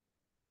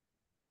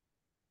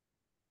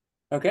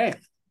Okay,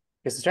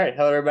 guess to start.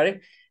 Hello,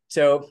 everybody.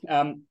 So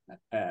I'm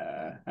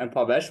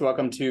Paul Besch.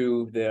 Welcome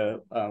to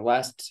the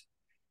last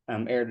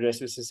Air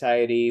Justice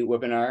Society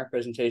webinar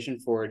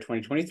presentation for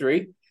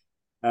 2023.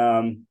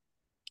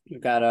 We've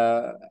got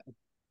a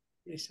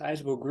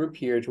sizable group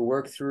here to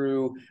work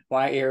through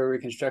why air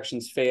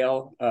reconstructions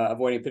fail,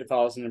 avoiding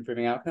pitfalls and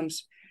improving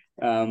outcomes,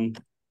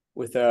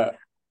 with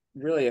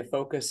really a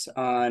focus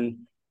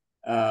on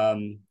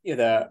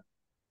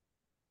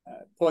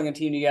pulling a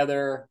team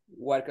together,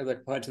 what are the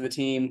components of the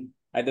team,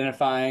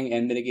 identifying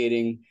and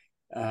mitigating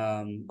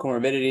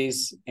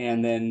comorbidities,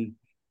 and then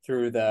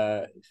through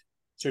the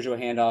surgical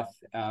handoff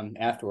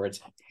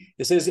afterwards.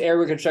 This is air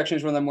reconstruction,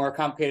 is one of the more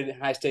complicated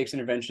high-stakes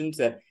interventions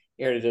that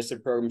air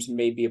digestive programs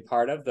may be a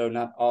part of, though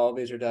not all of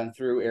these are done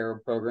through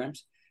air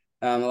programs.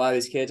 A lot of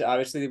these kids,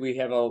 obviously, we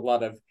have a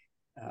lot of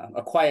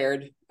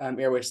acquired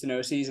airway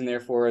stenoses, and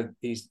therefore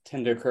these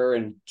tend to occur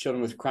in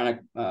children with chronic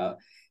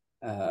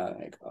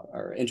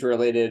are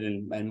interrelated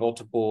and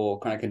multiple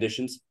chronic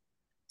conditions.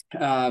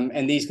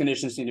 And these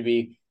conditions need to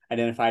be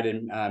identified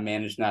and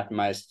managed and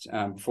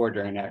optimized before,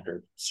 during, and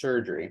after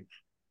surgery.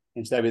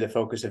 And so that'll be the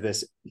focus of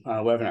this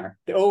webinar.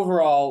 The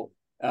overall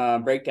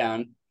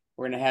breakdown,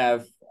 we're going to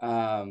have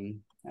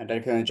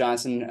Dr. Kelly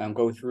Johnson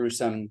go through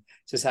some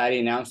society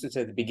announcements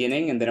at the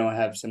beginning, and then I'll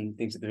have some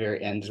things at the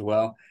very end as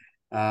well.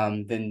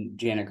 Then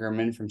Janet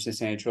Gurman from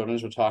Cincinnati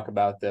Children's will talk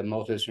about the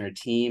multidisciplinary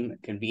team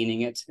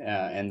convening it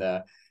and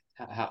the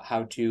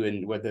how to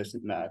and what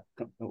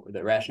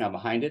the rationale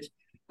behind it.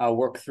 I'll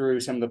work through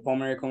some of the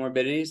pulmonary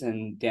comorbidities,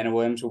 and Dana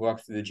Williams will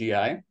walk through the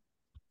GI.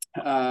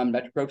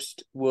 Dr.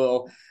 Probst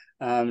will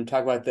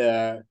talk about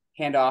the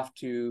handoff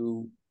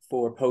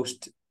for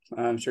post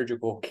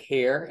surgical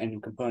care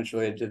and components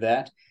related to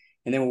that.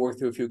 And then we'll work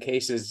through a few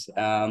cases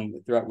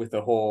throughout with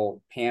the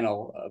whole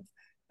panel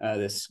of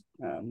this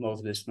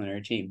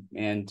multidisciplinary team.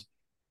 And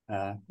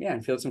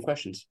and field some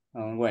questions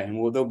along the way. And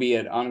there'll be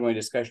an ongoing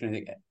discussion, I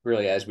think,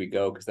 really as we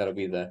go, because that'll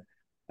be the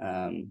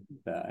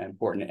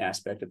important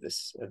aspect of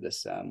this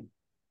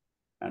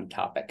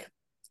topic.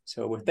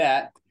 So with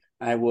that,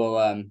 I will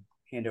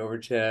hand over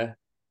to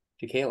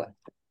Kayla.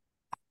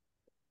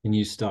 Can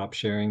you stop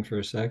sharing for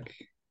a sec?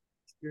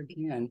 Sure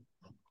can.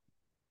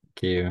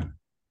 Thank you.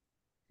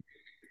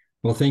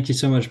 Well, thank you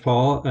so much,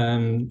 Paul.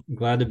 I'm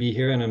glad to be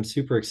here, and I'm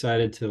super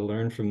excited to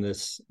learn from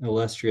this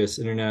illustrious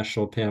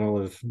international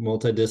panel of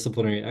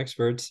multidisciplinary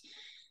experts.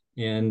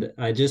 And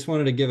I just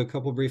wanted to give a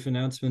couple brief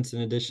announcements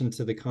in addition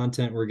to the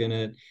content we're going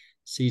to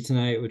see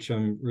tonight, which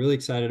I'm really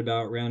excited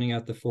about, rounding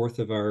out the fourth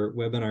of our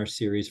webinar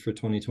series for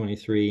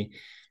 2023.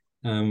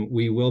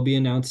 We will be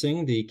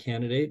announcing the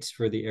candidates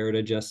for the Air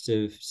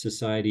Digestive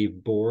Society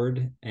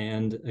Board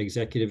and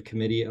Executive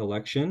Committee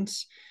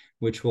elections,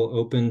 which will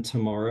open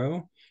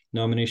tomorrow.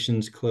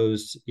 Nominations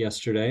closed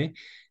yesterday,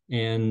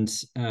 and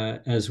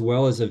as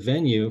well as a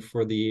venue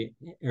for the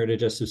Air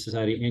Digestive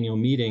Society annual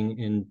meeting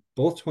in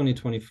both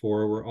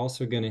 2024. We're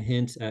also going to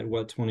hint at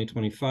what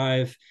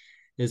 2025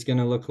 is going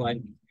to look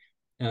like.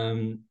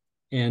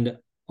 And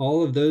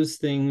all of those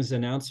things,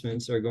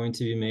 announcements, are going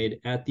to be made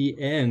at the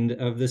end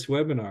of this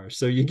webinar.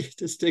 So you get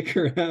to stick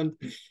around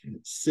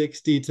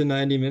 60 to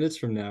 90 minutes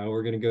from now.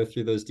 We're going to go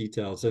through those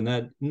details. And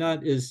that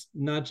is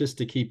not just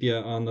to keep you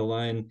on the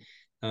line,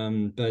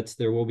 but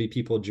there will be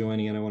people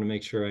joining, and I want to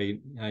make sure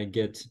I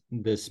get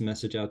this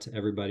message out to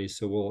everybody.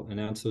 So we'll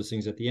announce those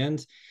things at the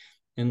end.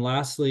 And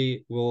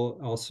lastly, we'll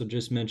also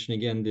just mention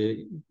again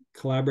the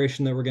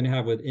collaboration that we're going to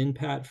have with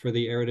INPAT for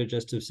the Air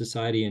Digestive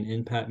Society and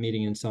INPAT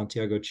meeting in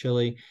Santiago,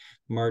 Chile,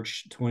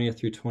 March 20th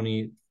through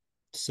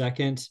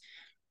 22nd.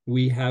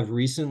 We have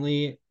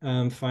recently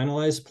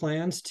finalized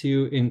plans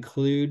to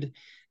include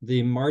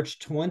the March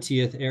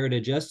 20th Air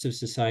Digestive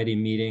Society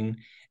meeting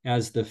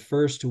as the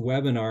first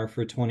webinar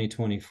for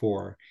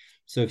 2024.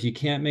 So if you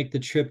can't make the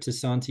trip to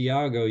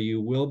Santiago, you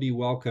will be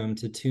welcome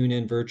to tune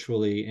in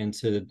virtually and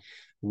to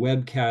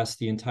webcast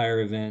the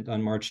entire event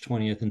on March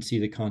 20th and see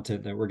the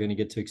content that we're going to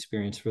get to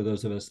experience for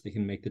those of us that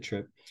can make the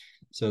trip.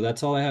 So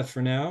that's all I have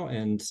for now,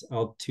 and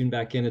I'll tune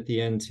back in at the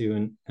end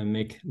to and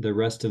make the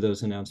rest of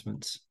those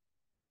announcements.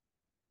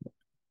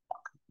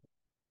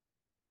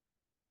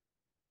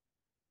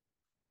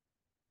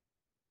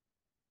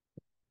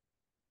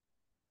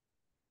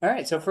 All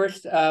right, so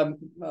first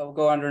we'll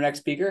go on to our next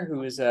speaker,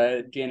 who is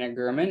Janet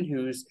Gurman,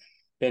 who's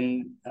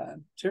been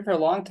serving for a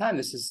long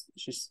time.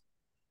 She's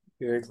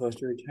very close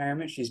to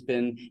retirement. She's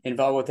been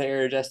involved with the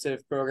Air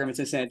Digestive program at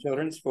Cincinnati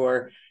Children's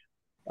for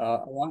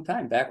a long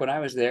time, back when I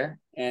was there.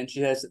 And she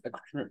has a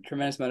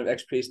tremendous amount of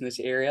expertise in this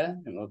area,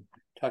 and we'll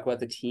talk about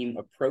the team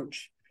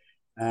approach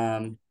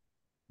and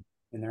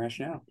the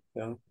rationale.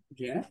 So,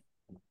 Janet?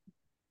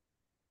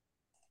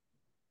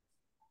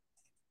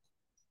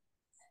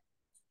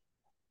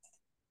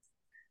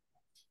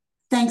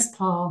 Thanks,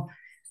 Paul.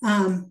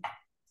 I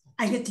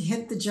get to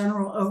hit the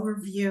general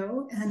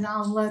overview, and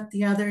I'll let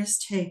the others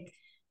take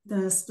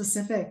the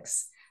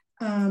specifics.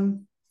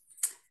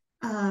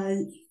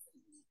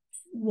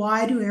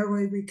 Why do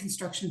airway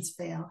reconstructions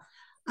fail?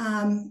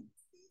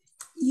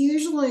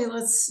 Usually,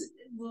 let's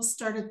we'll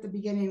start at the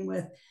beginning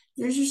with,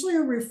 there's usually a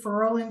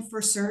referral in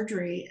for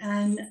surgery,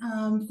 and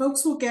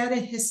folks will get a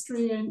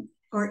history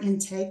or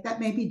intake that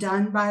may be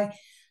done by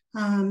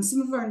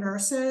some of our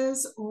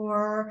nurses,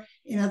 or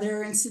in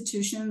other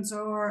institutions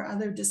or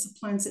other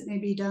disciplines, it may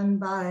be done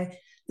by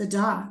the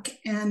doc.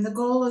 And the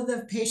goal of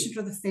the patient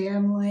or the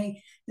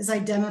family is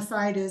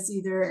identified as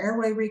either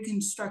airway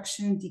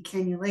reconstruction,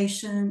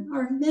 decannulation,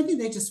 or maybe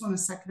they just want a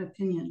second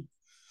opinion.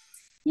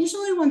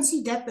 Usually once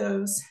you get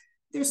those,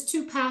 there's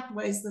two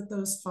pathways that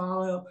those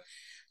follow.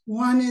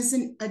 One is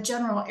a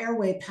general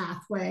airway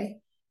pathway,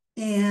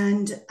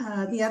 and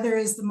the other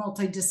is the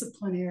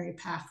multidisciplinary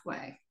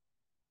pathway.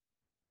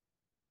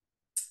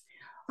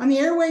 On the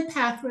airway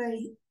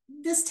pathway,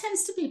 this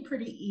tends to be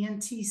pretty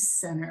ENT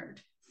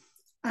centered.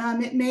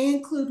 It may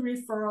include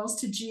referrals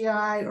to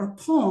GI or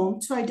pulm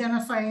to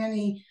identify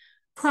any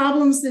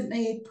problems that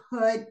may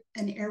put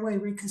an airway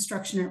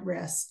reconstruction at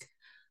risk.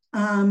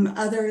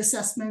 Other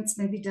assessments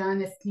may be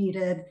done if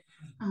needed,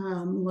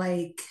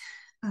 like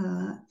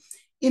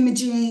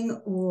imaging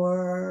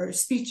or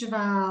speech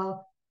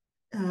eval,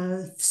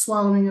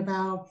 swallowing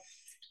eval.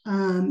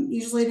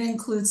 Usually it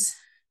includes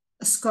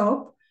a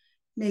scope,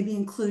 maybe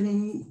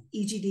including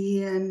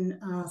EGD and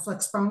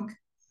flex bronch.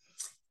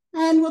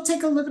 And we'll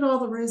take a look at all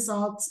the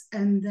results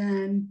and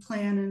then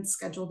plan and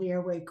schedule the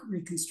airway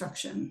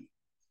reconstruction.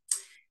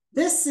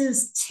 This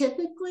is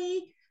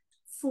typically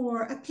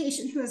for a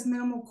patient who has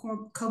minimal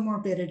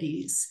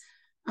comorbidities,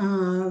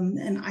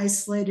 an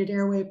isolated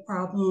airway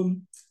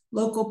problem.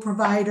 Local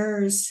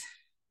providers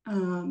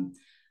are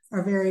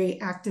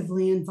very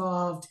actively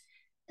involved,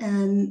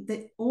 and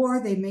or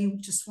they may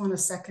just want a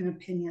second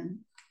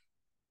opinion.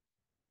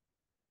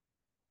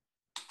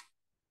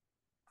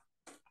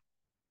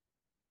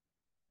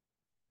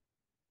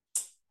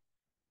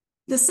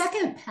 The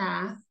second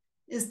path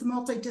is the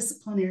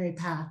multidisciplinary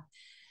path.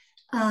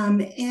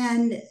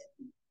 And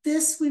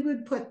this we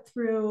would put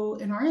through,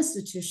 in our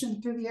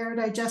institution, through the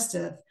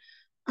aerodigestive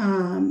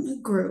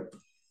group.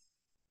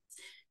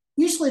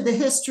 Usually the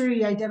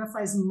history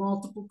identifies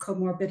multiple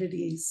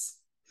comorbidities.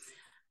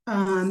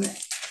 Many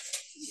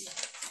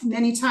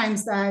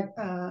times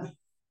that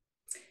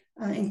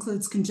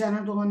includes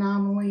congenital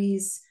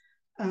anomalies,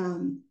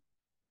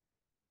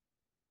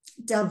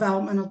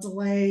 developmental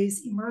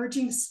delays,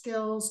 emerging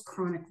skills,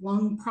 chronic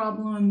lung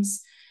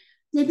problems.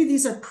 Maybe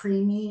these are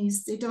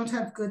preemies. They don't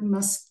have good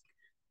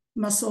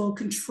muscle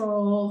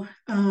control.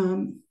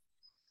 They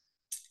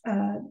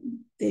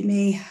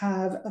may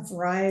have a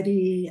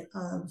variety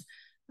of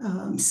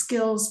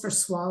skills for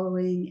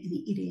swallowing and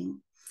eating.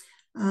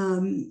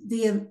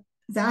 The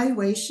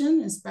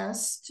evaluation is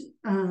best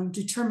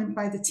determined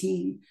by the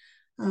team,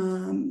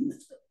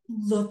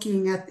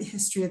 looking at the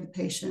history of the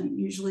patient.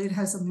 Usually it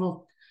has a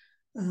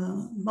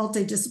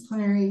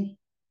multidisciplinary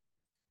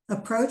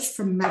approach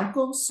from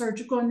medical,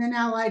 surgical, and then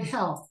allied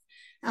health.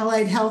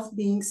 Allied health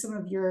being some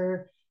of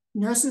your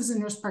nurses and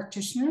nurse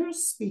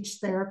practitioners, speech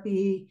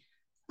therapy,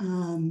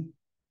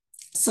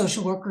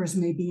 social workers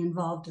may be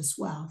involved as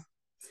well.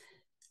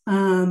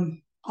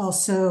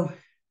 Also,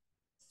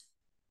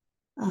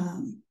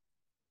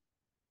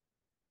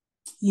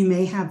 you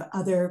may have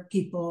other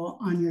people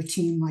on your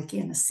team like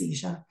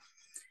anesthesia.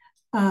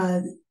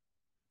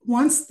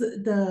 Once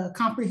the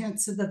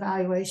comprehensive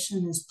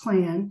evaluation is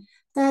planned,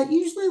 that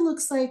usually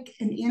looks like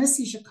an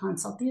anesthesia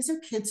consult. These are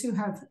kids who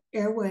have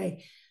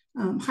airway,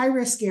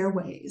 high-risk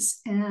airways,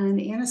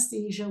 and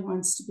anesthesia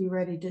wants to be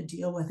ready to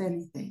deal with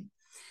anything.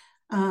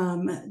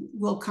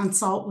 We'll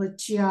consult with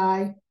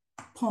GI,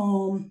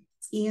 pulm,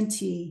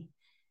 ENT,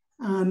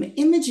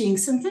 imaging.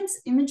 Sometimes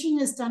imaging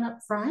is done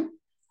up front.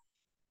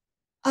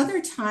 Other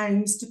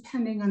times,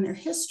 depending on their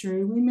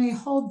history, we may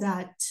hold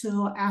that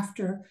till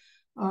after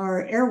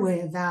our airway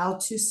eval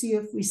to see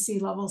if we see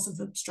levels of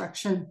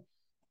obstruction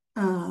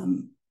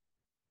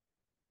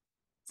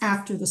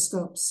after the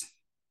scopes.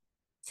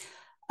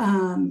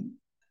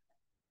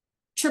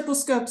 Triple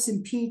scopes,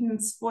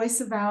 impedance, voice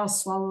eval,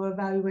 swallow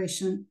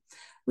evaluation.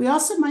 We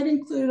also might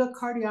include a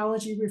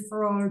cardiology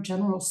referral or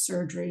general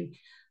surgery.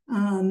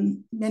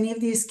 Many of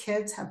these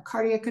kids have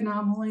cardiac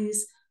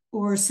anomalies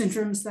or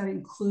syndromes that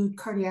include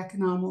cardiac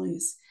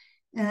anomalies,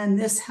 and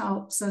this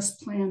helps us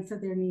plan for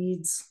their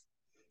needs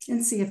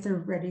and see if they're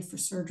ready for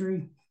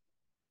surgery.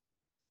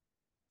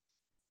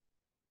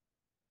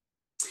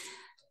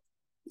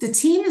 The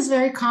team is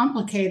very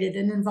complicated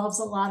and involves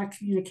a lot of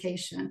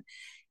communication.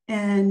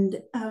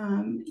 And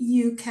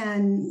you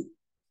can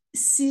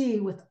see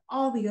with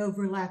all the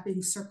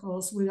overlapping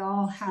circles, we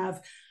all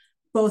have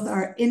both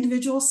our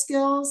individual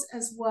skills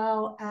as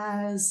well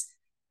as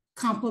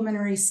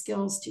complementary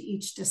skills to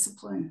each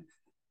discipline.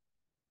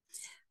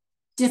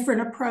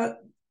 Different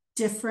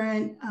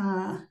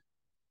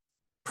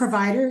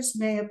providers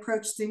may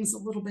approach things a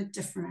little bit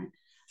different,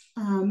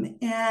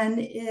 and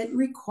it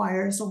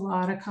requires a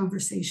lot of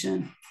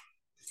conversation.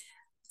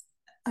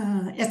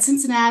 At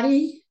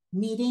Cincinnati,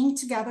 meeting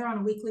together on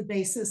a weekly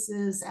basis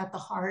is at the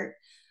heart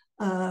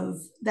of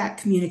that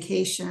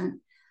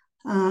communication.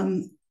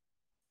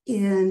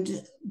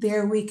 And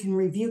there we can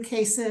review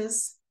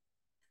cases,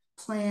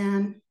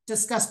 plan,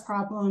 discuss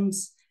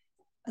problems,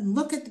 and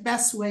look at the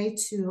best way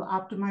to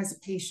optimize a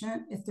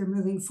patient if they're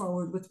moving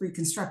forward with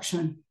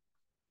reconstruction.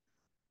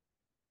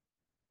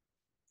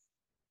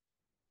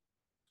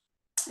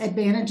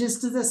 Advantages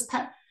to this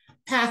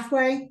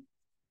pathway.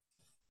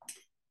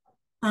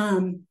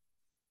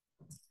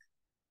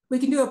 We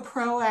can do a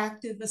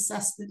proactive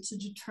assessment to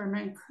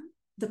determine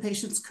the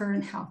patient's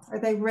current health. Are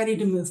they ready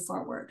to move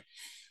forward?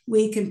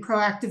 We can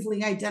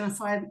proactively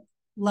identify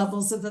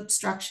levels of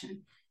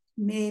obstruction.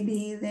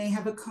 Maybe they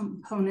have a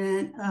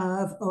component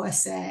of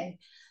OSA.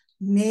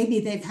 Maybe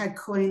they've had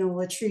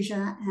choanal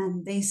atresia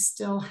and they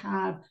still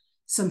have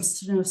some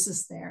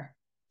stenosis there.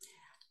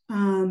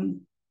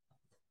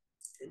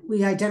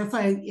 We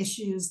identify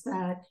issues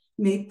that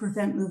may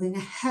prevent moving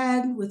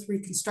ahead with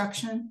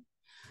reconstruction.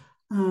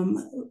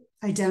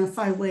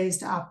 Identify ways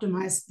to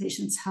optimize the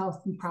patient's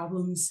health and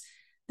problems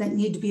that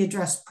need to be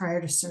addressed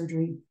prior to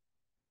surgery.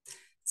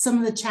 Some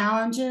of the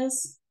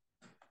challenges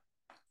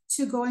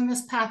to going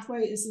this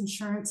pathway is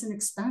insurance and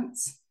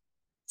expense.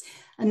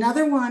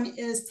 Another one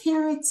is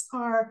parents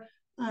are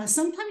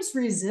sometimes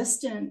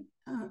resistant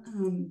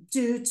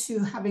due to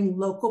having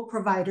local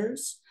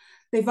providers.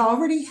 They've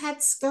already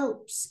had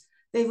scopes.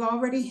 They've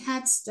already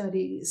had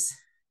studies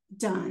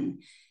done,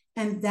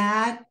 and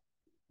that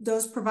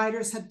those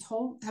providers have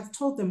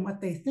told them what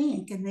they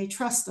think, and they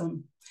trust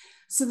them.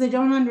 So they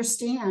don't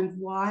understand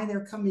why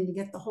they're coming to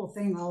get the whole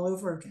thing all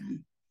over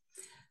again.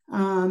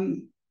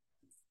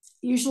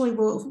 Usually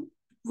we'll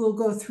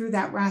go through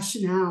that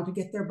rationale to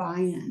get their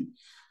buy-in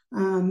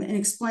and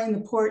explain the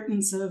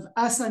importance of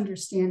us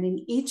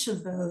understanding each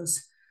of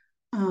those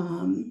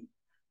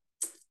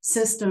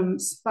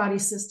systems, body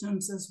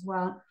systems, as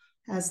well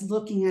as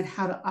looking at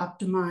how to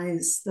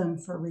optimize them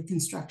for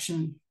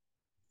reconstruction.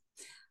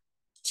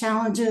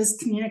 Challenges,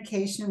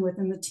 communication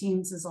within the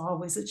teams is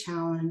always a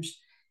challenge.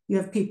 You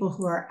have people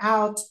who are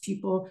out,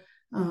 people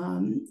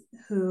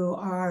who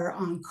are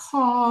on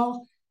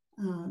call,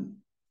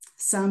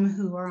 some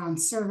who are on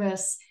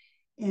service,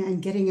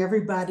 and getting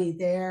everybody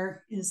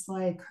there is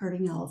like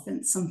herding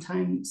elephants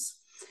sometimes.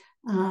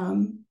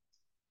 And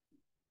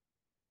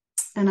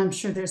I'm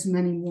sure there's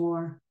many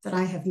more that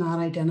I have not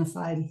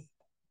identified.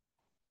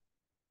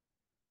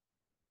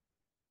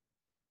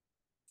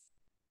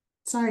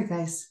 Sorry,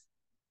 guys.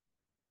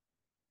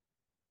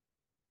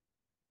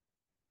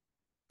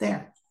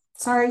 There,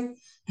 sorry.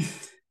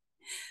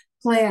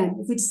 Plan.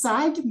 If we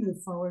decide to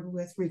move forward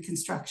with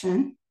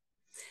reconstruction,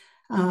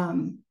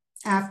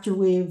 after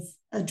we've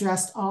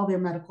addressed all their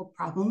medical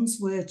problems,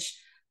 which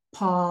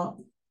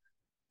Paul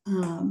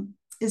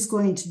is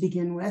going to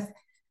begin with,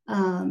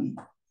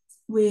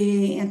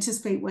 we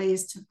anticipate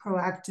ways to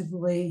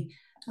proactively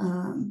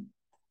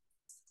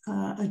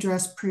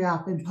address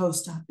pre-op and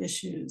post-op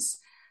issues.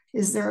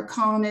 Is there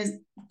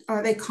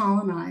are they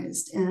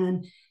colonized?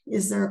 And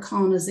is there a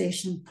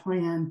colonization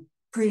plan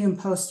pre and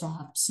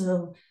post-op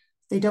so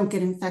they don't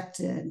get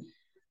infected?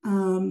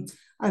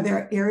 Are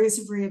there areas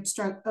of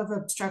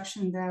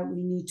obstruction that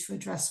we need to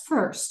address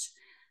first,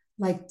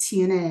 like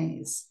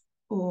TNAs,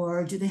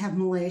 or do they have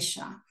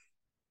malacia?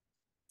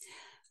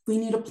 We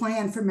need a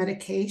plan for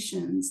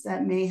medications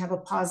that may have a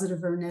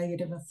positive or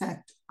negative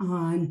effect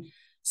on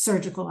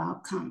surgical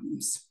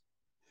outcomes.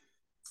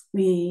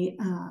 We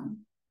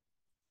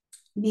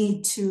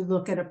need to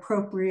look at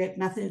appropriate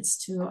methods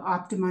to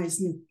optimize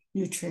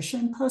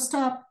nutrition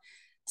post-op.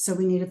 So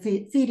we need a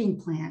feeding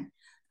plan.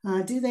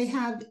 Do they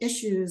have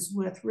issues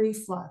with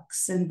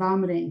reflux and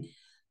vomiting?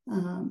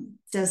 Do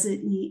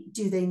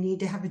they need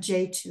to have a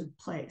J tube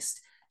placed?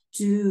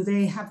 Do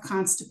they have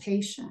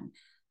constipation?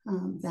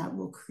 That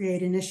will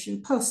create an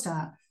issue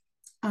post-op.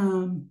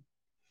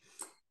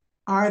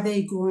 Are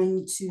they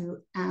going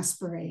to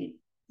aspirate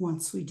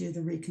once we do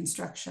the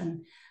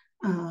reconstruction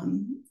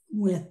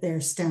with their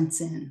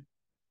stents in?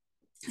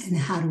 And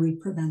how do we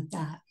prevent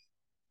that?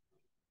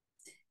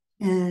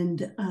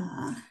 And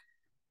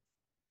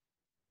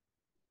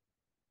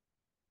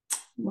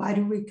why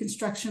do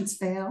reconstructions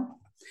fail?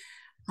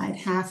 I'd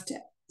have to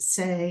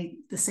say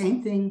the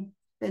same thing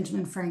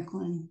Benjamin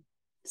Franklin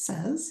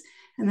says,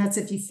 and that's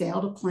if you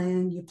fail to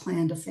plan, you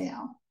plan to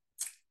fail.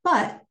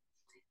 But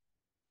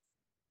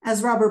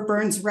as Robert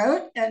Burns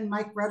wrote, and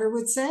Mike Rutter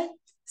would say,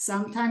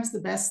 sometimes the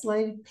best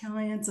laid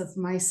plans of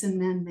mice and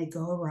men may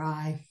go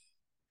awry.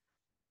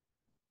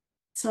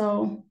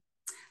 So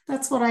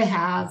that's what I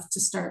have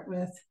to start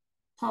with.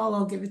 Paul,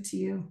 I'll give it to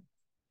you.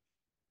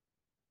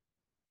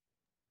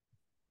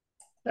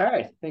 All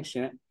right, thanks,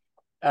 Janet.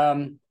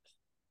 Where's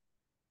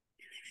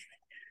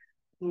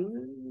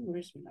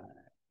my?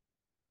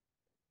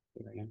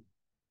 There we go.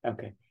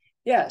 Okay,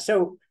 yeah.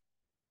 So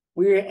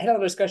we had a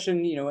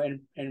discussion,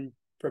 in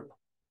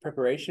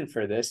preparation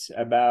for this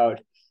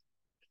about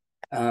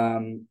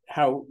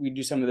how we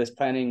do some of this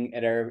planning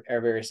at our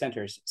various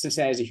centers.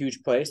 Cincinnati is a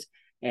huge place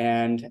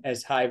and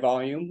has high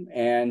volume,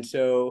 and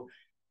so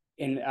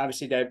in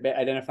obviously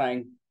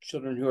identifying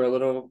children who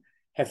are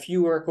have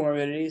fewer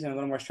comorbidities and a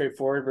little more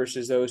straightforward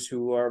versus those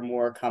who are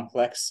more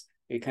complex,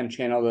 we kind of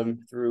channel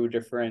them through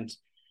different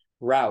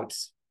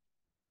routes,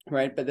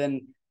 right? But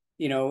then,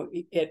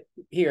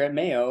 here at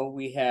Mayo,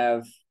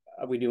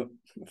 we do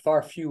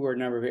far fewer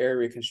number of area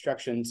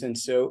reconstructions. And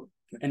so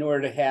in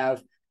order to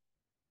have,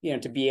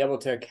 to be able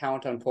to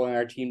count on pulling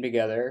our team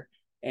together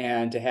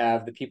and to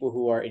have the people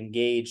who are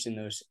engaged in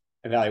those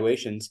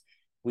evaluations,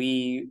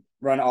 we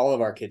run all of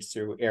our kids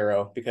through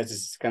Aero because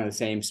it's kind of the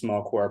same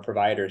small core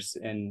providers,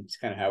 and it's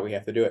kind of how we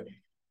have to do it.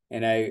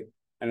 And I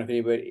don't know if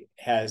anybody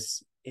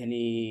has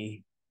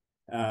any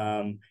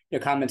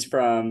comments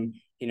from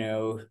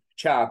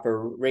CHOP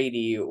or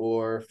Rady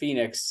or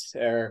Phoenix,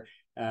 or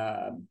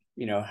how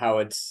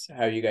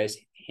you guys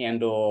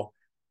handle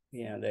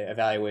the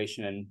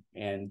evaluation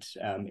and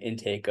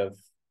intake of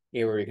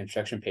airway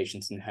reconstruction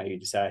patients, and how you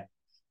decide.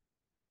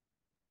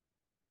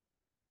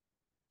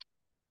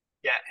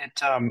 Yeah,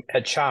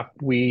 at CHOP,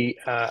 we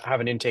have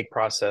an intake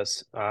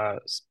process,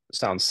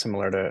 sounds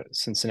similar to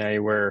Cincinnati,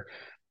 where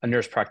a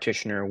nurse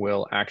practitioner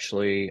will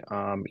actually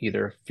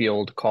either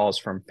field calls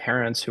from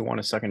parents who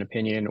want a second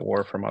opinion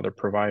or from other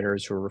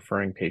providers who are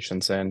referring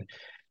patients in.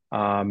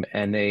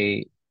 And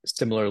they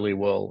similarly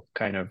will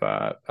kind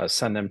of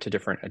send them to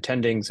different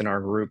attendings in our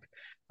group.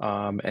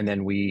 And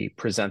then we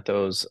present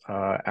those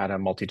at a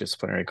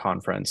multidisciplinary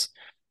conference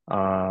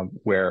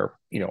where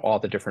all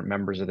the different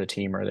members of the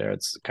team are there.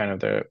 It's kind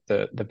of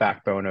the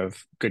backbone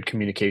of good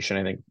communication.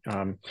 I think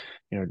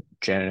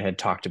Janet had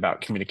talked about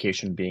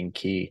communication being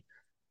key.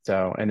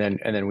 So and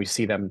then we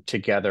see them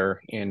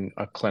together in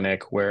a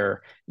clinic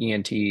where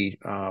ENT,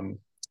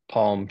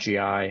 Palm,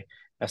 GI,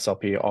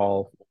 SLP,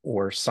 all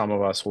or some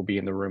of us will be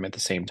in the room at the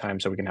same time,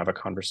 so we can have a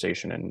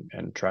conversation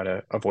and try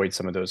to avoid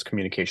some of those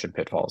communication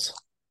pitfalls.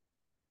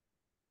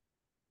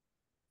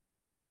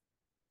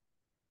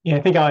 Yeah,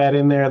 I think I'll add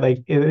in there, I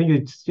think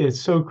it's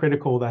so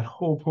critical, that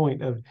whole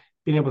point of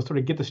being able to sort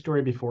of get the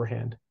story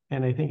beforehand.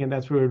 And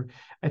that's where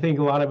I think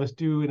a lot of us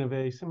do in a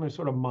very similar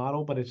sort of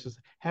model, but it's just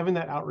having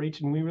that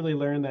outreach. And we really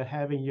learned that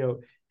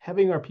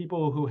having our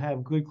people who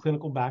have good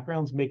clinical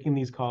backgrounds making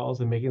these calls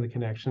and making the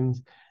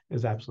connections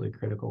is absolutely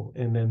critical.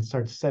 And then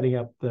start setting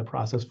up the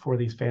process for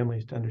these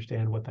families to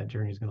understand what that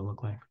journey is going to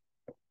look like.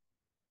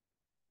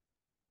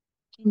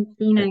 In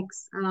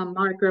Phoenix,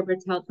 Mark Gerber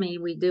tells me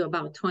we do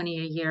about 20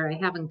 a year. I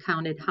haven't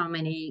counted how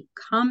many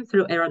come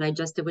through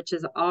aerodigestive, which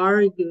is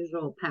our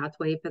usual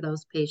pathway for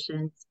those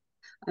patients,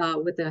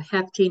 with a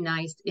hefty,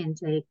 nice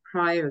intake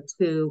prior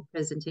to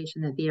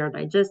presentation of the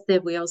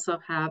aerodigestive. We also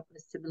have a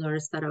similar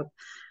setup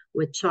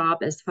with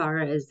CHOP as far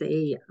as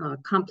a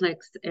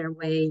complex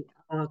airway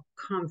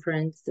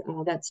conference.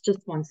 That's just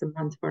once a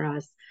month for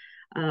us.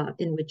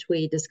 In which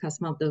we discuss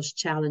some of those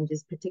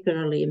challenges,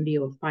 particularly in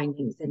view of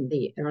findings in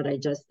the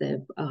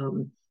aerodigestive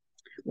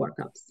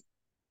workups.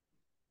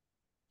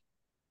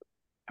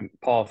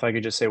 Paul, if I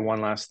could just say one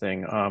last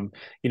thing.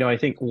 I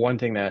think one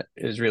thing that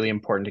is really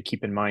important to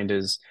keep in mind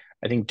is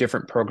I think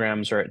different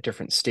programs are at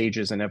different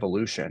stages in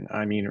evolution.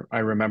 I mean, I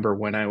remember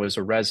when I was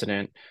a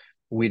resident,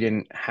 we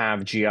didn't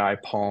have GI,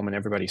 Palm, and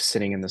everybody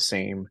sitting in the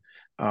same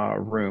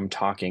room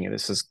talking. And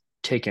this has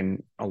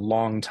taken a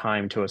long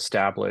time to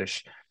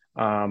establish.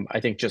 I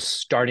think just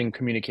starting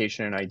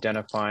communication and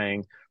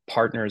identifying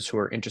partners who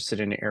are interested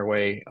in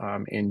airway,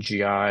 in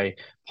GI,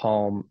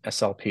 Palm,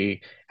 SLP,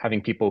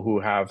 having people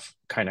who have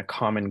kind of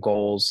common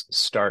goals,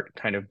 start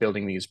kind of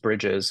building these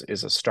bridges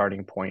is a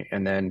starting point.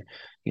 And then,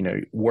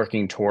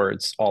 working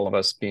towards all of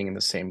us being in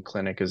the same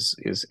clinic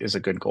is a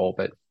good goal,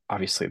 but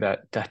obviously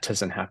that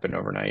doesn't happen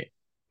overnight.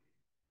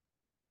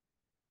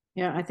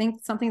 Yeah, I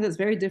think something that's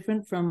very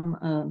different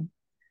from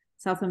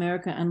South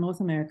America and North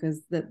America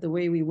is that the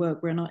way we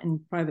work, we're not in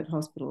private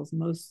hospitals.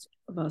 Most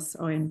of us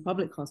are in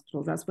public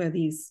hospitals. That's where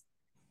these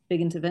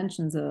big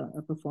interventions are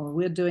performed.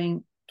 We're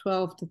doing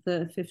 12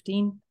 to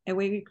 15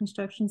 airway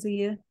reconstructions a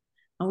year,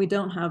 and we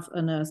don't have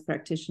a nurse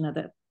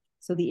practitioner.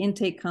 So the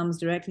intake comes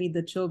directly.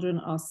 The children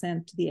are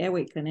sent to the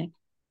airway clinic.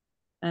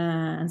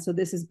 And so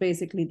this is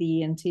basically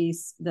the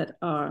ENTs that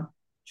are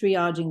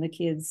triaging the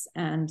kids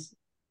and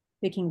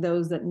picking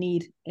those that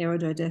need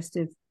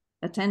aerodigestive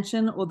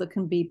attention or that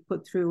can be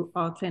put through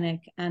our clinic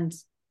and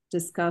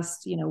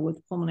discussed,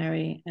 with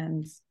pulmonary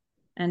and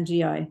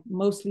GI.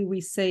 Mostly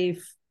we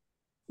save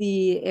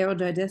the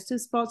aerodigestive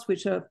spots,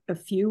 which are a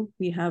few.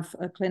 We have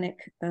a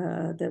clinic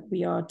that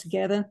we are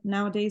together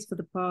nowadays for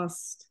the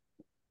past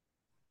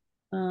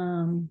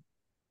 3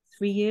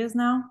 years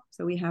now.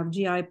 So we have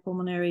GI,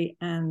 pulmonary,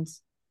 and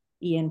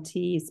ENT,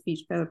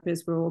 speech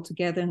therapists. We're all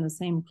together in the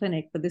same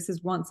clinic, but this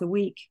is once a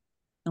week,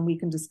 and we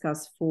can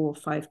discuss 4 or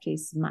 5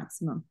 cases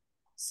maximum.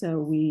 So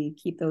we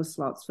keep those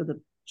slots for the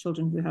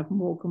children who have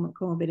more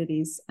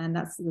comorbidities, and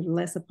that's the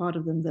lesser part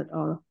of them that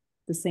are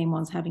the same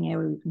ones having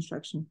airway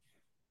reconstruction.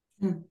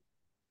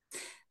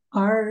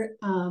 Our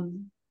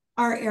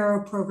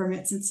Aero program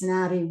at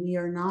Cincinnati, we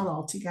are not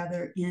all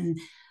together in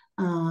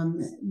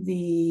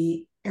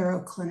the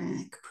Aero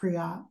clinic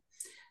pre-op.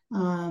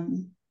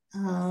 Palm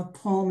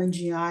and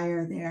GI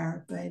are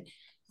there, but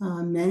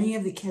many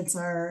of the kids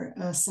are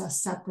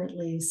assessed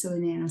separately. So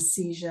in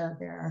anesthesia,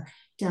 they're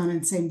down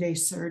in same-day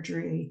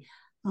surgery.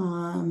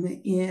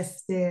 If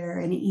they're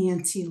an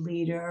ENT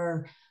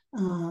leader,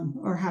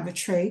 or have a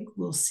trach,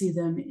 we'll see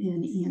them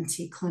in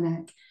ENT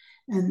clinic.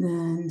 And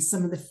then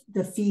some of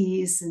the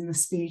fees and the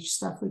speech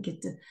stuff we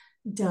get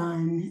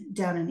done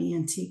down in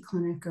ENT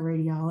clinic or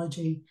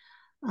radiology.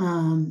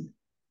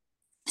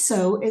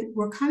 So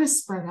we're kind of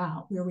spread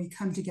out. Where we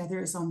come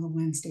together is on the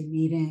Wednesday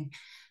meeting.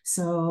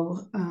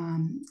 So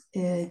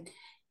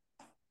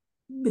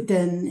but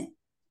then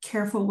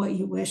careful what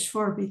you wish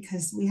for,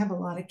 because we have a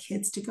lot of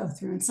kids to go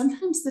through, and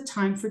sometimes the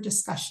time for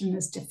discussion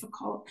is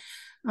difficult,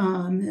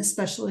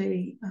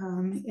 especially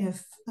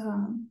if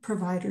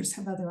providers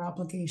have other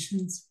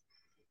obligations.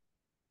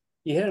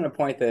 You hit on a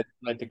point that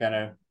I'd like to kind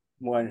of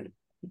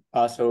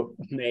also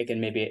make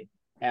and maybe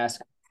ask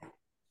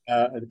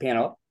the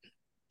panel.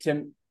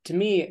 To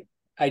me,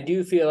 I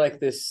do feel like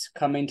this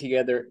coming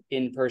together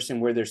in person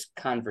where there's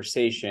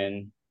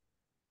conversation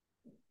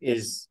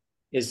is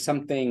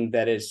something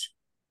that is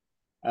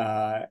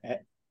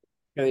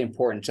really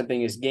important.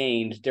 Something is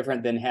gained,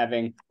 different than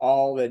having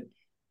all the,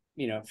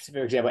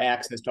 for example,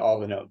 access to all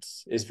the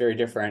notes is very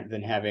different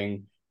than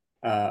having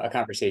a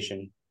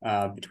conversation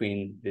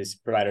between these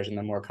providers and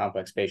the more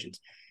complex patients.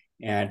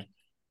 And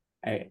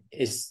it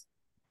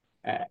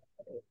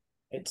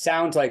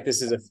sounds like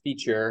this is a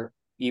feature,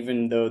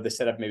 even though the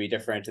setup may be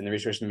different and the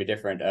resources may be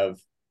different, of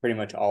pretty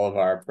much all of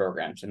our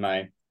programs. Am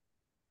I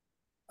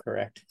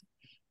correct?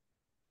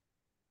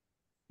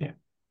 Yeah,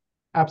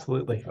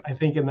 absolutely. I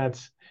think, and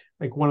that's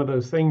like one of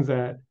those things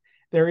that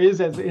there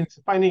is, as it's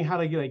finding how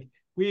to get, like,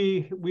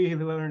 we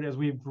learned as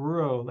we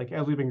grow, like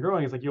as we've been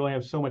growing, it's like you only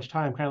have so much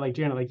time, kind of like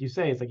Janet, like you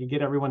say, it's like you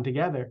get everyone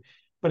together,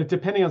 but it's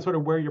depending on sort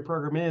of where your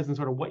program is and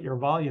sort of what your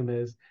volume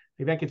is,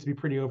 like that gets to be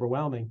pretty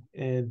overwhelming.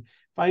 And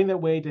finding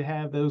that way to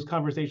have those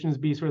conversations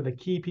be sort of the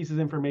key pieces of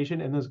information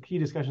and those key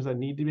discussions that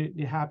need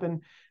to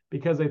happen.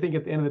 Because I think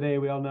at the end of the day,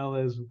 we all know,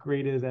 as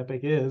great as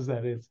Epic is,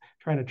 that it's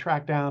trying to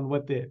track down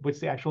what's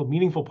the actual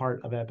meaningful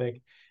part of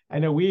Epic. I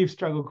know we've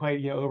struggled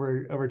quite,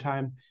 over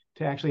time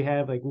to actually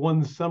have like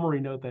one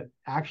summary note that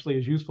actually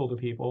is useful to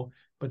people,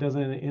 but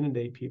doesn't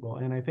inundate people.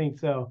 And I think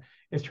so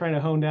it's trying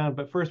to hone down,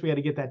 but first we had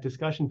to get that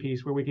discussion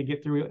piece where we could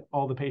get through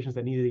all the patients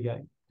that needed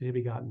to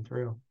be gotten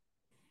through.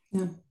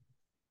 Yeah.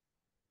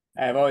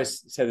 I've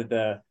always said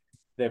that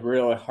the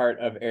real heart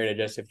of air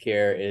digestive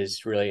care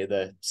is really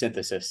the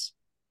synthesis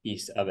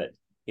piece of it,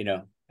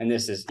 and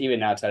this is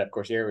even outside, of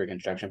course, airway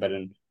reconstruction, but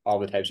in all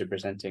the types of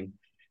presenting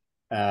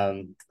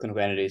clinical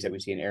entities that we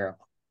see in Aero.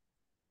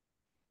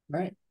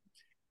 Right.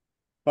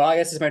 Well, I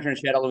guess it's my turn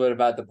to chat a little bit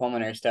about the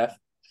pulmonary stuff.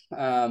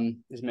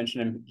 As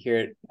mentioned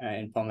here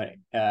in pulmonary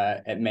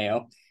at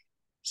Mayo.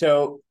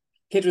 So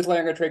kids with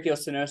laryngotracheal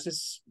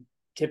stenosis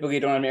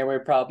typically don't have an airway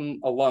problem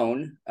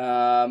alone.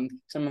 Some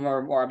of them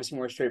are obviously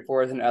more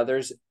straightforward than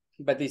others,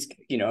 but these,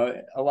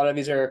 a lot of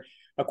these are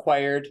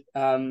acquired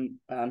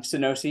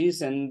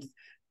stenoses, and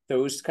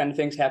those kind of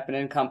things happen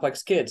in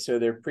complex kids. So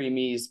they're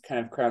preemies,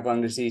 kind of chronic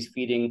lung disease,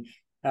 feeding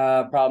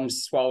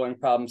problems, swallowing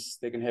problems.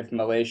 They can have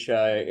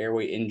malacia,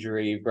 airway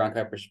injury,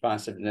 bronchial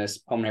hyperresponsiveness,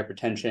 pulmonary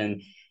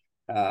hypertension,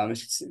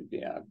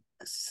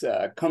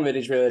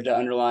 comorbidities related to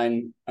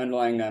underlying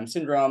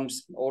syndromes.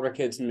 Older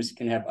kids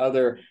can have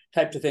other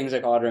types of things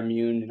like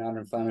autoimmune and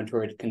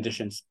autoinflammatory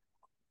conditions.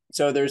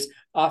 So there's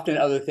often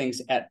other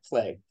things at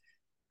play.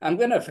 I'm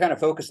going to kind of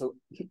focus,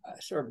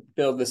 sort of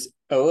build this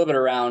a little bit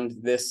around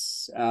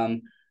this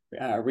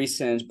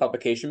recent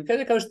publication,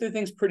 because it goes through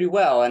things pretty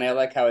well, and I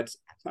like how it's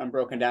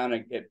broken down.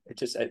 I think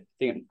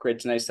it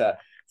creates a nice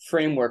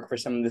framework for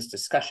some of this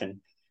discussion.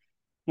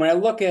 When I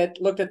looked at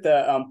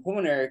the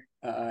pulmonary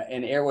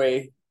and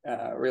airway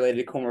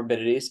related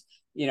comorbidities,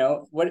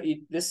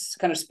 this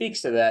kind of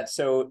speaks to that.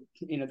 So,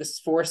 this is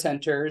 4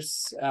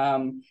 centers,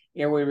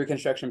 airway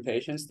reconstruction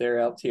patients, they're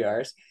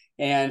LTRs,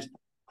 and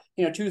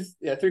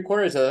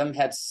 3/4 of them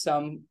had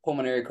some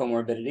pulmonary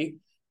comorbidity.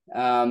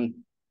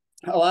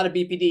 A lot of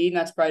BPD,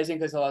 not surprising,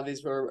 because a lot of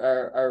these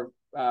are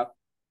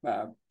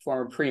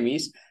former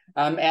preemies.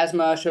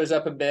 Asthma shows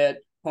up a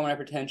bit,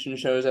 pulmonary hypertension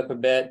shows up a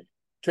bit,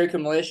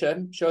 tracheal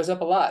malacia shows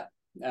up a lot,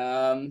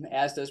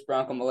 as does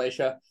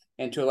bronchomalacia,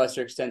 and to a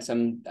lesser extent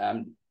some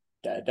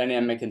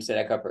dynamic and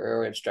static upper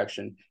airway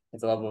obstruction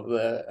at the level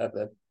of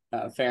the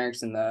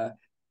pharynx and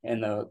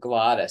the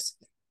glottis.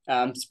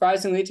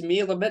 Surprisingly to me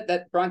a little bit,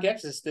 that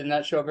bronchiectasis did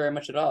not show very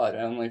much at all.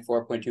 Only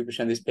 4.2%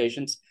 of these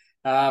patients,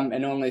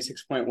 and only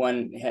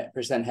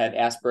 6.1% had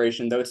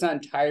aspiration, though it's not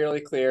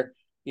entirely clear,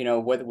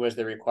 what was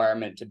the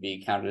requirement to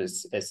be counted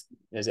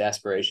as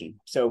aspiration.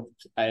 So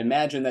I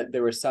imagine that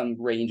there was some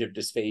range of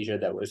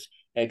dysphagia that was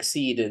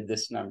exceeded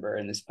this number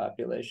in this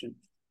population.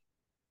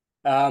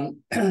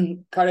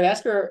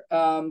 Cardiovascular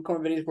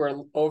comorbidities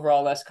were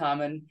overall less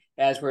common,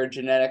 as were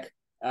genetic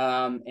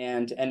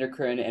and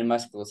endocrine and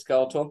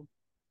musculoskeletal.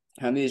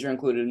 These are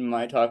included in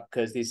my talk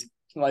because these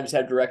lives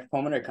have direct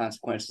pulmonary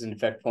consequences and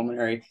affect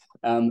pulmonary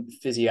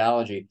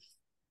physiology.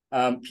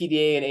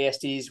 PDA and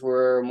ASDs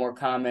were more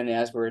common,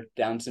 as were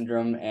Down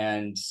syndrome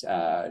and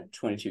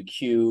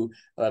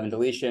 22q11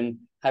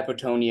 deletion,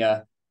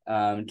 hypotonia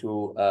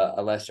to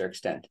a lesser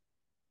extent.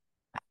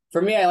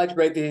 For me, I like to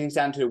break these things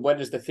down to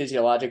what is the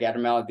physiologic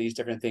abnormality of these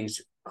different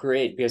things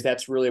create, because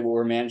that's really what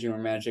we're managing. We're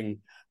managing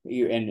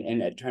you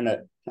and trying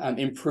to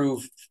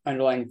improve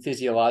underlying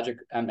physiologic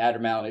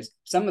abnormalities.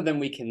 Some of them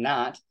we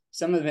cannot.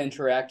 Some of them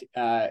interact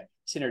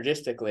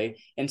synergistically,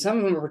 and some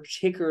of them are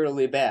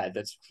particularly bad.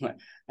 That's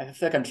I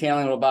feel like I'm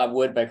channeling little Bob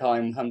Wood by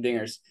calling them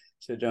humdingers.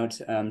 So don't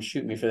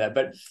shoot me for that.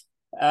 But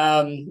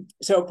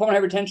so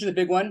pulmonary hypertension is a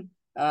big one.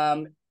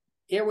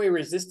 Airway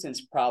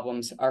resistance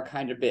problems are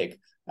kind of big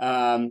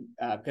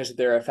because of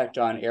their effect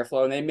on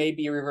airflow, and they may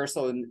be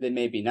reversible and they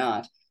may be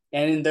not.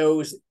 And in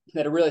those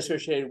that are really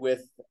associated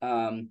with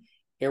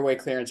airway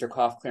clearance or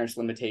cough clearance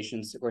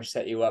limitations, or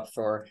set you up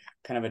for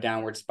kind of a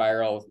downward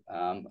spiral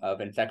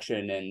of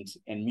infection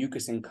and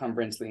mucus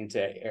encumbrance leading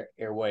to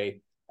airway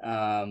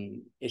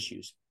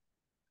issues.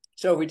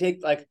 So if we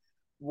take like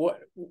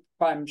what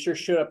I'm sure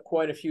showed up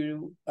quite a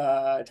few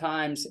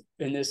times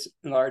in this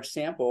large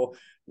sample,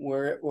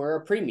 were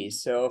a preemies.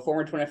 So a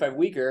former 25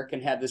 weeker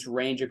can have this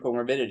range of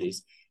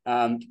comorbidities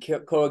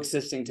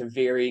coexisting to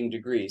varying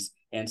degrees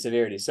and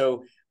severity.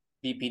 So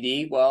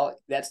BPD, well,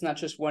 that's not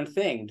just one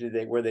thing.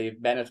 Were they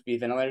meant to be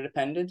ventilator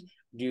dependent?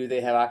 Do they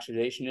have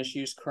oxidation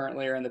issues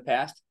currently or in the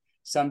past?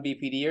 Some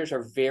BPDers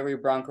are very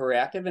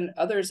bronchoreactive, and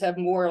others have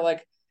more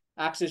like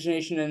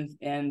oxygenation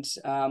and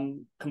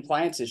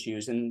compliance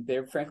issues, and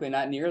they're frankly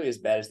not nearly as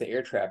bad as the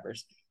air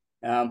trappers.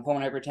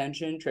 Pulmonary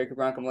hypertension,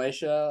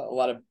 tracheobronchomalacia, a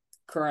lot of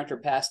current or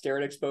past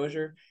steroid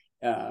exposure,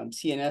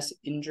 CNS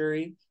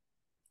injury,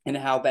 and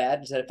how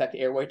bad does that affect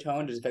airway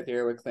tone? Does it affect the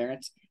airway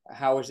clearance?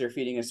 How is their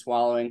feeding and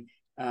swallowing?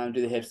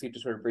 Do they have sleep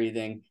disordered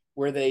breathing?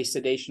 Were they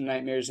sedation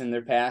nightmares in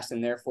their past,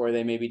 and therefore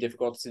they may be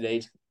difficult to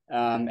sedate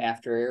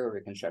after airway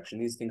reconstruction?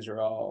 These things can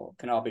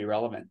all be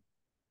relevant.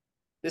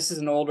 This is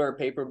an older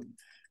paper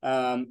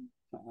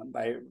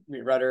by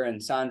Rudder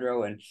and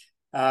Sandro, and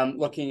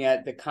looking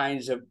at the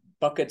kinds of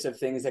buckets of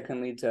things that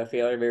can lead to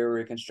failure of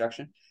airway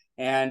reconstruction.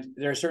 And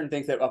there are certain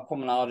things that a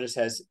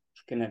pulmonologist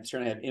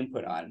certainly have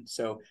input on.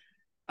 So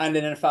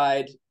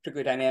unidentified,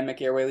 particularly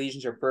dynamic airway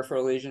lesions or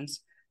peripheral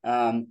lesions,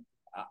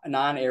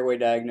 non-airway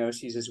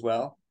diagnoses as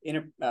well,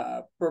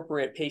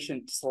 inappropriate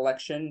patient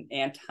selection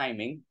and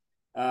timing,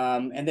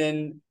 and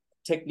then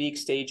technique,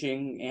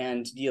 staging,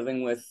 and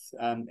dealing with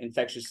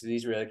infectious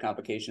disease-related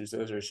complications.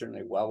 Those are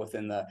certainly well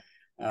within the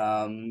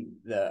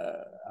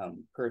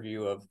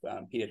purview of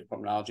pediatric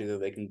pulmonology, though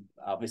they can,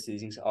 obviously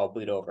these things all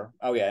bleed over.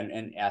 Oh yeah,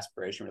 and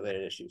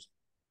aspiration-related issues.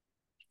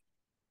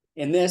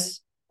 In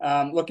this,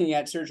 looking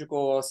at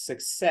surgical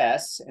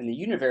success in the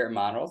univariate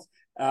models,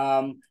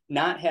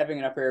 not having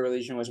an upper airway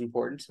lesion was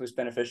important, was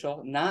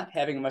beneficial. Not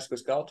having a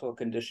musculoskeletal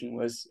condition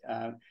was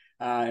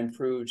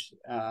improved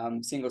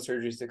single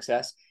surgery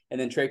success. And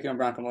then tracheo and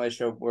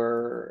bronchomalacia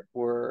were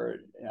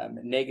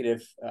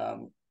negative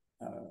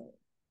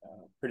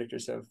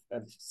predictors of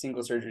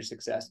single surgery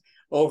success.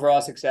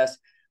 Overall success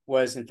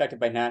was infected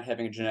by not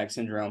having a genetic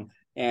syndrome,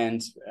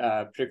 and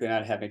particularly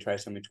not having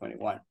trisomy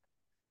 21.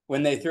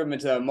 When they threw them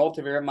into a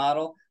multivariate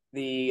model,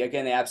 the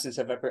absence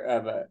of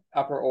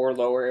upper or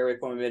lower airway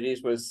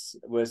comorbidities was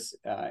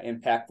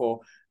impactful.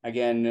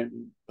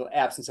 Again, the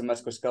absence of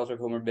musculoskeletal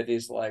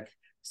comorbidities like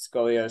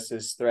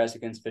scoliosis,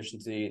 thoracic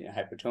insufficiency, and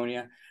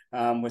hypotonia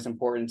was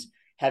important.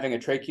 Having a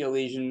tracheal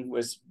lesion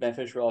was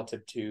beneficial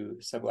relative to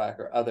subglottic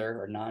or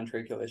other or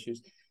non-tracheal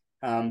issues.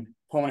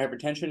 Pulmonary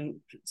hypertension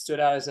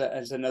stood out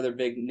as another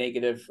big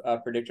negative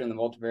predictor in the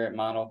multivariate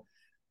model.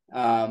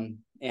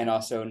 And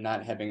also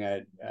not having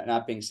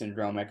not being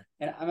syndromic.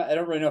 And I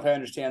don't really know if I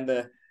understand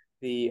the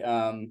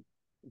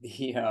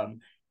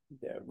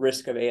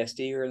risk of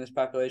ASD in this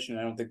population.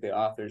 I don't think the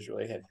authors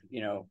really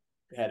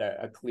had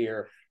a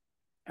clear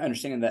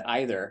understanding of that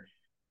either.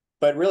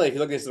 But really, if you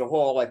look at this as a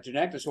whole, like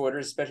genetic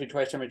disorders, especially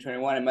trisomy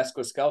 21 and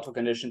musculoskeletal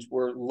conditions,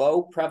 were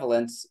low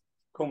prevalence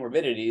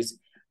comorbidities,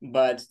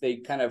 but they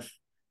kind of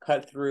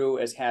cut through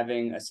as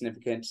having a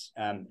significant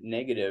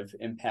negative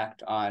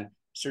impact on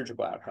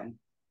surgical outcome.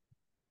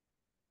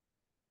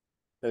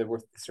 That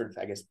worth sort of,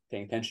 I guess,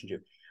 paying attention to.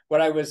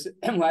 What I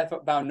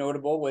found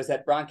notable was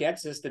that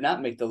bronchiectasis did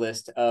not make the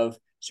list of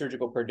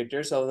surgical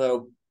predictors,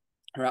 although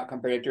or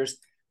outcome predictors.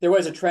 There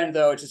was a trend,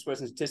 though, it just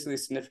wasn't statistically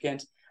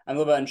significant. I'm a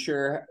little bit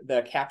unsure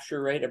the capture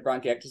rate of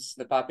bronchiectasis in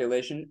the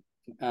population,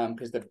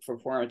 because the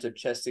performance of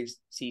chest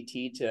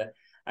CT to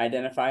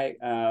identify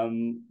I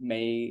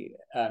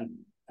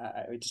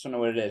just don't know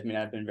what it is. May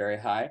not have been very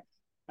high.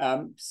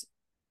 I'm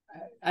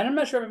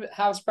not sure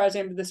how surprised I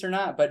am with this or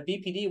not, but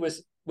BPD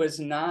was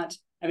not.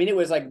 I mean, it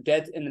was like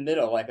dead in the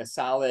middle, like a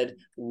solid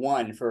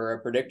 1 for a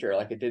predictor,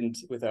 like it didn't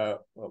with a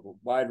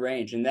wide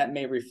range. And that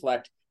may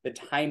reflect the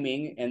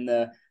timing and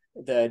the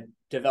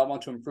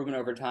developmental improvement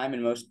over time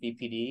in most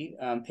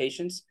BPD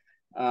patients.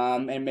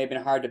 And it may have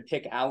been hard to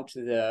pick out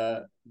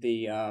the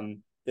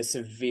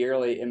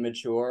severely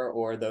immature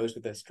or those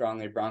with a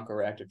strongly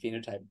bronchoreactive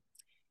phenotype.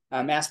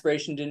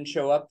 Aspiration didn't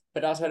show up,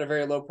 but also had a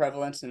very low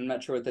prevalence, and I'm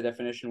not sure what the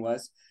definition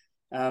was.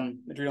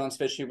 Adrenal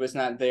insufficiency was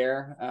not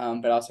there,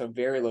 but also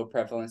very low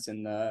prevalence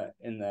in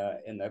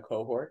the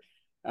cohort.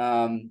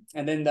 And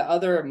then the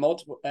other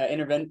multiple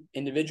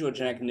individual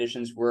genetic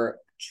conditions were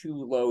too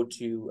low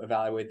to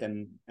evaluate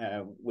them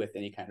with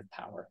any kind of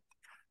power.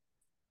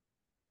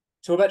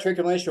 So about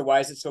tracheomalacia, why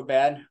is it so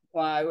bad?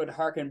 Well, I would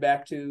harken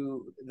back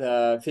to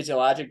the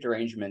physiologic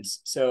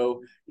derangements.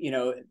 So,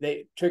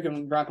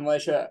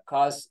 tracheobronchomalacia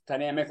cause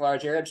dynamic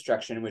large air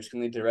obstruction, which can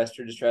lead to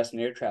respiratory distress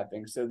and air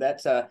trapping. So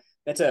that's a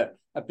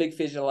big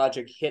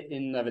physiologic hit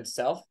in and of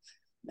itself.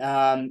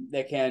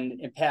 That can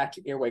impact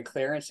airway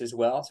clearance as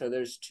well. So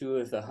there's two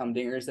of the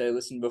humdingers that I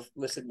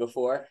listed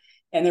before,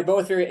 and they're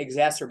both very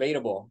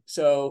exacerbatable.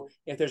 So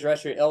if there's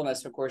respiratory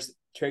illness, of course,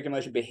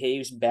 tracheomalacia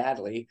behaves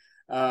badly.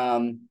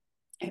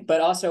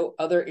 But also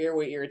other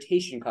airway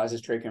irritation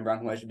causes trachea and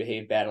bronchomalacia to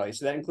behave badly.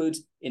 So that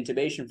includes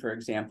intubation, for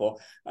example,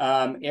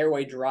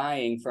 airway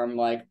drying from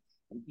like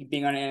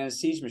being on an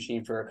anesthesia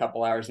machine for a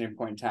couple hours at any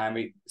point in time.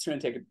 We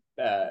certainly take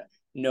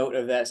note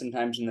of that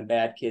sometimes in the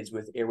bad kids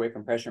with airway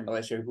compression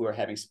malacia who are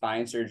having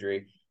spine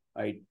surgery.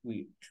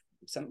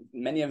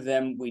 Many of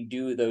them, we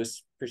do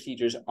those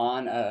procedures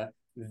on a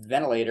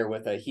ventilator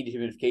with a heat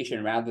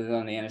humidification rather than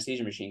on the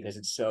anesthesia machine because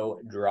it's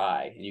so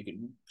dry, and you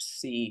can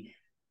see.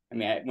 I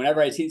mean,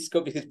 whenever I see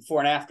scope because before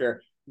and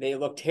after, they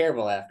look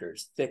terrible after.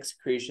 It's thick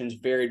secretions,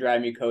 very dry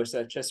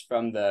mucosa, just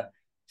from the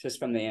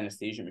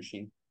anesthesia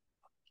machine.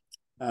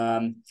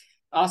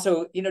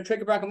 Also,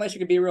 tracheobronchomalacia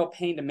can be a real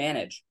pain to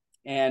manage,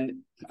 and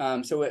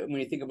so when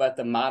you think about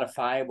the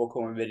modifiable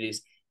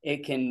comorbidities,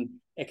 it can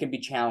be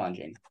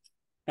challenging.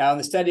 Now, in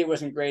the study, it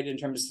wasn't great in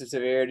terms of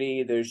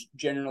severity. There's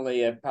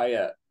generally probably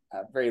a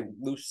very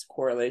loose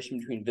correlation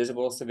between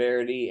visible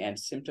severity and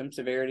symptom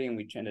severity, and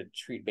we tend to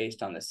treat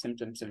based on the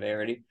symptom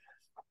severity.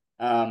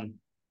 And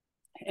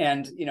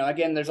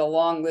again, there's a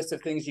long list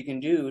of things you can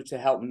do to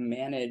help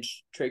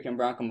manage trachea and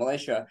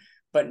bronchomalacia,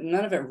 but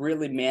none of it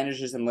really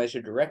manages the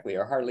malacia directly,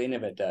 or hardly any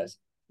of it does.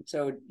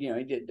 So,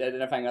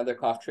 identifying other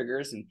cough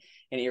triggers and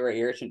airway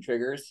irritant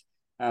triggers.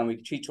 We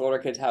can teach older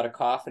kids how to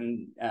cough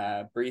and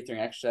breathe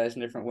during exercise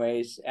in different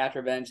ways.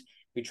 Atrovent,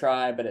 we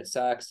try, but it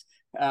sucks.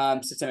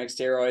 Systemic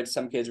steroids,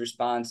 some kids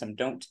respond, some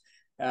don't.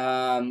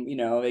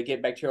 They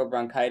get bacterial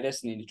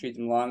bronchitis and need to treat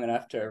them long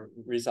enough to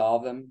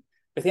resolve them.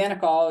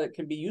 Bothanicol, it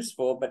can be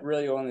useful, but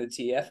really only the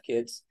TF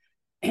kids.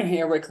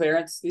 Airway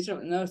clearance, these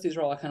are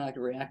all kind of like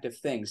reactive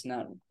things,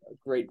 not a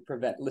great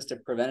list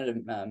of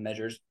preventative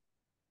measures.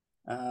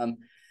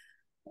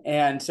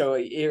 And so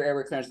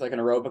airway clearance, like an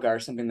aerobic or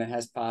something that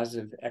has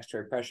positive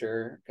extra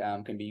pressure,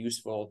 can be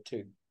useful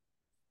to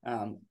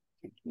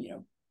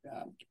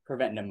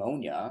prevent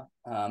pneumonia,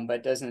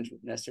 but doesn't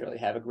necessarily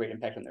have a great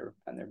impact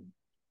on their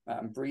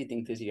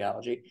breathing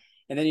physiology.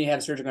 And then you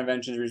have surgical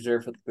interventions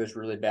reserved for those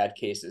really bad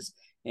cases,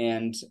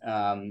 and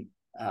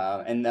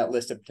that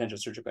list of potential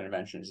surgical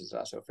interventions is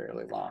also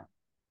fairly long.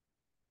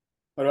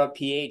 What about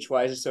pH?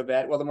 Why is it so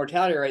bad? Well, the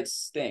mortality rate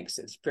stinks.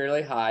 It's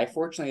fairly high.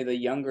 Fortunately, the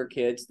younger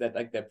kids, that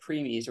like the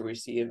preemies, or we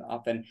see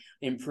often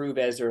improve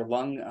as their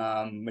lung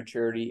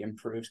maturity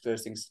improves, because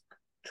those things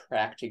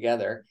track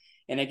together.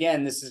 And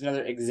again, this is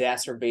another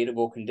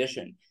exacerbatable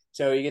condition.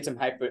 So you get some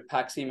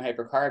hypoxemia,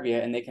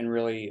 hypercarbia, and they can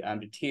really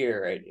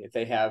deteriorate. If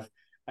they have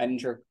an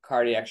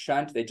intracardiac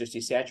shunt, they just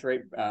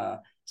desaturate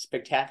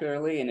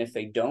spectacularly. And if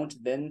they don't,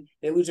 then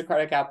they lose their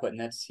cardiac output, and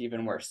that's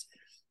even worse.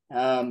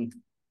 In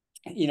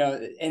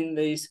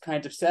these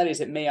kinds of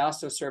studies, it may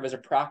also serve as a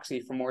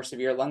proxy for more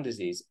severe lung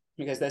disease,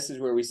 because this is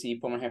where we see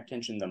pulmonary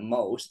hypertension the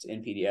most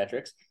in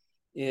pediatrics,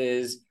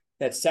 is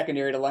that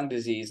secondary to lung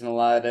disease. And a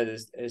lot of that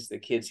is the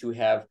kids who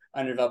have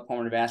underdeveloped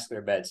pulmonary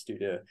vascular beds due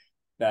to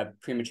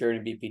prematurity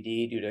in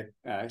BPD, due to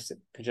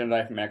congenital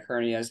diaphragmatic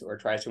hernias or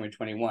trisomy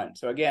 21.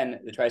 So again,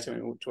 the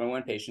trisomy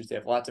 21 patients, they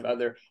have lots of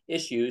other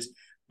issues,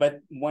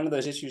 but one of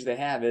those issues they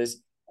have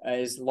is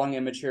lung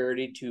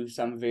immaturity to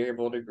some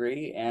variable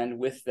degree, and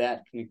with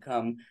that can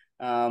come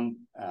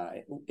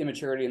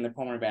immaturity in the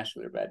pulmonary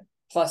vascular bed,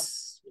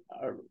 plus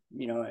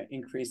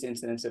increased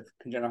incidence of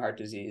congenital heart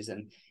disease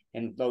and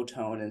low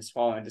tone and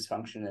swallowing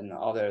dysfunction and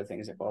all the other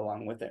things that go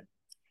along with it.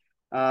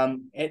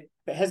 It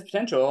has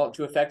potential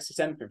to affect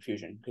systemic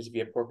perfusion, because if you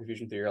have poor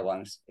perfusion through your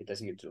lungs, it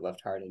doesn't get to the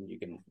left heart, and it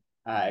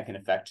can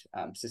affect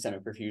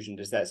systemic perfusion.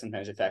 Does that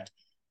sometimes affect,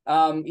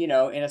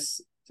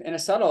 in a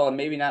subtle and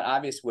maybe not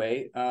obvious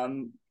way,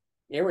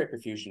 airway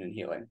perfusion and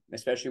healing,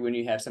 especially when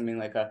you have something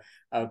like a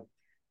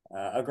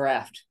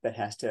graft that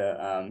has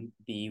to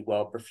be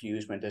well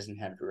perfused when it doesn't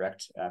have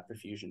direct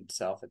perfusion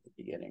itself at the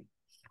beginning.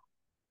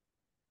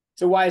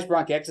 So why is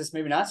bronchiectasis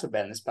maybe not so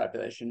bad in this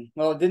population?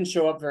 Well, it didn't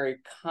show up very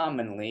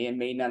commonly and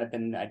may not have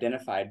been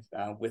identified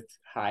with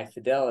high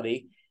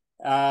fidelity.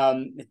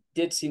 It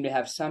did seem to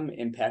have some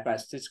impact on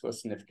statistical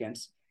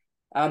significance.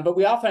 But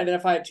we often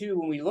identify it too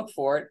when we look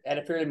for it at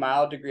a fairly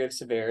mild degree of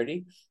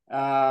severity.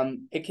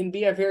 It can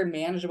be a very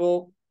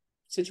manageable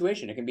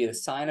situation. It can be the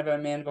sign of a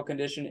manageable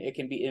condition. It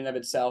can be in and of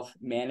itself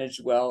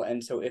managed well.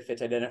 And so if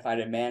it's identified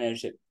and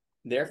managed, it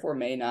therefore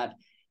may not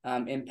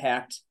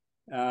impact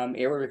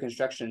airway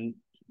reconstruction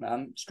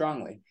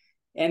strongly.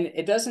 And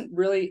it doesn't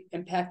really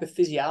impact the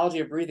physiology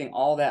of breathing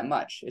all that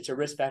much. It's a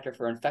risk factor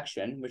for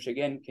infection, which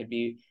again can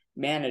be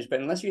managed, but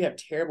unless you have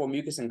terrible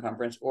mucus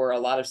encumbrance or a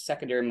lot of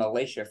secondary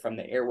malacia from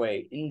the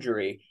airway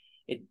injury,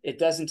 it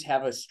doesn't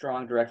have a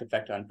strong direct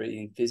effect on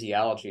breathing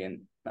physiology.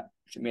 And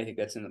to me, I think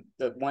that's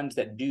the ones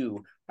that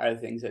do are the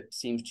things that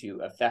seems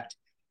to affect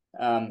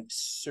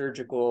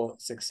surgical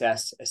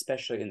success,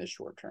 especially in the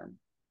short term.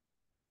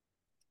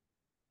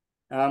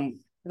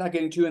 Not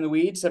getting too in the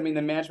weeds. I mean,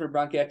 the management of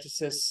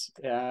bronchiectasis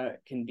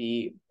can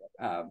be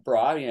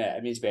broad.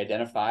 It needs to be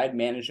identified,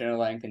 manage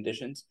underlying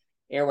conditions.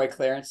 Airway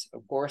clearance,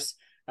 of course.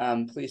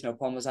 Please no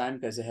pulmozyme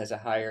because it has a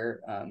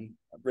higher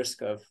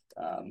risk of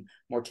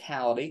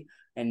mortality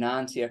and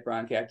non-CF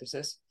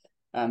bronchiectasis.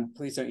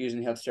 Please don't use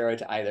inhaled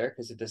steroids either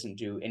because it doesn't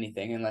do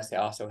anything unless they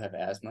also have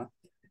asthma.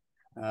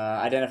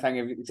 Identifying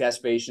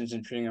exacerbations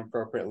and treating them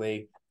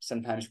appropriately,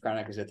 sometimes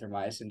chronic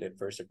azithromycin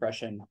for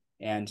suppression,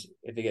 and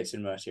if it gets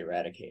pneumonia,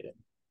 eradicate it.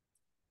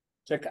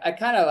 So I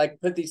kind of like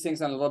put these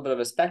things on a little bit of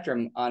a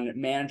spectrum on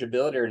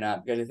manageability or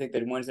not, because I think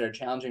that ones that are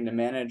challenging to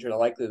manage are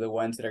likely the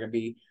ones that are going to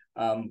be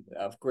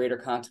of greater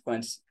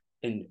consequence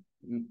in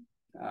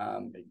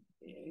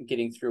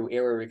getting through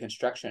airway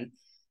reconstruction.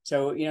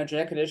 So,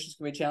 genetic conditions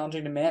can be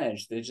challenging to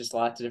manage. There's just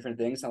lots of different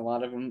things, and a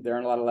lot of them, there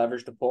aren't a lot of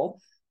levers to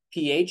pull.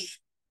 pH,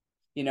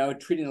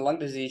 treating the lung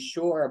disease,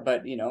 sure,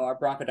 but, our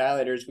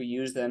bronchodilators, we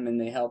use them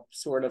and they help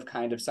sort of,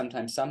 kind of,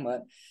 sometimes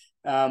somewhat.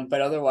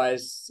 But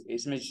otherwise,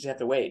 sometimes you just have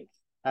to wait.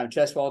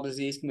 Chest wall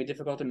disease can be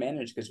difficult to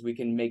manage because we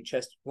can make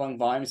chest lung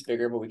volumes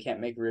bigger, but we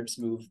can't make ribs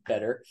move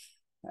better.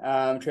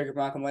 Trachea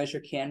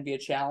bronchomalacia can be a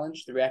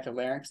challenge. The reactive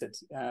larynx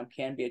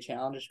can be a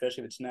challenge,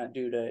 especially if it's not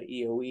due to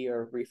EOE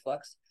or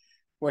reflux.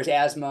 Whereas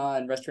asthma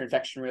and respiratory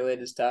infection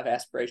related stuff,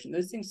 aspiration,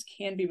 those things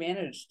can be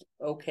managed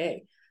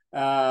okay.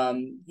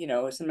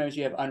 Sometimes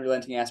you have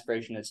unrelenting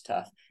aspiration, it's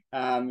tough.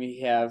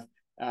 You have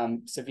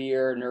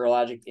severe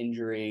neurologic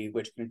injury,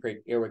 which can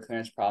create airway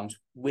clearance problems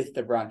with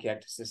the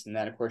bronchiectasis, and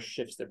that of course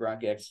shifts the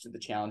bronchiectasis to the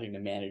challenging to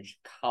manage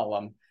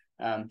column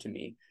to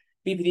me.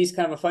 BPD is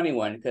kind of a funny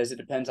one because it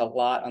depends a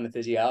lot on the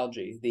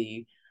physiology.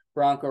 The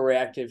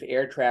bronchoreactive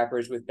air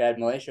trappers with bad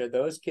malacia,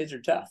 those kids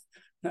are tough.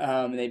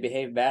 They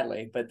behave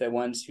badly, but the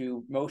ones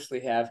who mostly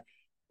have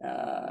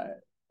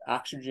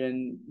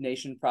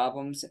oxygenation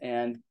problems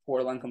and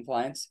poor lung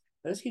compliance,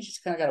 those kids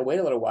just kind of got to wait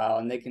a little while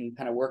and they can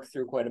kind of work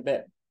through quite a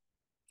bit.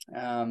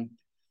 And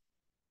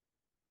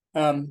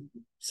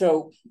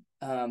also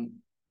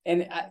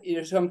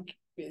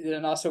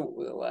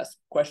the last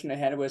question I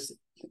had was,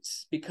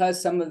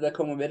 because some of the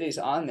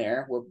comorbidities on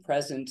there were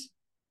present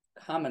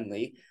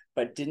commonly,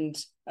 but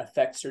didn't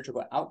affect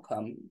surgical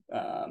outcome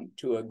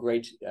to a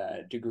great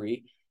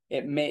degree,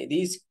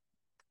 these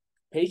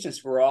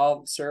patients were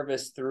all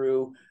serviced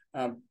through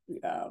centers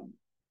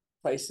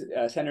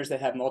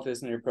that have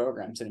multidisciplinary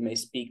programs, and it may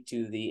speak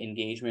to the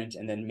engagement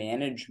and then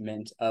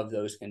management of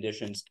those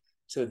conditions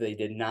so they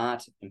did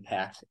not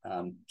impact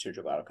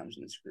surgical outcomes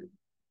in this group.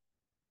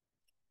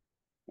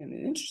 In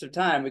the interest of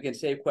time, we can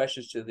save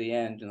questions to the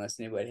end unless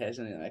anybody has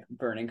any like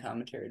burning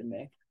commentary to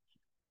make.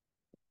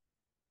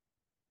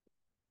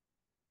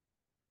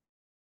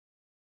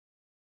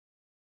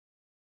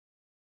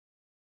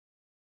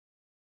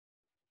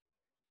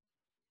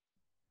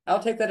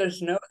 I'll take that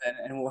as no,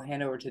 and we'll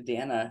hand over to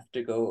Dana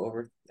to go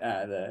over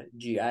the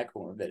GI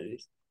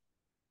comorbidities.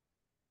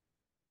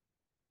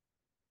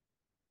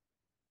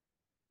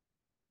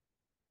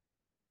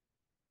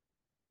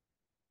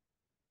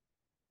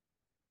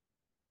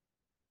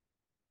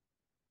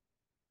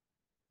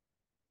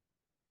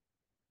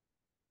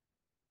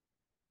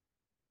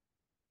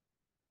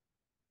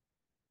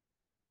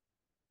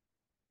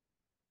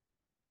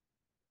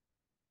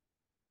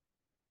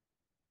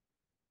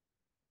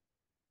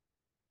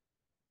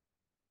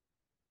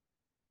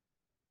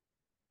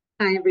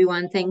 Hi,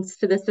 everyone. Thanks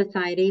to the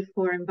Society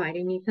for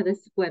inviting me to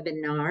this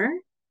webinar.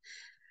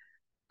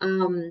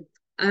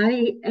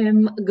 I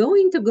am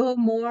going to go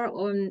more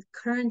on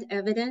current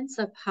evidence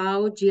of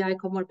how GI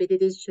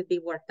comorbidities should be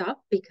worked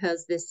up,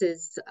 because this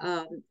is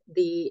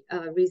the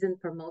reason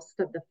for most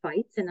of the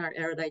fights in our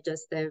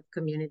aerodigestive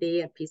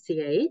community at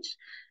PCH.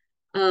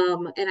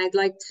 And I'd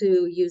like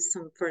to use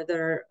some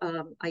further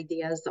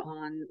ideas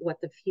on what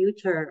the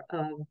future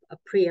of a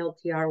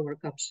pre-LTR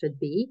workup should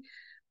be,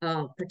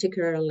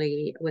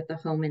 particularly with the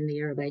home and the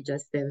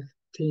aerodigestive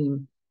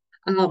team.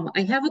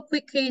 I have a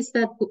quick case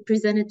that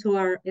presented to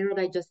our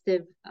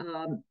aerodigestive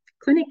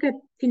clinic at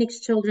Phoenix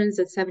Children's,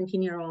 a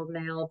 17-year-old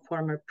male,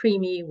 former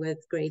preemie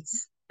with grade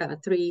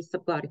 3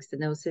 subglottic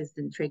stenosis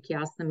and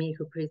tracheostomy,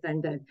 who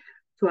presented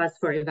to us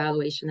for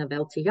evaluation of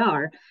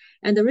LTR.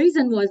 And the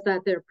reason was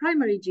that their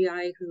primary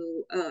GI,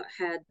 who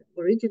had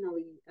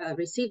originally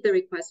received the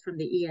request from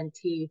the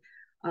ENT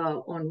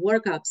on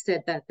workup,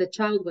 said that the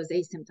child was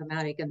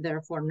asymptomatic and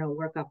therefore no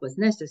workup was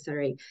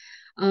necessary.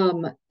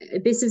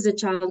 This is a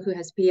child who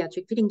has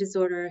pediatric feeding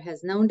disorder,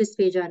 has known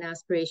dysphagia and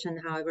aspiration,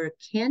 however,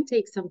 can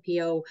take some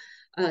PO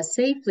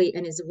safely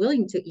and is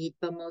willing to eat,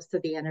 but most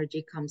of the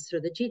energy comes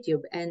through the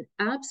G-tube. And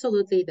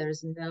absolutely,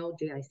 there's no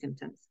GI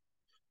symptoms.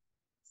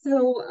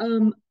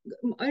 So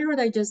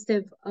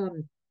aerodigestive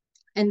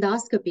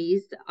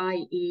endoscopies,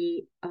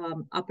 i.e.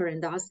 Upper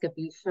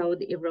endoscopy,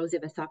 showed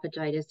erosive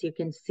esophagitis. You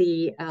can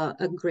see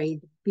a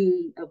grade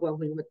B of what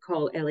we would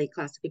call LA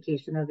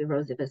classification of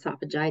erosive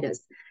esophagitis.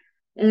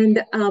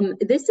 And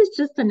this is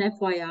just an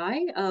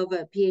FYI of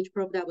a pH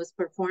probe that was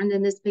performed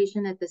in this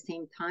patient at the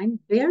same time.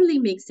 Barely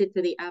makes it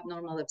to the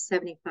abnormal of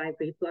 75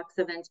 reflux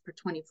events per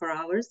 24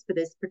 hours for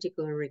this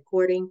particular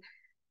recording.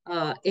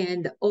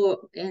 And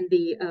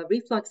the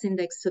reflux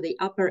index to the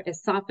upper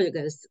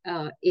esophagus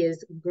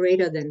is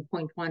greater than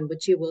 0.1,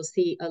 which you will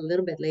see a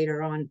little bit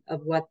later on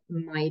of what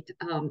might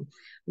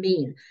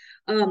mean.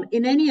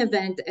 In any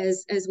event,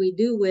 as we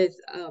do with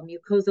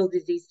mucosal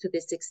disease to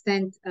this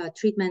extent,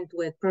 treatment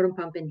with proton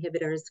pump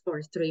inhibitors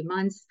for 3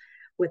 months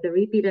with a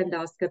repeat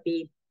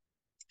endoscopy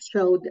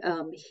showed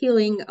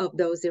healing of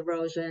those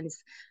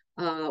erosions,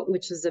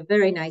 which is a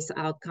very nice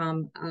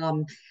outcome.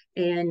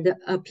 And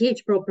a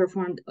pH probe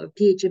performed, a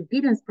pH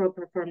impedance probe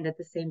performed at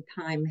the same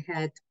time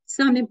had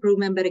some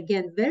improvement, but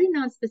again, very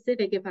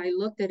non-specific if I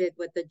looked at it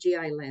with the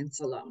GI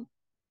lens alone.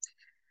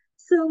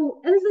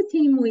 So as a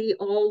team, we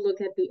all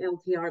look at the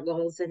LTR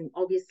goals, and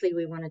obviously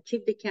we want to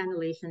achieve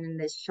decannulation in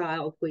this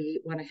child.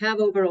 We want to have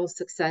overall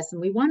success, and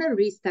we want to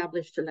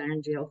reestablish the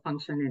laryngeal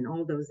function in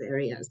all those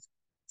areas.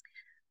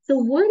 So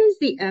what is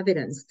the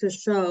evidence to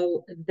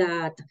show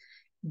that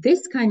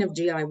this kind of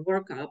GI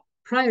workup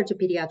prior to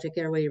pediatric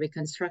airway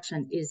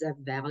reconstruction is of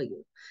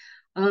value?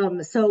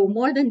 So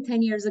more than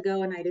 10 years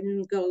ago, and I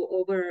didn't go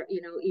over,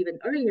 even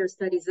earlier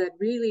studies that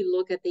really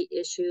look at the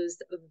issues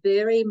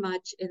very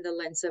much in the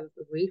lens of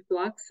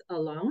reflux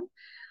alone,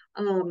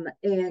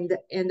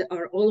 and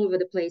are all over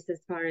the place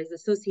as far as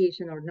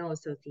association or no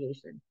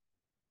association.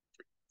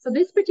 So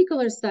this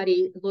particular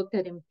study looked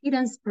at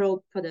impedance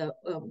probe for the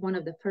one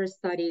of the first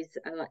studies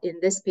in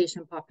this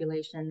patient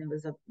population. It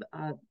was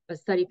a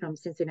study from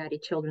Cincinnati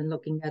Children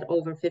looking at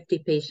over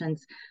 50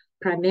 patients,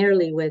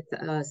 primarily with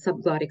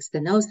subglottic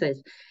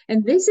stenosis.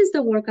 And this is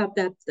the workup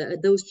that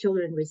those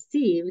children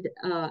received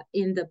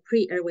in the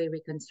pre-airway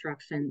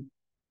reconstruction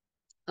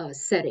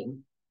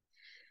setting.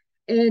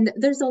 And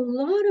there's a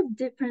lot of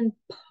different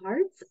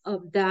parts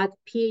of that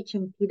pH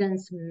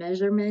impedance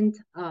measurement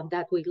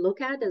that we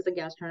look at as a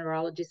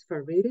gastroenterologist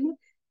for reading,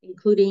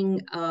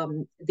 including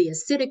the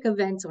acidic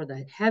events or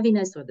the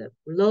heaviness or the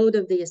load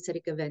of the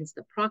acidic events,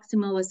 the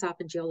proximal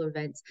esophageal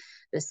events,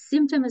 the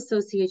symptom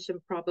association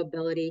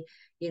probability,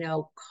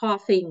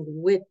 coughing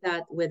with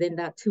that within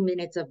that 2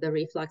 minutes of the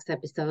reflux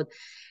episode.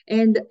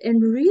 And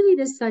really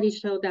this study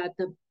showed that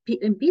the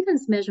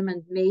impedance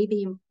measurement may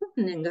be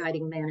important in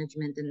guiding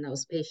management in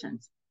those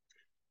patients.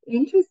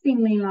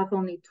 Interestingly enough,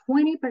 only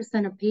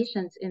 20% of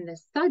patients in the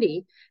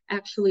study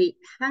actually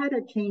had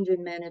a change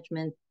in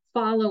management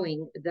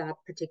following that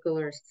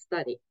particular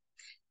study.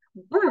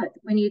 But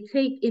when you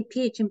take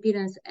pH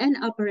impedance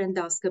and upper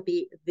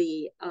endoscopy,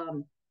 the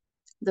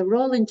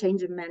role in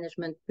change in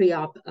management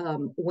pre-op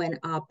went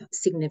up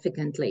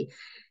significantly.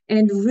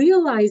 And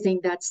realizing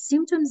that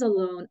symptoms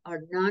alone are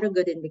not a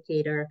good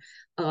indicator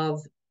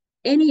of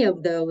any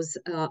of those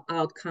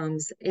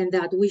outcomes, and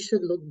that we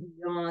should look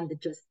beyond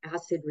just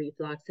acid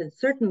reflux, and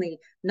certainly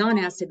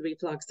non-acid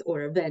reflux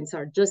or events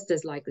are just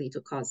as likely to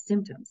cause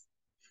symptoms.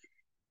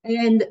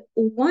 And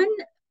one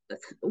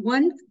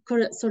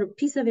sort of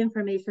piece of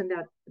information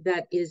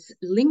that is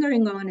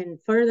lingering on in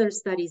further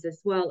studies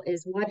as well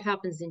is what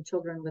happens in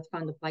children with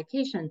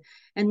fundoplication.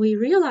 And we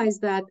realize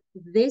that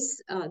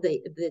this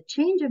the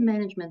change of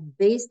management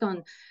based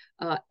on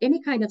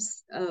any kind of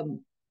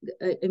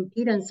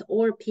impedance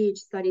or pH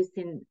studies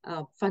in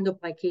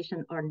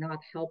fundoplication are not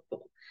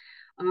helpful.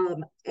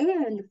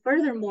 And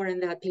furthermore, in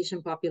that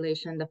patient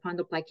population, the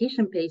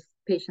fundoplication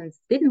patients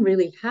didn't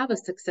really have a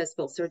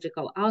successful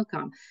surgical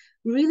outcome,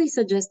 really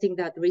suggesting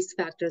that risk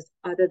factors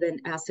other than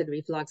acid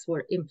reflux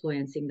were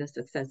influencing the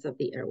success of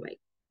the airway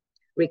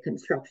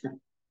reconstruction.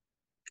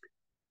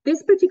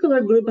 This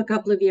particular group, a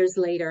couple of years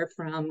later,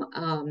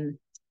 from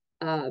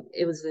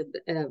it was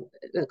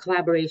a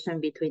collaboration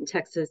between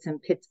Texas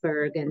and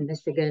Pittsburgh and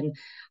Michigan,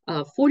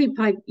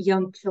 45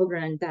 young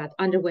children that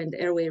underwent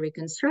airway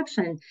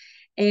reconstruction.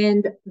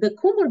 And the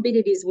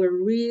comorbidities were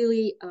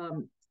really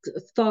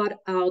thought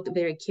out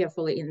very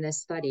carefully in this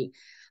study.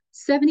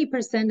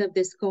 70% of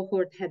this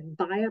cohort had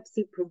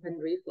biopsy-proven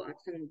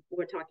reflux, and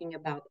we're talking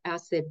about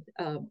acid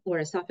or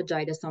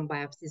esophagitis on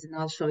biopsies, and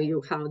I'll show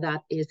you how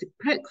that is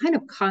kind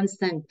of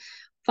constant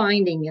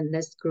finding in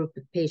this group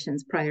of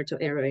patients prior to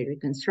airway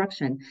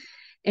reconstruction.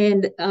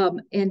 And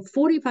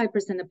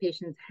 45% of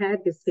patients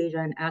had dysphagia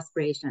and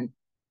aspiration.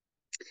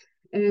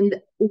 And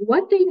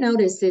what they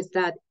noticed is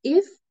that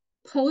if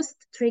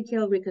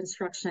post-tracheal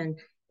reconstruction,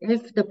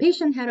 if the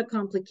patient had a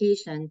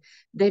complication,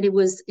 that it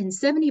was in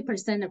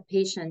 70% of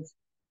patients,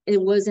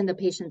 it was in the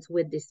patients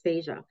with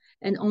dysphagia.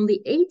 And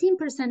only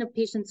 18% of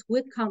patients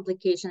with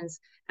complications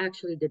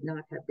actually did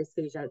not have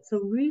dysphagia. So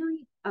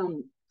really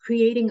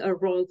creating a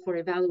role for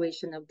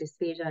evaluation of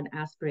dysphagia and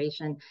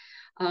aspiration.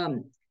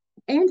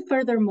 And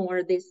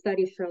furthermore, this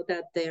study showed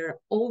that their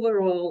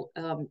overall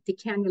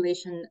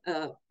decannulation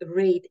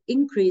rate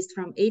increased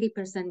from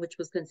 80%, which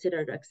was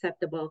considered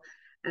acceptable,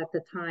 at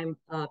the time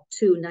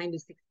to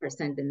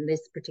 96% in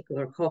this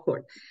particular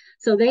cohort.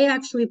 So they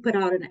actually put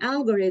out an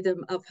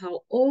algorithm of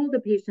how all the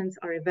patients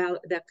are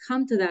that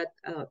come to that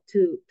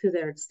to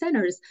their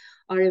centers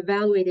are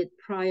evaluated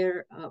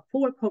prior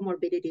for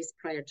comorbidities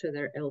prior to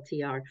their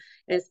LTR,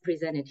 as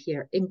presented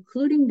here,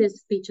 including this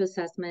speech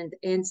assessment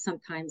and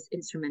sometimes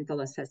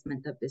instrumental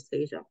assessment of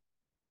dysphagia.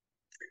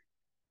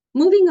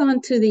 Moving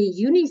on to the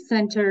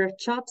unicenter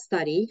CHOP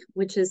study,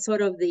 which is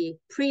sort of the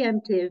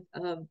preemptive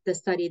of the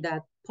study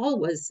that Paul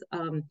was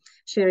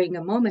sharing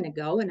a moment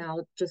ago, and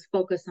I'll just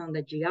focus on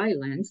the GI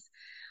lens.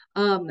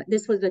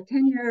 This was a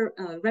 10-year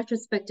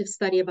retrospective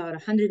study, about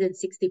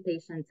 160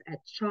 patients at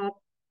CHOP.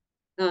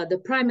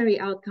 The primary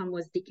outcome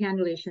was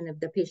decannulation if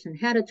the patient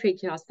had a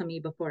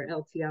tracheostomy before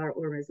LTR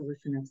or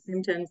resolution of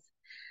symptoms.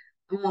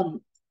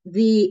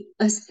 The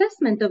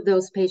assessment of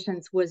those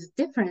patients was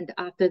different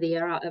after the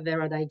era of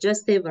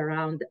aerodigestive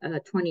around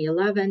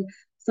 2011.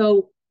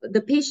 So the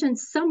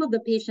patients, some of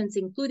the patients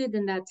included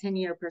in that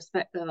 10-year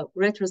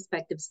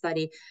retrospective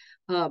study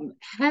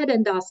had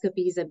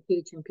endoscopies and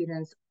pH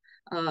impedance,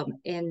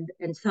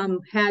 and some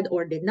had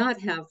or did not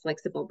have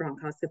flexible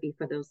bronchoscopy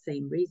for those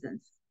same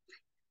reasons.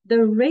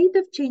 The rate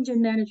of change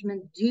in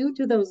management due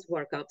to those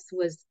workups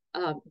was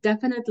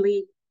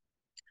definitely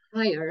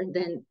higher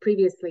than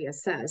previously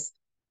assessed.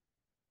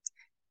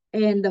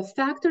 And the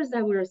factors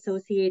that were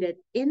associated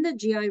in the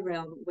GI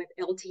realm with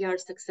LTR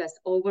success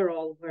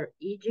overall were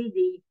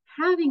EGD,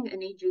 having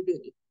an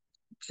EGD,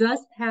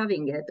 just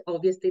having it,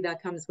 obviously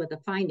that comes with the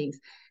findings,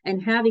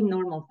 and having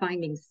normal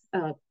findings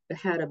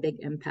had a big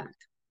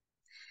impact.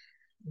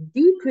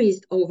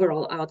 Decreased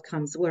overall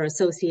outcomes were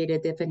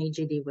associated if an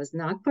EGD was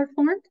not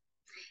performed,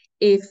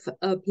 if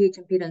a pH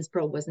impedance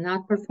probe was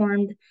not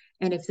performed,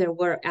 and if there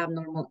were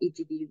abnormal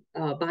EGD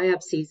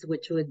biopsies,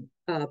 which would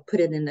put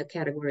it in the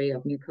category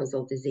of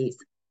mucosal disease.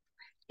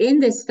 In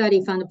this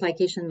study,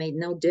 fundoplication made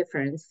no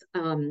difference.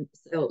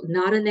 So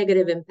not a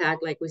negative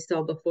impact like we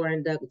saw before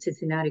in the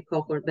Cincinnati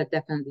cohort, but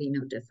definitely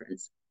no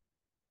difference.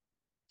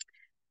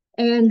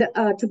 And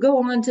to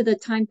go on to the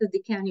time to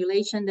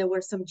decannulation, there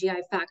were some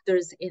GI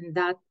factors in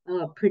that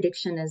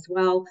prediction as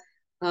well.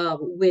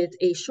 With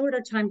a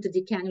shorter time to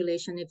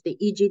decannulation, if the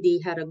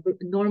EGD had a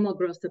normal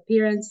gross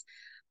appearance,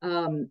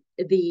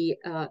 the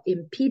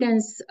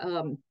impedance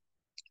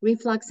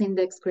reflux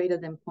index greater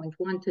than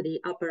 0.1 to the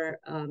upper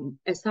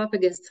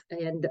esophagus,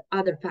 and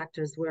other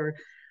factors were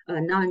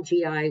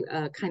non-GI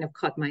kind of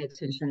caught my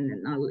attention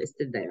and are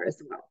listed there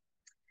as well.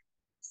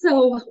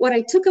 So what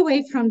I took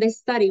away from this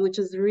study, which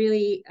is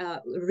really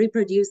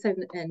reproduced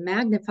and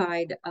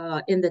magnified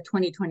in the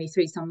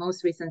 2023, some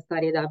most recent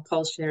study that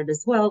Paul shared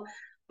as well,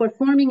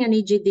 performing an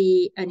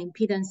EGD, an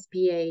impedance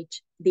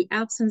pH, the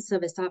absence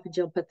of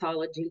esophageal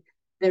pathology,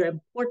 they're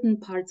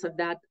important parts of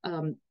that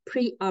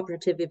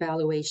pre-operative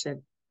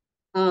evaluation.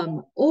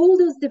 All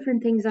those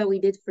different things that we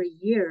did for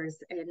years,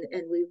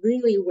 and we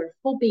really were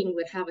hoping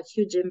would have a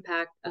huge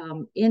impact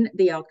in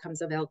the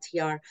outcomes of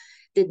LTR,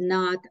 did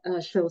not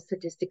show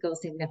statistical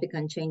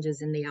significant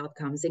changes in the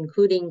outcomes,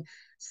 including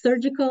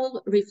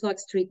surgical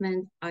reflux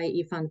treatment,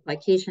 i.e.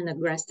 fundoplication,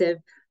 aggressive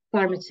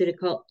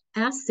pharmaceutical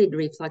acid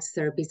reflux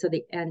therapy, so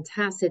the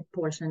antacid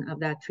portion of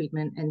that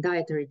treatment, and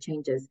dietary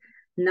changes.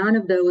 None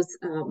of those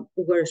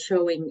were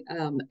showing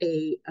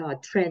a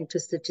trend to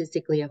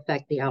statistically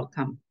affect the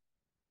outcome.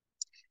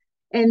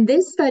 And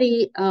this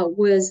study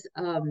was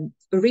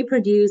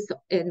reproduced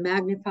and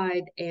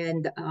magnified,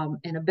 and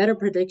a better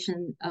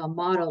prediction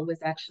model was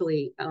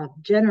actually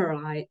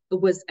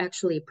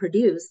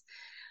produced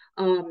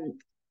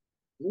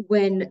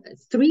when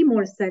 3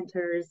 more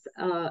centers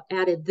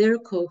added their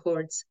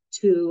cohorts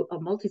to a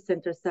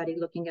multi-center study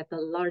looking at the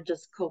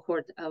largest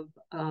cohort of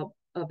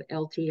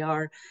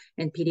LTR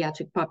and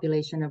pediatric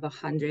population of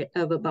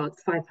about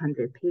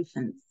 500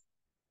 patients.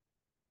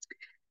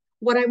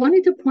 What I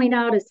wanted to point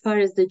out as far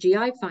as the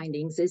GI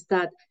findings is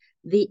that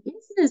the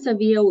incidence of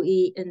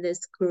EOE in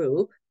this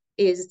group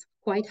is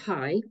quite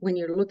high when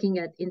you're looking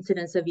at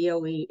incidence of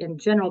EOE in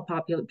general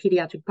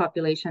pediatric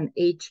population,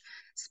 age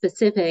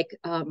specific.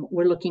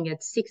 We're looking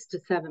at 6 to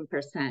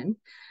 7%.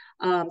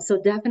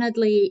 So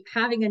definitely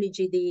having an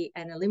EGD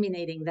and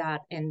eliminating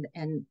that and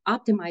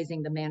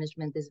optimizing the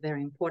management is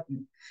very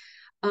important.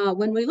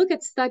 When we look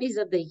at studies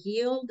of the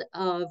yield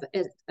of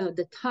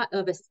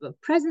the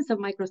presence of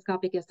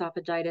microscopic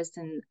esophagitis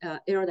and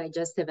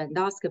aerodigestive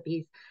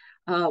endoscopies,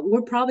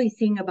 we're probably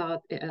seeing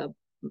about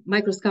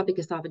microscopic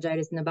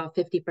esophagitis in about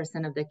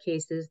 50% of the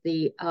cases.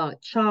 The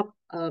CHOP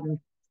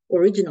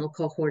original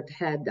cohort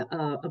had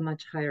a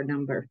much higher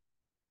number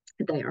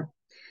there.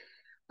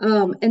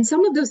 And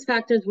some of those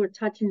factors were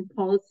touched in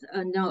Paul's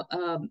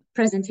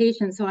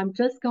presentation. So I'm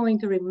just going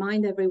to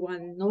remind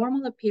everyone,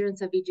 normal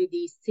appearance of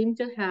EGD seem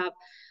to have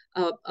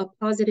a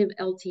positive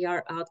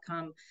LTR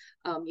outcome,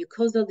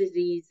 mucosal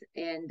disease,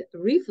 and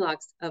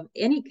reflux of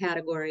any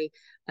category,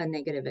 a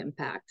negative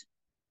impact.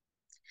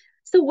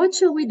 So what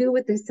shall we do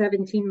with the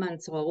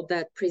 17-month-old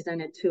that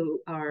presented to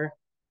our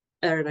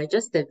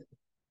digestive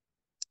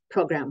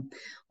program?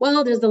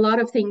 Well, there's a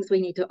lot of things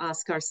we need to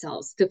ask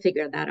ourselves to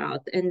figure that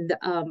out. And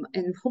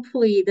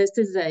hopefully this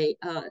is a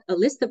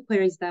list of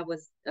queries that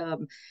was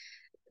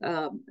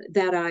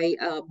that I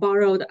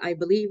borrowed, I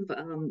believe,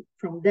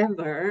 from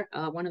Denver,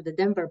 one of the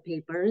Denver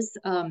papers.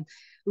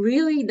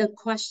 Really the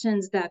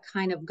questions that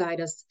kind of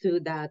guide us through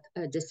that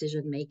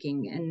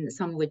decision-making, and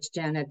some of which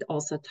Janet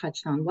also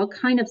touched on. What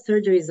kind of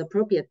surgery is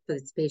appropriate for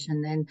this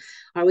patient? And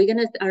are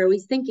we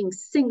thinking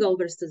single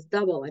versus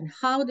double? And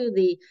how do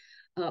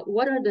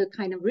what are the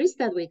kind of risks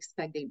that we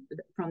expect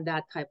from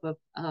that type of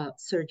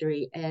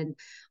surgery? And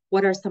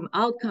what are some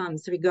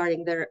outcomes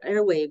regarding their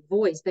airway,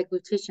 voice,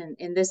 deglutition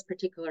in this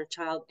particular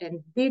child?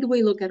 And did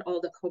we look at all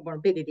the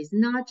comorbidities,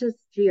 not just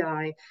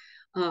GI,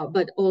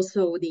 but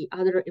also the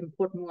other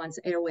important ones,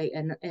 airway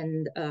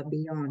and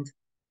beyond?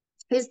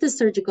 Is the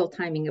surgical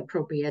timing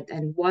appropriate?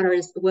 And what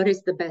is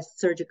the best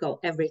surgical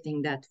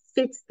everything that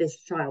fits this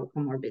child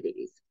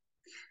comorbidities?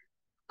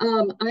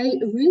 I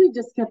really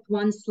just kept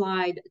one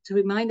slide to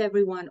remind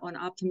everyone on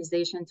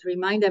optimization, to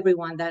remind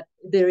everyone that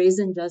there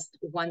isn't just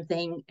one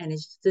thing and it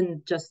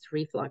isn't just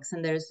reflux,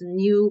 and there's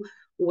new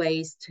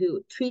ways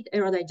to treat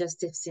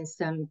aerodigestive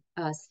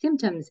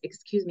symptoms,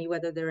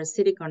 whether they're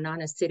acidic or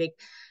non-acidic,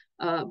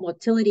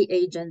 motility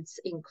agents,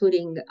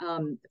 including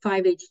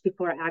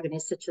 5-HT4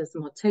 agonists such as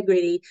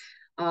motegrity,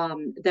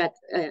 and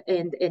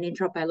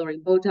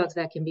intrapyloric Botox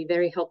that can be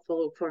very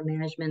helpful for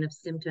management of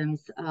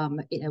symptoms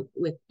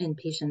in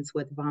patients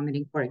with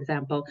vomiting, for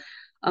example.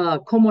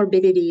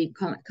 Comorbidity,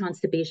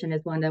 constipation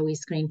is one that we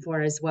screen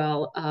for as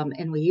well,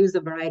 and we use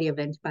a variety of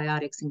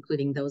antibiotics,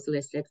 including those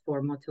listed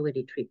for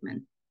motility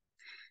treatment.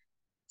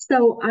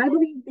 So I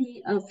believe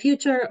the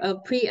future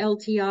of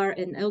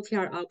pre-LTR and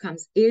LTR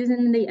outcomes is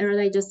in the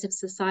Aerodigestive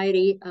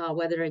Society,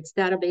 whether it's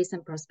database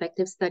and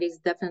prospective studies,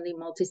 definitely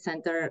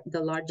multi-center, the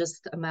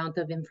largest amount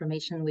of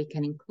information we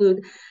can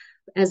include.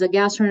 As a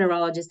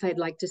gastroenterologist, I'd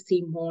like to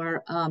see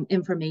more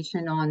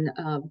information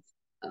on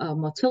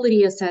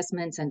motility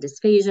assessments and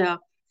dysphagia,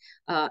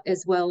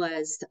 as well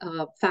as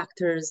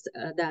factors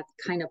that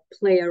kind of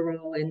play a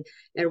role in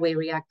airway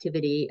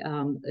reactivity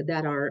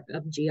that are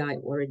of GI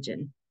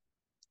origin.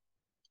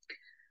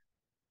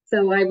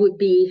 So I would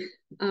be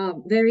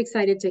very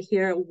excited to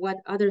hear what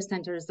other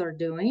centers are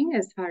doing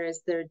as far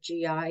as their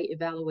GI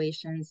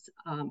evaluations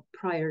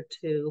prior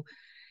to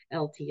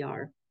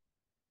LTR.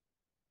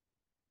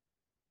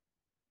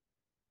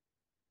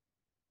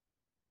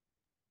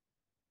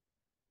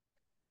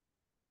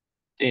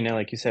 Dana,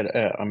 like you said,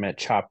 I'm at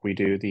CHOP. We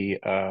do the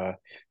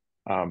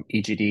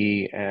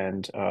EGD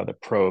and the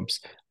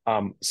probes.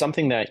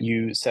 Something that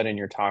you said in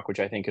your talk, which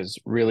I think is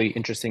really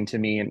interesting to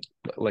me, and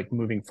like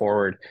moving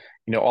forward,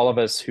 you know, all of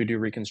us who do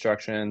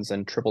reconstructions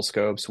and triple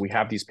scopes, we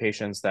have these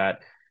patients that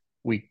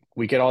we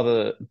get all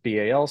the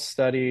BAL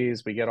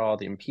studies, we get all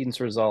the impedance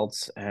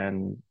results,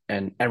 and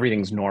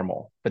everything's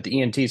normal. But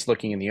the ENT's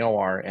looking in the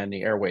OR and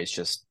the airway is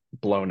just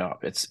blown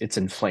up. It's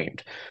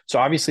inflamed. So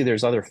obviously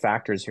there's other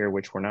factors here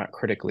which we're not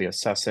critically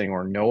assessing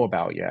or know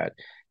about yet.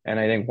 And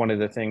I think one of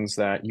the things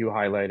that you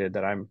highlighted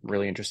that I'm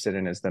really interested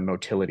in is the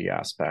motility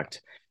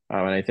aspect.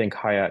 And I think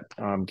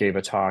Hayat gave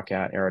a talk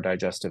at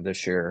Aerodigestive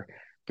this year,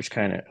 which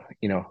kind of,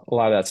 you know, a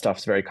lot of that stuff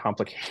is very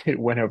complicated. It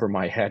went over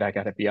my head, I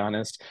got to be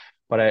honest.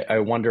 But I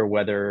wonder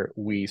whether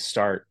we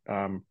start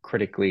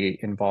critically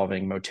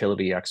involving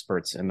motility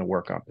experts in the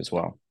workup as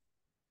well.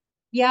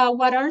 Yeah,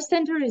 what our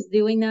center is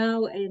doing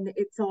now, and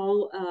it's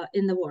all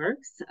in the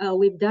works,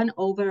 we've done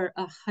over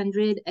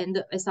 100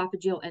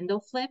 esophageal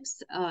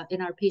endoflips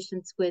in our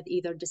patients with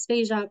either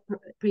dysphagia,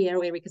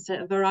 pre-airway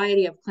reconstruction, a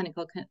variety of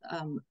clinical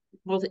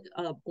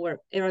or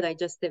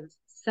aerodigestive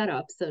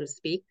setups, so to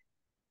speak.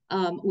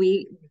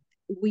 We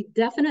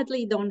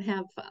definitely don't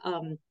have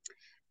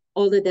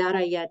all the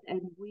data yet,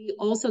 and we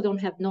also don't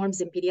have norms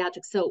in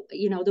pediatrics. So,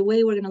 you know, the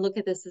way we're going to look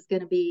at this is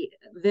going to be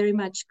very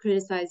much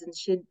criticized,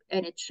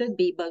 and it should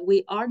be, but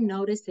we are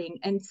noticing,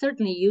 and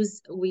certainly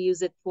we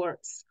use it for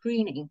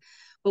screening,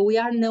 but we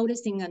are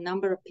noticing a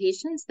number of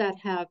patients that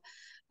have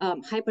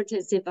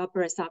hypertensive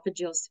upper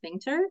esophageal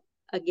sphincter,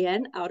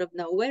 again, out of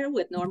nowhere,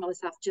 with normal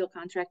esophageal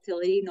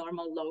contractility,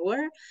 normal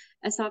lower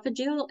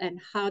esophageal, and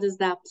how does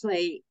that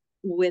play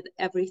with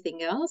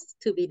everything else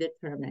to be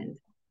determined.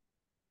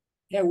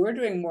 Yeah, we're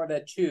doing more of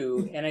that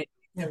too. And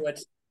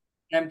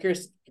I'm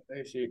curious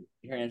if you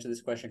hear answer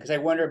this question, because I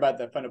wonder about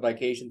the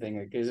fundoplication thing.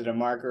 Like, is it a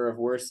marker of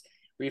worse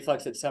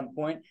reflux at some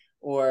point?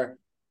 Or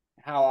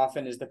how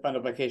often is the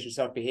fundoplication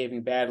self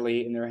behaving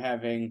badly and they're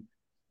having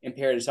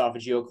impaired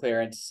esophageal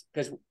clearance?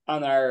 Because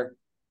on our,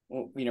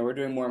 you know, we're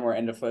doing more and more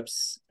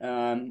endoflips.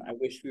 I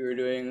wish we were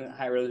doing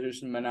high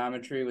resolution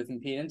manometry with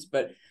impedance,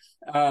 but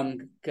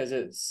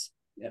because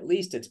at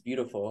least it's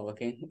beautiful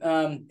looking.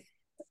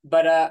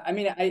 But I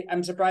mean,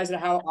 I'm surprised at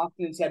how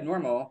often it's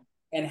abnormal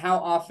and how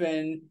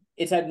often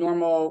it's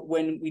abnormal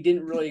when we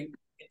didn't really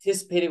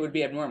anticipate it would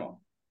be abnormal.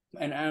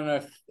 And I don't know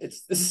if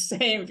it's the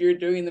same if you're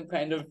doing them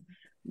kind of,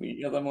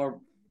 you know, a little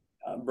more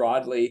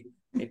broadly,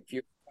 if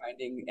you're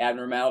finding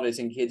abnormalities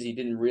in kids you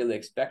didn't really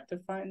expect to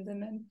find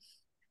them in.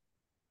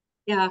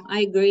 Yeah,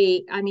 I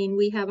agree. I mean,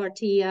 we have our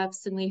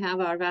TEFs and we have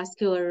our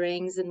vascular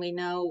rings, and we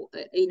know,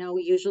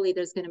 usually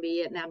there's going to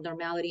be an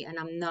abnormality, and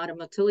I'm not a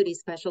motility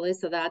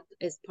specialist, so that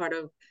is part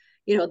of,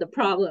 the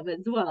problem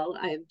as well.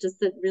 I'm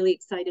just a really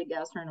excited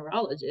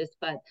gastroenterologist,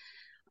 but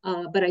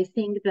I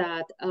think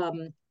that,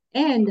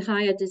 and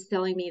Hyatt is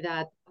telling me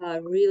that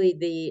really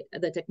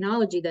the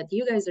technology that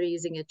you guys are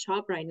using at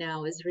CHOP right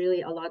now is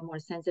really a lot more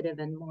sensitive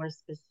and more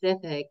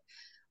specific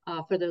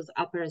for those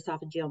upper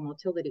esophageal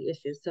motility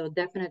issues. So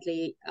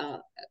definitely,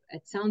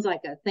 it sounds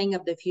like a thing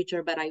of the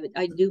future, but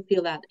I do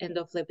feel that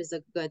EndoFlip is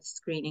a good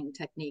screening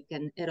technique,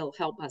 and it'll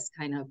help us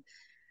kind of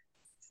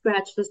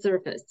scratch the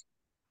surface.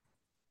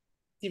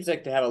 Seems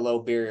like to have a low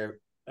barrier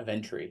of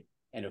entry,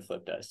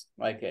 EndoFlip does,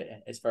 like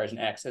as far as an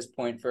access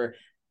point for,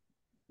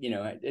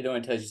 it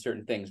only tells you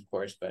certain things, of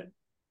course, but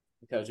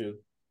it tells you.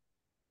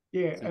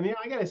 Yeah, and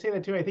I gotta say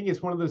that too. I think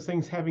it's one of those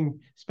things, having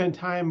spent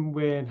time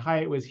when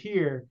Hyatt was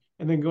here,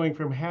 and then going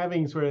from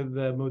having sort of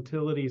the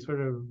motility sort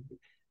of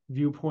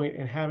viewpoint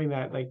and having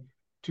that, like,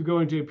 to go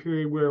into a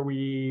period where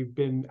we've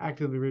been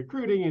actively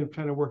recruiting and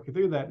trying to work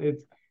through that.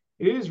 It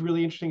is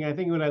really interesting. I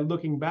think when I'm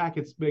looking back,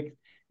 it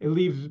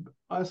leaves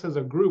us as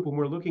a group, when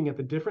we're looking at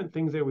the different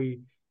things that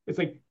it's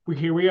like,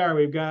 here we are,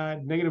 we've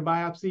got negative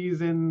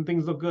biopsies and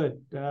things look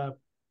good,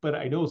 but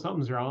I know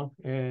something's wrong.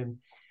 And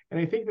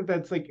I think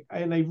that's like,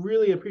 and I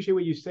really appreciate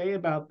what you say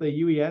about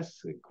the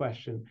UES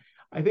question.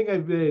 I think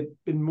I've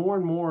been more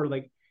and more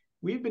like,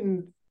 we've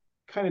been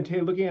kind of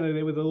looking at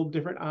it with a little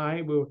different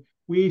eye.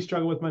 We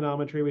struggle with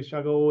manometry. We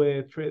struggle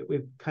with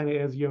kind of,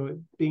 as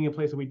being in a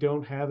place that we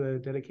don't have a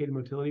dedicated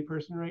motility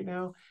person right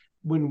now.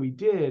 When we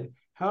did,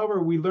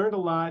 however, we learned a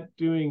lot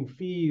doing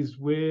fees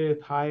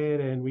with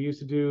Hyatt, and we used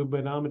to do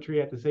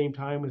manometry at the same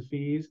time with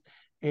fees.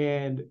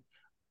 And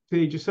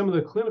just some of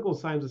the clinical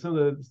signs of some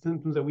of the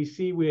symptoms that we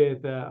see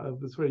with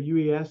of the sort of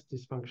UES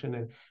dysfunction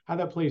and how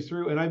that plays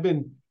through. And I've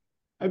been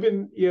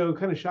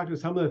kind of shocked at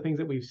some of the things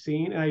that we've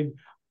seen. And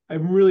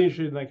I'm really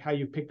interested in like how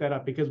you pick that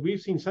up, because we've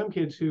seen some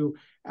kids who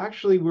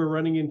actually were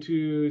running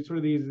into sort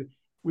of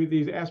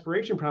these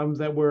aspiration problems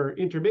that were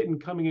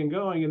intermittent, coming and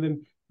going, and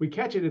then we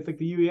catch it. It's like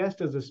the UES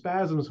does a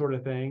spasm sort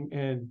of thing,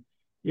 and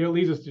it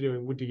leads us to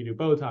doing, what do you do?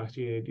 Botox?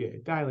 Do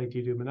you dilate? Do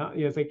you do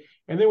it's like,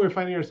 and then we're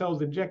finding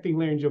ourselves injecting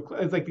laryngeal.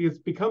 It's like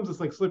it becomes this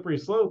like slippery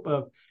slope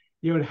of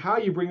and how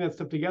you bring that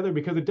stuff together,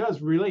 because it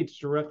does relate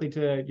directly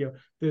to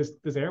this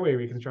airway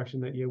reconstruction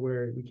that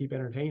where we keep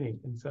entertaining.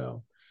 And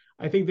so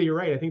I think that you're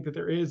right. I think that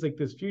there is like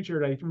this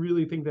future, and I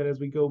really think that as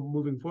we go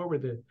moving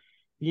forward,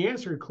 the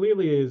answer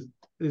clearly is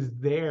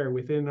there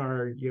within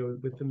our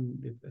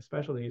within the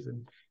specialties,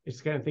 and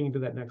it's kind of thinking to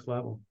that next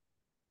level.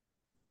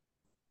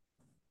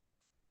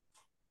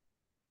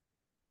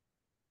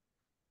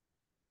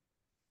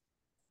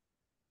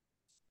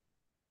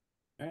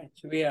 All right,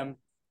 should we hand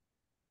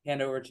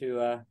over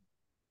to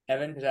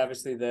Evan, because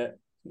obviously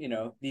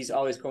all these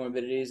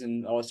comorbidities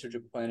and all the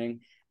surgical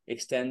planning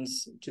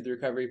extends to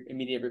the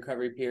immediate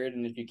recovery period,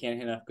 and if you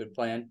can't have a good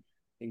plan,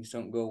 things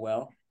don't go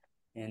well,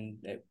 and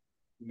it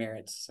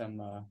merits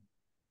some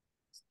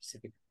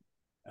specific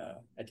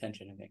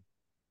attention, I think.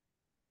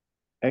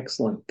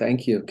 Excellent,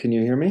 thank you. Can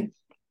you hear me?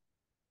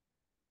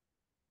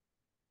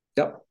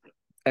 Yep.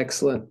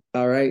 Excellent.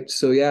 All right.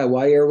 So yeah,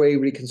 why airway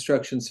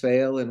reconstructions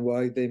fail and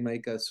why they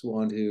make us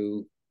want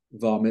to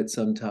vomit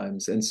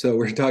sometimes. And so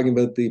we're talking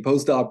about the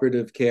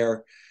post-operative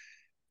care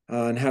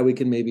and how we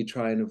can maybe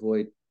try and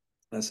avoid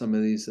some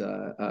of these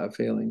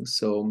failings.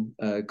 So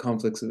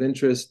conflicts of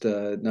interest,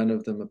 none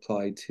of them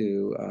apply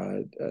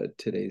to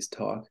today's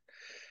talk.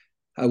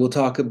 I will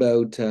talk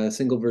about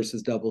single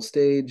versus double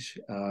stage,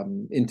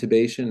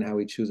 intubation, how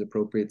we choose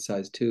appropriate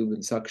size tube,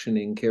 and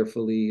suctioning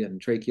carefully, and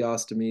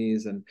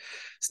tracheostomies, and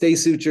stay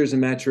sutures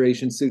and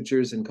maturation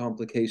sutures and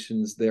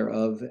complications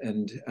thereof,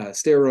 and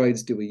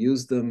steroids, do we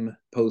use them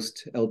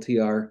post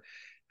LTR?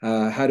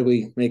 How do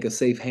we make a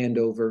safe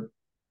handover?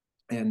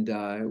 And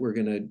we're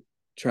going to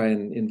try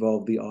and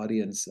involve the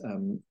audience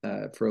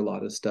for a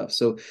lot of stuff.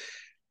 So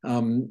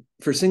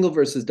for single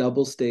versus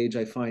double stage,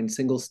 I find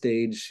single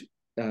stage,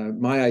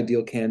 my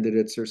ideal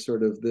candidates are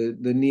sort of the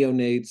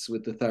neonates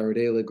with the thyroid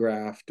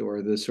allograft,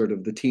 or the sort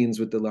of the teens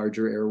with the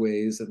larger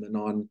airways and the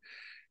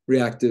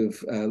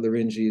non-reactive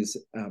larynges.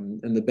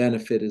 And the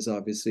benefit is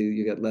obviously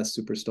you get less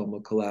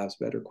suprastomal collapse,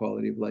 better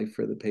quality of life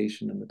for the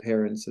patient and the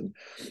parents.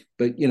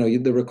 But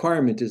the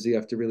requirement is you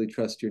have to really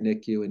trust your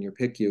NICU and your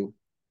PICU.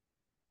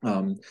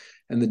 And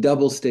the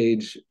double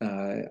stage,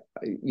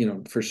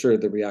 for sure,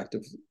 the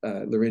reactive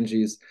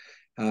larynges.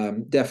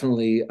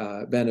 Definitely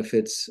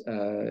benefits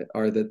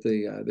are that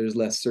there's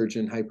less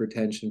surgeon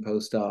hypertension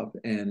post-op,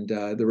 and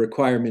the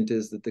requirement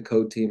is that the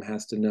code team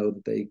has to know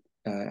that they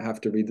have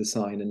to read the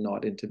sign and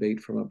not intubate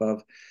from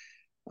above.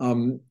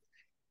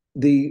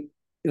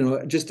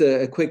 Just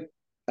a quick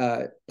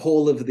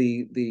poll of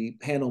the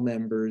panel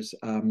members.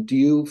 Do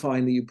you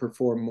find that you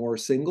perform more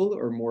single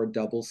or more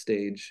double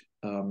stage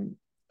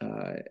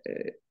LTRs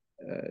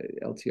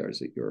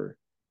at your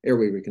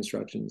airway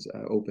reconstructions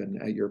open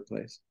at your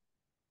place?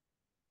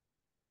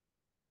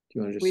 Do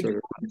you want to just sort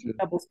of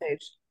double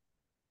stage?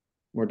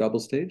 More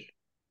double stage?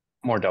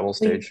 More double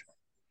stage.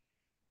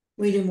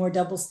 We do more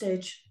double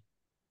stage.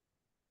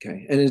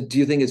 Okay. And do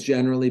you think it's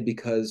generally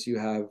because you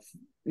have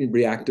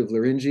reactive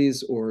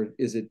larynges, or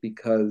is it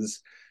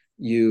because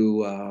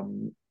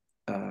you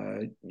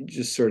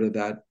just sort of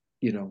that,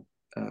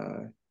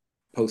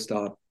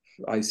 post-op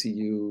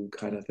ICU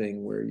kind of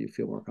thing where you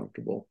feel more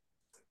comfortable?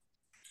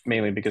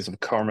 Mainly because of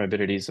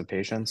comorbidities of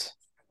patients.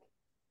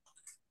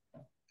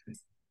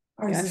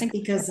 Or is this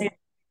because of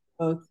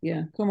both,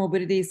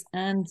 comorbidities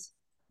and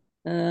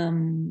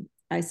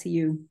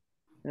ICU,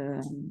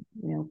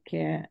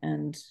 care,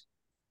 and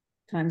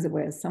times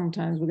where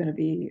sometimes we're going to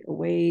be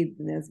away,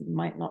 there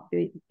might not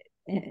be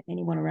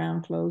anyone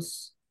around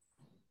close.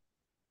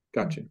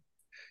 Gotcha.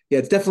 Yeah,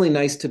 it's definitely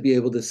nice to be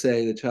able to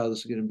say the child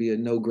is going to be at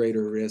no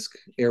greater risk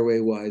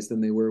airway-wise than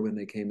they were when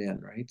they came in,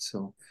 right?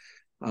 So,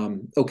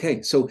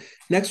 okay, so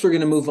next we're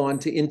going to move on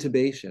to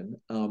intubation.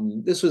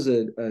 This was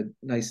a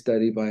nice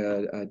study by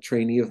a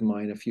trainee of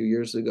mine a few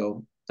years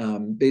ago.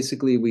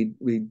 Basically,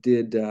 we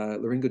did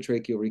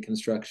laryngotracheal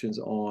reconstructions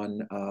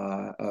on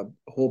a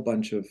whole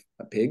bunch of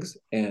pigs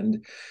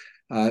and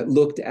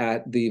looked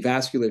at the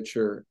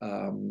vasculature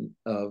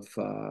of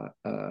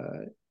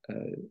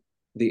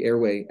the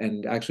airway.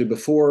 And actually,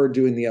 before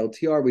doing the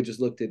LTR, we just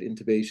looked at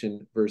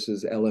intubation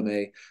versus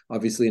LMA,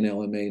 obviously an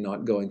LMA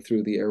not going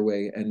through the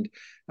airway. And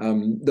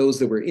those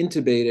that were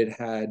intubated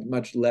had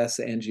much less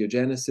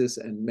angiogenesis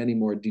and many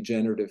more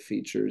degenerative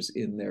features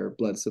in their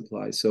blood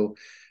supply. So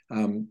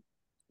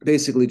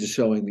basically just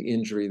showing the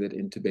injury that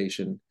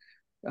intubation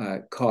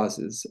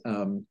causes.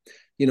 When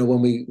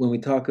we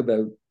talk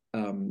about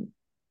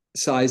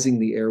sizing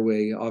the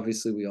airway,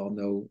 obviously we all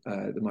know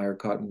the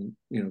Meyer-Cotton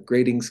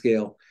grading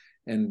scale,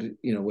 and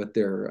what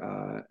their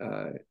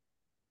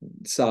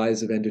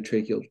size of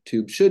endotracheal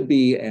tube should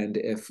be. And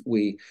if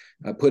we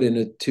put in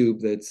a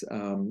tube that's,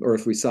 or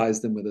if we size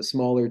them with a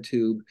smaller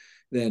tube,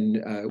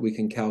 then we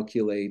can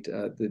calculate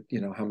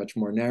how much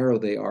more narrow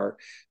they are.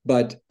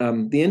 But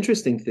the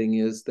interesting thing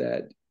is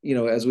that,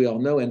 as we all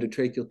know,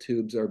 endotracheal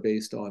tubes are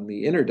based on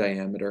the inner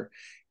diameter.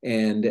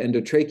 And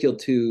endotracheal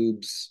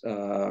tubes,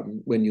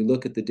 when you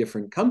look at the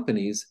different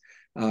companies,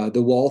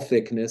 the wall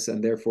thickness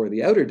and therefore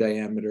the outer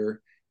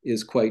diameter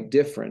is quite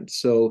different.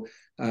 So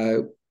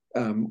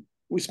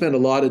we spent a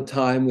lot of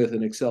time with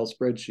an Excel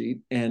spreadsheet,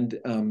 and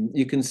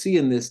you can see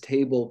in this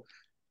table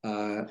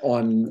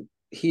on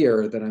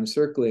here that I'm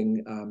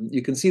circling,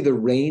 you can see the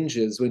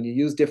ranges when you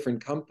use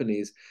different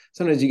companies.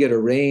 Sometimes you get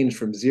a range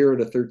from 0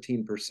 to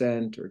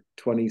 13% or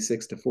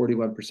 26 to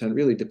 41%,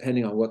 really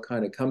depending on what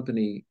kind of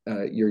company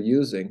you're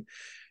using.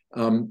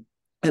 And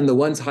the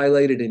ones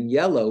highlighted in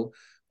yellow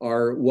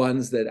are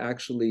ones that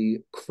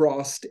actually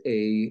crossed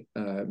a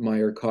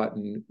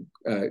Meyer-Cotton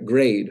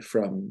grade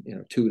from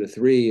 2 to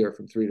 3 or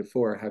from 3 to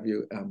 4, have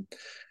you.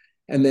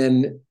 And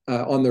then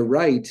on the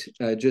right,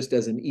 just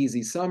as an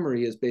easy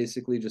summary, is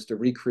basically just a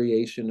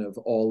recreation of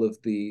all of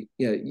the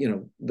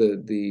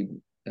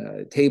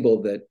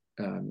table that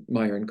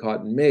Meyer and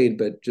Cotton made,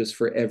 but just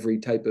for every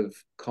type of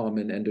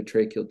common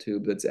endotracheal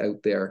tube that's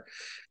out there.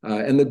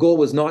 And the goal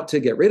was not to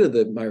get rid of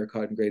the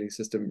Meyer-Cotton grading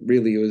system.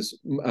 Really, it was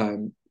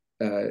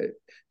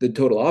the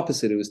total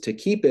opposite. It was to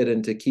keep it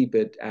and to keep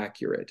it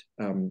accurate.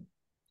 And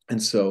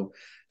so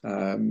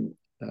a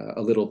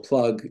little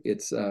plug,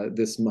 it's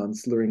this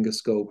month's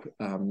laryngoscope.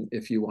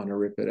 If you want to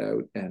rip it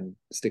out and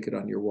stick it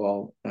on your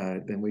wall,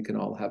 then we can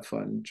all have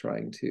fun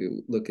trying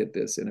to look at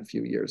this in a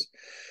few years.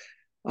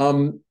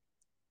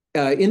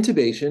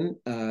 Intubation,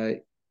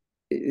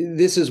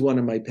 this is one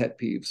of my pet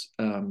peeves,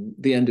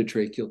 the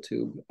endotracheal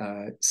tube,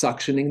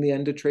 suctioning the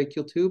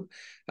endotracheal tube.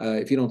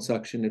 If you don't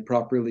suction it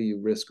properly,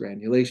 you risk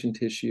granulation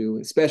tissue,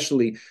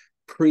 especially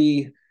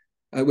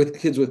with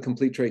kids with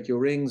complete tracheal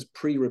rings,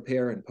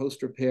 pre-repair and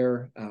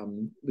post-repair.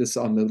 This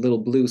on the little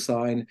blue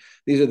sign.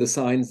 These are the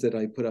signs that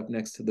I put up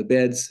next to the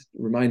beds,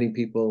 reminding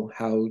people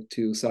how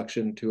to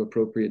suction to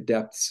appropriate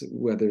depths,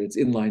 whether it's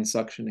inline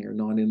suctioning or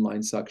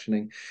non-inline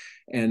suctioning,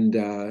 and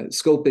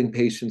scoping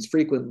patients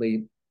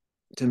frequently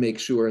to make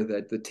sure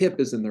that the tip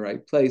is in the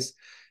right place.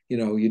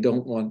 You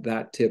don't want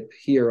that tip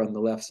here on the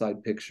left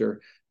side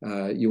picture.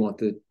 You want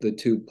the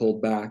tube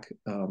pulled back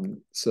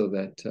so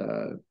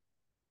that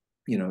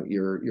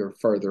you're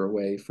farther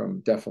away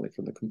definitely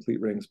from the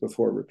complete rings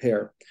before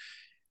repair.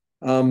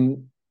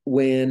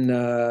 When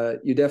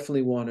you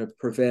definitely want to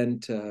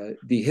prevent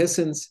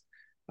dehiscence,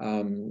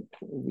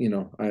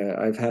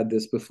 I've had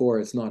this before.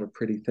 It's not a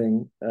pretty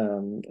thing.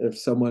 If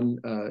someone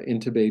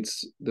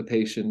intubates the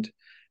patient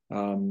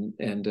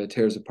and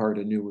tears apart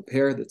a new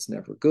repair, that's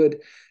never good.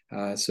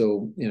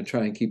 So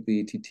try and keep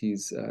the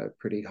ETTs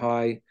pretty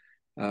high.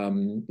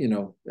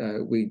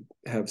 We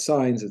have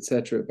signs,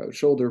 etc., about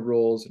shoulder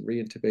rolls and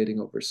reintubating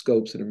over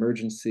scopes and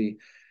emergency.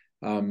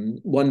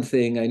 One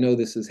thing, I know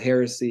this is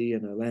heresy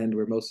in a land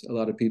where a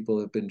lot of people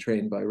have been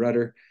trained by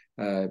Rutter.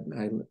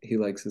 He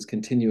likes his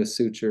continuous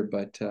suture,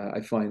 but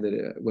I find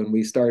that when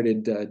we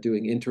started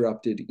doing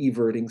interrupted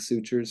everting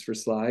sutures for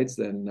slides,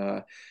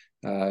 then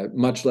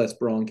much less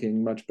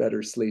bronching, much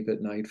better sleep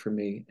at night for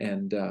me.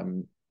 And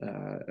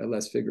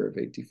less figure of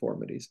 8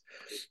 deformities.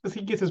 Because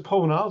he gets his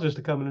pulmonologist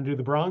to come in and do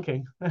the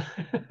bronching.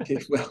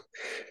 Well,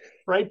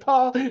 right,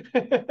 Paul?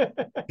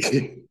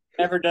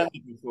 Never done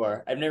it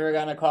before. I've never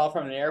gotten a call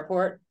from an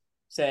airport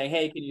saying,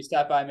 "Hey, can you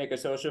stop by and make a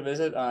social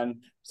visit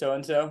on so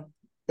and so?"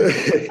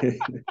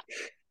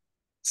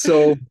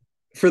 So,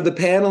 for the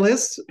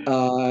panelists,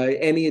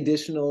 any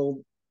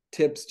additional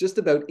tips just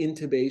about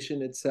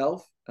intubation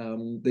itself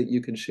that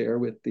you can share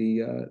with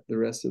the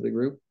rest of the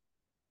group?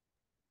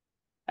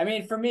 I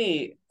mean, for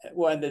me,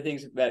 one of the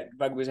things that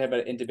bugs me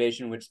about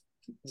intubation, which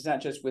is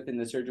not just within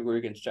the surgical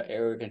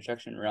airway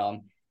reconstruction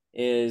realm,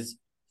 is,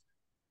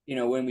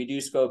 when we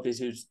do scope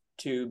these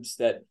tubes,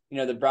 that,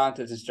 the bronch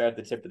doesn't start at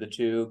the tip of the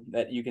tube,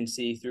 that you can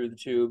see through the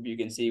tube. You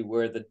can see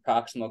where the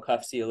proximal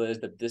cuff seal is,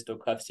 the distal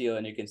cuff seal,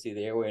 and you can see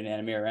the airway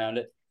anatomy around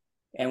it.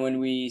 And when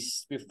we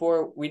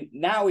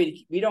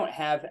don't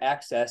have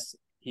access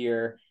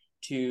here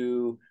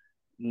to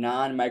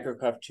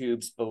non-microcuff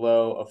tubes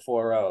below a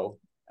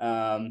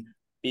 4.0,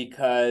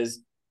 because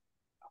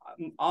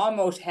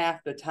almost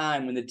half the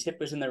time when the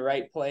tip is in the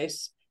right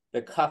place,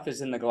 the cuff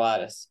is in the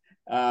glottis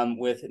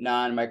with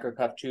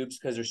non-microcuff tubes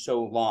because they're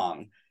so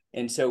long.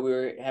 And so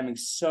we're having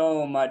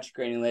so much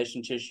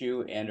granulation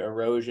tissue and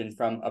erosion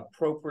from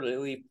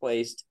appropriately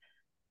placed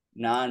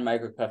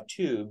non-microcuff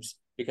tubes,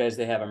 because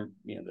they have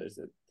there's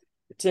the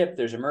tip,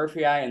 there's a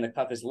Murphy eye, and the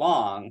cuff is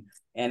long.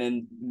 And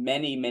in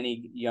many,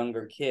 many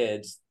younger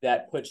kids,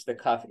 that puts the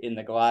cuff in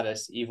the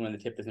glottis even when the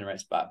tip is in the right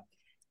spot.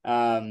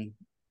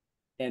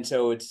 And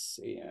so it's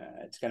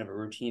kind of a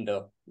routine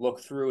to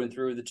look through and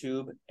through the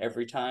tube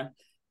every time.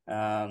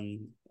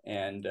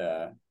 And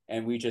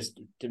we just,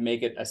 to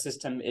make it a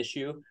system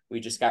issue, we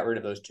just got rid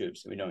of those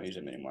tubes. We don't use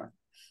them anymore.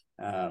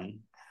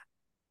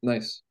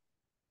 Nice.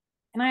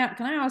 Can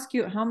I ask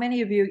you, how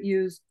many of you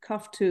use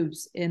cuff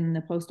tubes in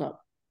the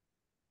post-op?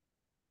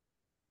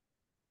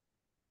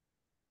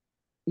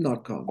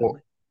 Not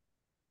common.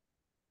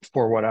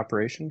 For what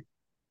operation?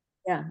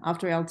 Yeah,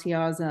 after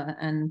LTRs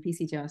and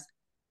PCTRs.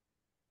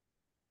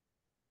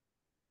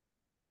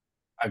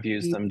 I've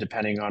used them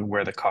depending on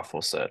where the cuff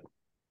will sit.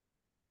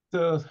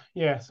 So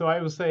yeah, so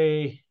I would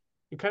say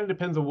it kind of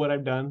depends on what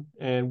I've done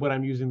and what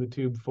I'm using the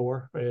tube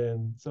for.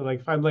 And so like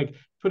if I'm like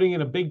putting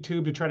in a big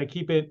tube to try to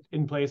keep it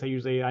in place,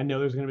 I know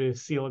there's going to be a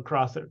seal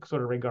across it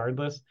sort of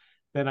regardless.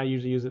 Then I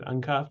usually use it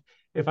uncuffed.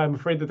 If I'm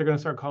afraid that they're going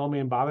to start calling me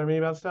and bothering me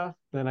about stuff,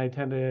 then I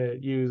tend to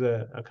use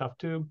a cuff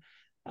tube.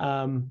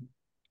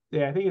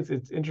 Yeah, I think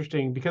it's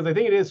interesting because I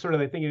think it is sort of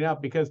like thinking it out,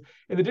 because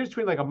in the difference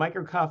between like a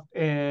micro cuff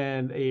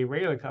and a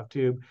regular cuff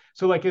tube.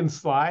 So like in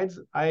slides,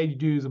 I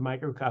use a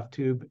micro cuff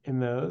tube in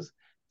those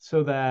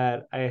so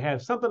that I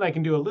have something I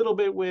can do a little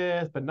bit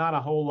with, but not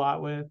a whole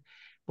lot with.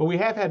 But we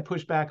have had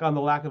pushback on the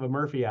lack of a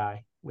Murphy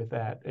eye with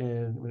that,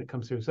 and when it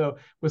comes through. So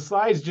with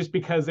slides, just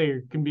because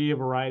there can be a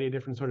variety of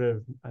different sort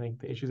of, I think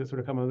the issues that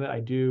sort of come with it, I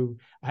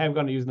have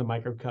gone to using the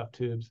micro cuff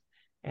tubes,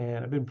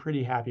 and I've been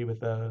pretty happy with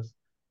those,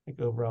 like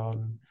overall.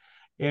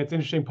 Yeah, it's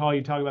interesting, Paul,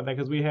 you talk about that,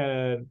 because we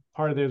had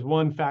there's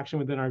one faction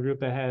within our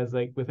group that has,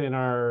 like, within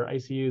our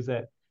ICUs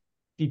that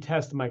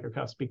detest the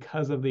microcuffs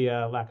because of the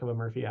lack of a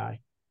Murphy eye,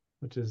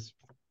 which is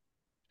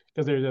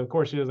because there's, of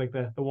course, there's like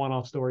the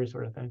one-off story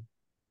sort of thing.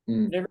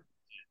 The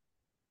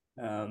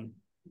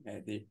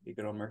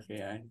good old Murphy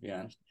eye, to be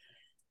honest.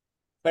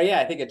 But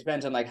yeah, I think it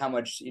depends on like how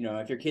much,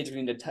 if your kid's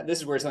going to, this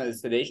is where some of the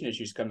sedation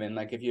issues come in.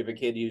 Like if you have a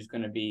kid who's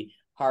going to be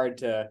hard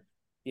to,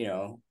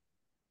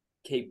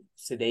 keep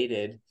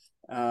sedated,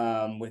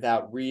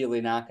 without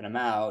really knocking them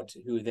out,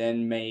 who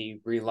then may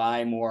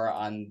rely more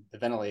on the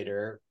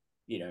ventilator,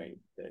 the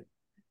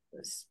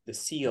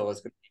seal is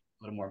going to be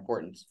a little more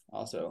important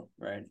also,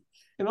 right?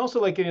 And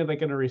also like in a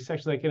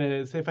resection, like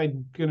if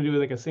I'm going to do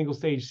like a single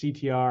stage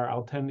CTR,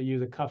 I'll tend to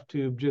use a cuff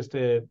tube just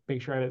to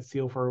make sure I have it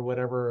sealed for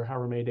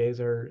however many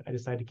days, or I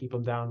decide to keep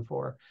them down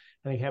for.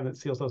 I think having it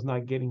sealed so it's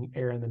not getting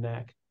air in the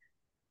neck.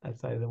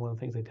 That's one of the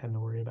things I tend to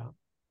worry about.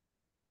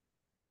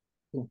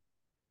 How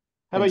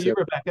about you,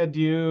 Rebecca? Do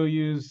you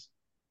use?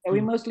 Yeah,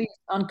 we mostly use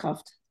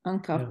uncuffed,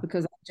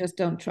 because I just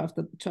don't trust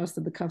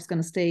that the cuff's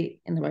going to stay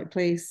in the right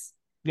place.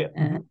 Yeah.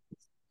 And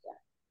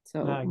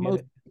so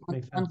most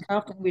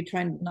uncuffed, and we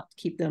try not to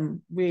keep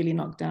them really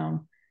knocked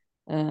down,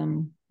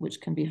 which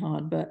can be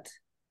hard. But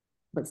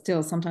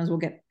still, sometimes we'll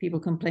get people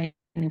complaining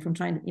from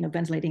trying,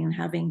 ventilating and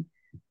having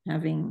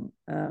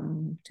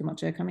too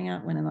much air coming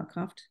out when they're not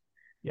cuffed.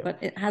 Yep. But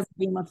it hasn't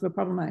been much of a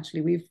problem,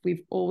 actually.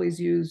 We've always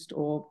used,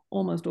 or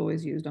almost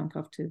always used,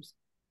 uncuffed tubes.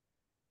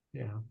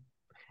 Yeah,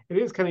 it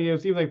is kind of,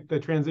 it seems like the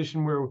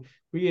transition where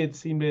we had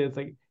seemed to, it's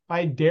like, if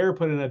I dare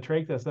put in a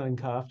trach that's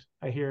uncuffed,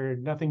 I hear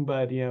nothing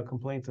but,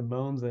 complaints and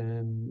moans,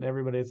 and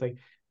everybody, it's like,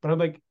 but I'm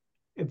like,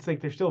 it's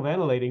like they're still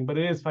ventilating. But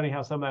it is funny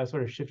how some of that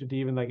sort of shifted to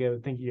even like, I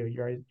would think your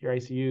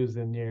ICUs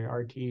and your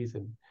RTs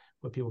and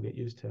what people get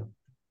used to.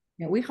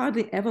 Yeah, we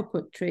hardly ever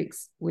put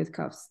trachs with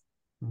cuffs.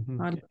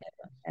 Hardly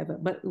ever.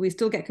 But we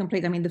still get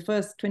complaints. I mean, the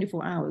first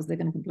 24 hours, they're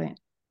going to complain.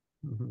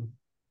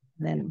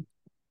 Then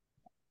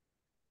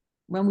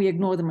when we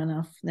ignore them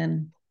enough,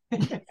 then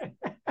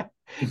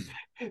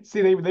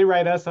see, they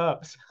write us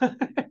up.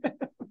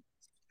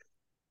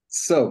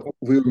 So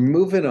we're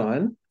moving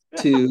on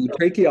to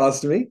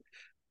tracheostomy.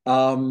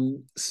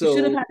 We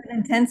should have had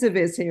an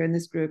intensivist here in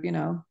this group, you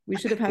know. We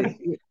should have had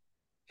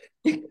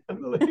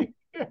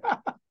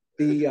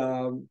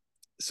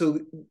so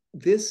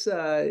this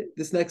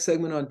next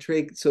segment on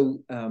trach,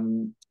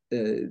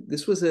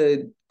 this was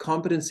a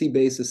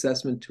competency-based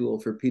assessment tool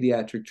for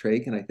pediatric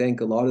trach, and I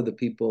think a lot of the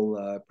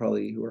people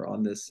probably who are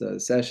on this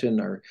session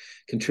are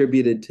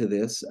contributed to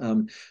this.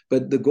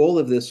 But the goal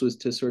of this was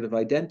to sort of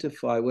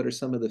identify what are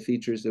some of the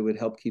features that would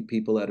help keep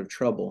people out of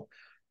trouble,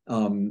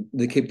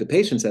 that keep the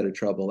patients out of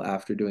trouble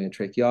after doing a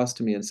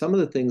tracheostomy. And some of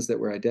the things that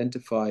were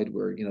identified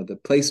were, you know, the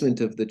placement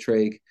of the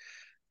trach,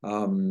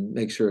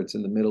 make sure it's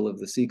in the middle of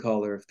the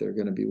C-collar if they're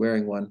going to be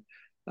wearing one,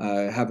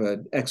 have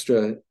an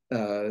extra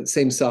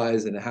same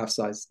size and a half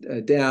size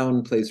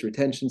down, place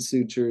retention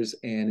sutures,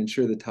 and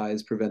ensure the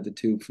ties prevent the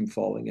tube from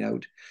falling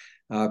out.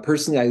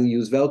 Personally, I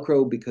use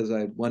Velcro because I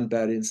had one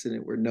bad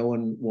incident where no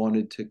one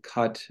wanted to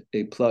cut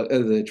the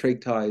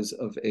trach ties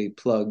of a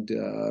plugged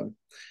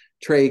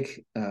trach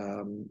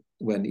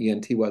when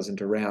ENT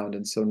wasn't around.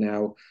 And so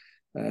now,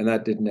 and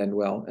that didn't end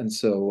well. And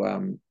so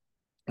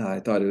I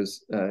thought it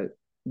was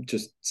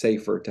just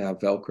safer to have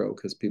Velcro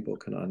because people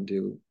can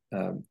undo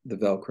the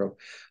Velcro.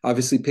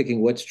 Obviously,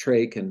 picking which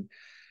trach and,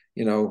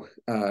 you know,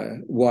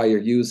 why you're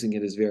using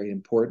it is very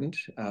important.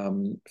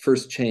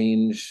 First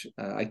change,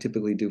 I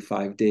typically do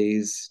 5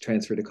 days,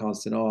 transfer to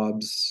constant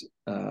obs.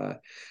 Our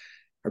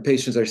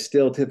patients are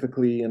still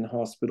typically in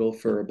hospital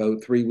for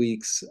about 3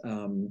 weeks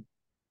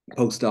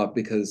post-op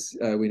because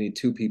we need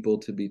 2 people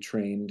to be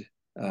trained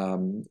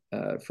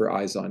for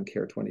eyes-on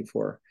care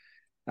 24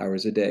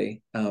 hours a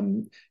day.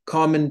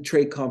 Common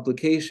trach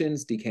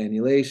complications,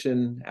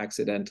 decannulation,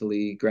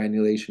 accidentally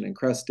granulation and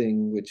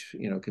crusting, which,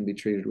 you know, can be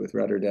treated with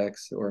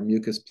Rudderdex, or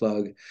mucus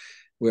plug,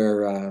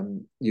 where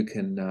you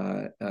can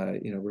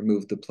you know,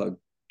 remove the plug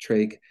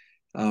trach.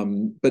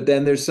 But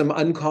then there's some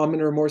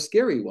uncommon or more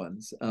scary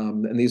ones,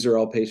 and these are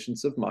all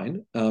patients of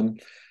mine.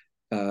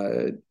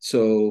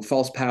 So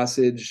false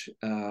passage,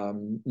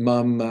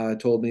 mom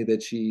told me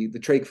that the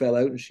trach fell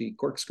out and she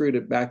corkscrewed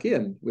it back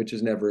in, which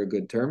is never a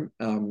good term,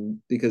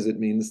 because it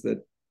means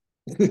that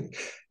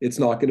it's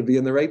not going to be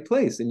in the right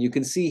place. And you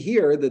can see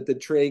here that the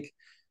trach,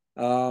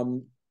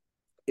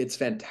 it's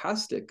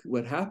fantastic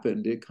what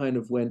happened. It kind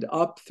of went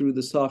up through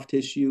the soft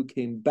tissue,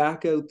 came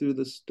back out through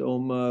the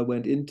stoma,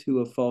 went into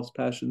a false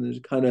passage, and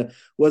it kind of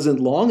wasn't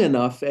long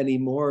enough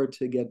anymore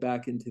to get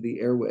back into the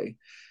airway.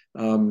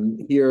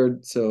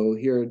 Here,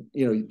 you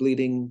know,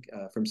 bleeding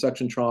from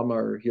suction trauma,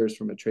 or here's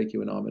from a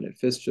tracheoinnominate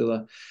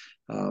fistula,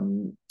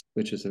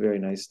 which is a very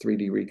nice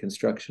 3D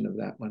reconstruction of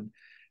that one.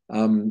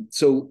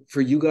 So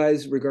for you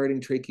guys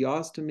regarding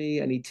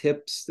tracheostomy, any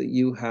tips that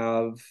you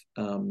have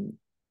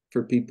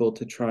for people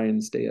to try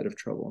and stay out of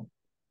trouble?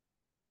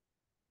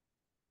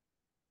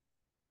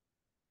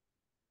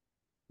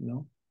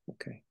 No?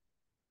 Okay.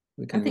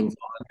 We can move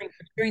on.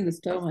 Securing the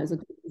stoma is a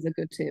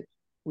good tip.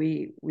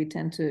 We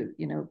tend to,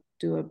 you know,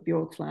 do a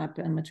Bjork flap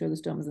and mature the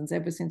stomas, and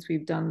ever since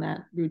we've done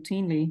that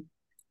routinely,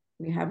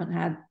 we haven't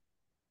had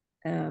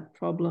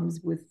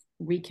problems with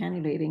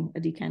recannulating a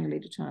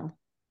decannulated child.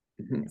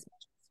 Mm-hmm.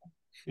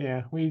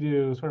 Yeah, we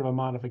do sort of a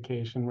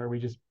modification where we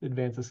just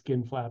advance a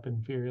skin flap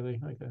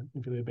inferiorly, like an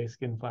inferiorly based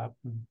skin flap.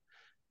 And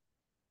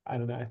I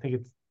don't know.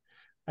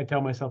 I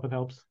tell myself it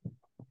helps.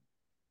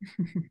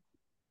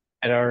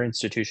 At our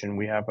institution,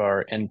 we have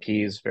our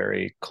NPs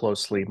very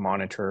closely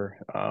monitor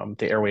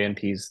the airway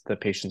NPs, the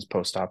patients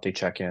post-op. They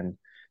check in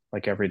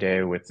like every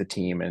day with the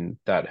team, and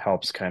that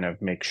helps kind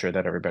of make sure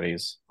that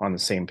everybody's on the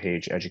same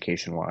page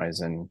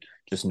education-wise and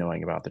just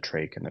knowing about the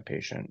trach and the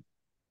patient,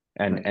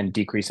 and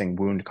decreasing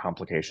wound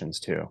complications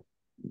too.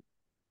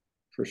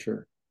 For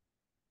sure.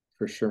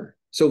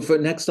 So for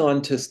next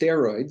on to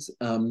steroids.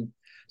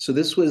 So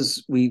this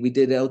was, we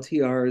did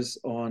LTRs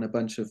on a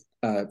bunch of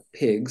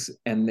pigs,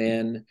 and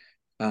then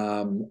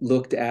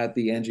looked at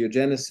the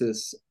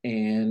angiogenesis,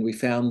 and we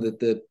found that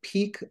the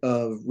peak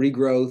of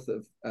regrowth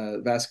of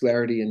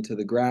vascularity into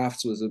the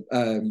grafts was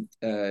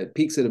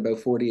peaks at about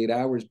 48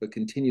 hours, but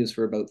continues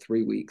for about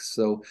 3 weeks.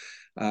 So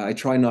I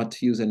try not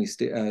to use any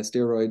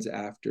steroids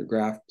after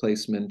graft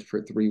placement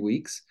for 3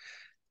 weeks.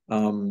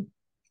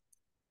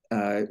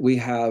 We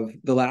have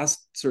the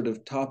last sort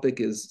of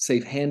topic is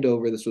safe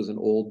handover. This was an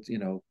old, you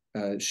know,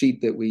 sheet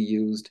that we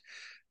used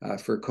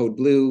for code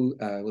blue with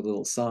a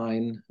little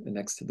sign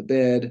next to the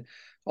bed,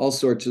 all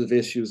sorts of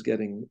issues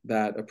getting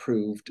that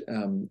approved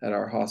at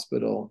our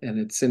hospital. And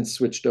it's since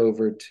switched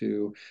over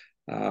to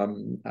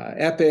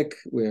EPIC,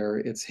 where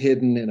it's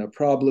hidden in a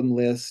problem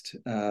list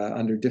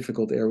under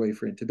difficult airway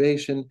for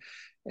intubation.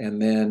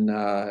 And then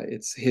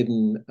it's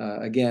hidden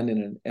again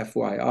in an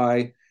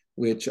FYI,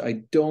 which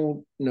I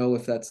don't know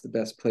if that's the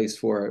best place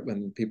for it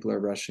when people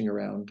are rushing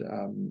around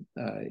in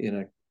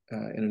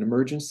an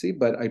emergency.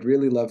 But I'd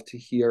really love to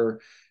hear,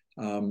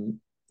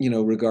 you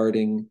know,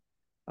 regarding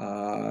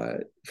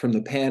from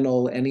the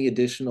panel, any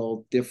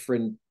additional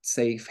different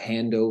safe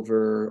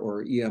handover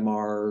or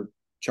EMR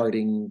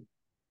charting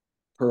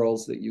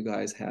pearls that you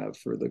guys have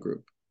for the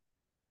group.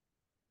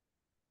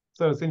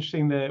 So it's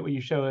interesting that what you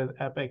show with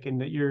Epic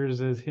and that yours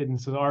is hidden.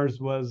 So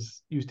ours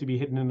used to be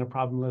hidden in a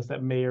problem list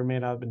that may or may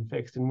not have been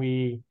fixed. And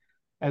we,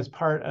 as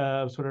part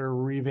of sort of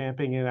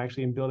revamping and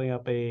actually in building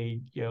up a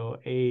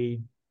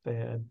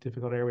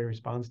difficult airway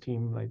response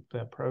team, like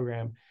that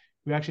program,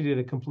 we actually did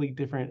a complete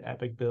different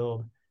Epic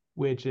build,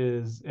 which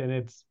is, and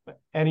it's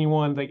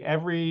anyone, like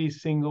every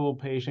single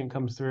patient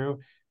comes through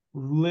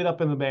lit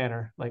up in the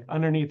banner, like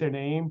underneath their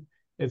name,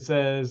 it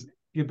says,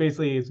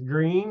 it's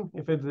green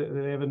if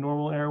they have a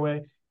normal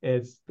airway.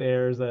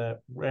 There's a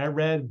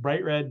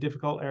bright red,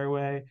 difficult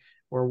airway,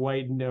 or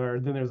white, or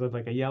then there's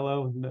like a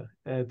yellow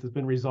that's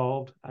been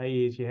resolved,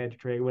 i.e. if you had your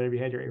trach, whatever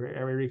you had your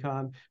airway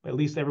recon, but at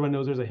least everyone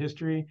knows there's a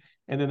history.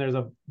 And then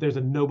there's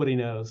a nobody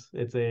knows.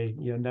 It's a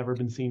never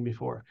been seen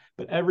before.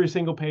 But every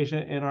single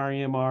patient in our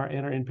EMR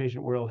in our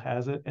inpatient world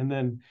has it, and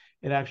then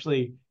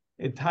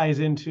it ties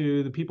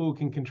into the people who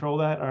can control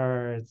that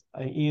are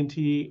ENT,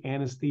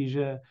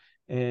 anesthesia,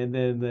 and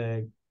then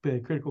the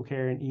critical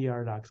care and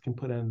ER docs can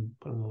put on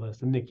the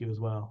list, and NICU as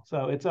well.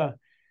 So it's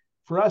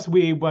for us,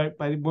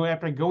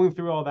 after going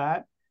through all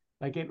that,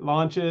 like it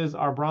launches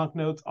our bronch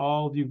notes,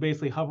 you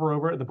basically hover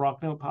over it, the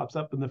bronch note pops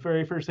up, and the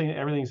very first thing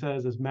everything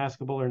says is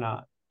maskable or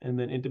not, and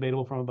then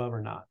intubatable from above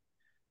or not.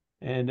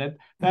 And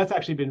that's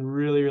actually been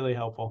really, really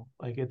helpful.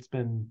 Like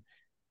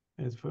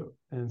and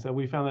so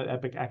we found that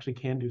Epic actually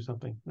can do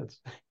something that's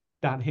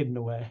not hidden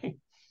away.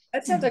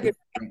 That sounds like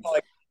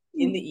like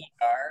in the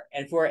ER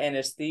and for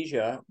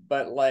anesthesia,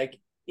 but like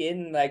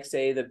in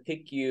say the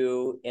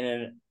PICU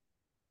in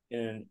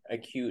an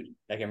acute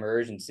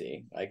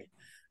emergency, I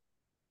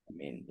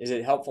mean, is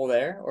it helpful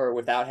there, or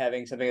without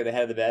having something at the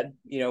head of the bed,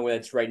 when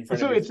it's right in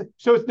front of you?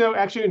 So it's no,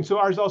 actually, and so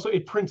ours also,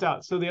 it prints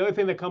out. So the other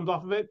thing that comes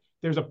off of it,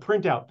 there's a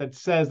printout that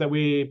says that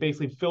we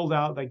basically filled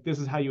out, like, this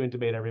is how you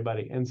intubate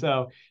everybody. And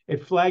so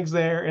it flags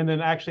there. And then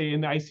actually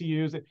in the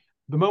ICUs,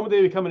 the moment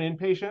they become an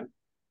inpatient,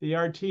 the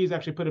RTs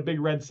actually put a big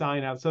red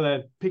sign out. So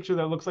that picture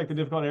that looks like the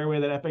difficult airway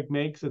that Epic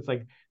makes, it's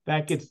like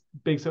that gets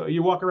big. So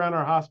you walk around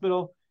our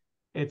hospital,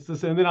 it's the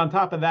same. And then on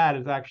top of that,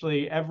 it's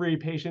actually every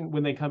patient,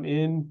 when they come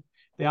in,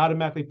 they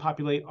automatically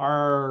populate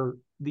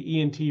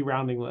the ENT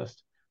rounding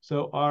list.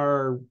 So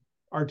our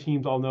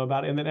teams all know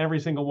about it. And then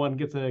every single one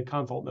gets a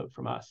consult note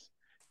from us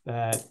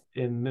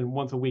and then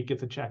once a week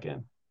gets a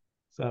check-in.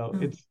 So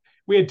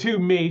we had two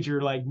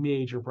major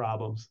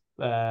problems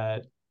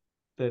that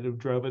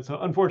drove it. So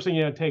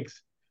unfortunately,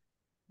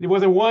 it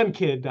wasn't one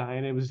kid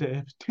dying, it was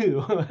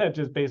two that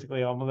just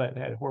basically almost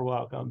had horrible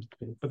outcomes.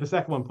 But the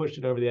second one pushed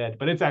it over the edge.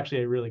 But it's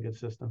actually a really good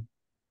system.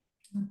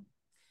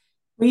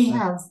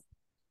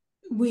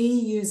 We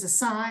use a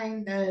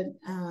sign that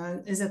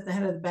is at the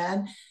head of the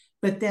bed,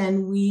 but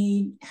then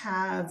we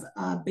have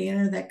a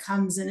banner that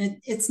comes in.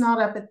 It's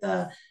not up at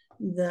the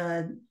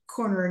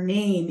corner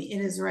name.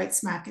 It is right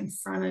smack in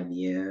front of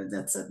you.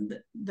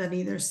 That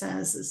either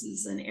says this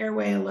is an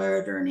airway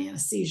alert or an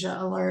anesthesia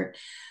alert,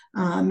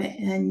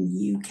 and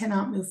you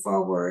cannot move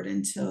forward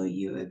until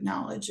you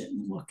acknowledge it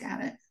and look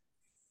at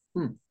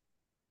it.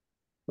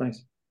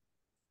 Nice.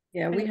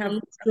 Yeah, we have.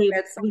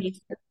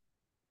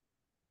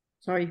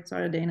 Sorry,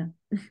 Dana.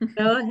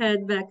 Go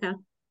ahead, Becca.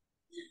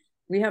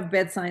 We have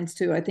bed signs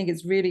too. I think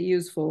it's really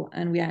useful.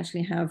 And we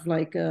actually have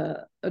like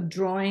a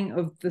drawing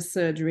of the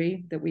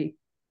surgery that we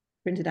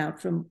printed out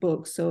from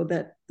books so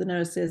that the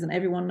nurses and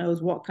everyone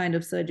knows what kind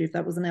of surgery, if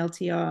that was an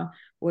LTR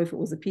or if it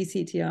was a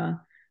PCTR.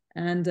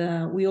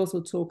 And we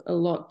also talk a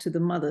lot to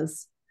the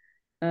mothers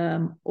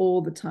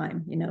all the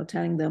time,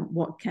 telling them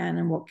what can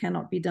and what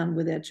cannot be done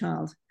with their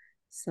child.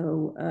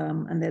 So,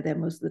 and they're there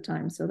most of the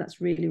time. So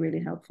that's really, really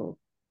helpful.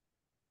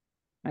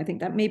 I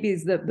think that maybe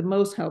is the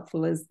most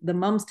helpful is the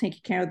moms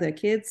taking care of their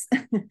kids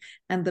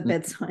and the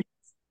bed signs.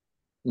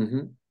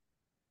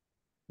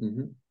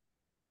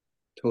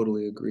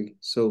 Totally agree.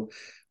 So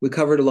we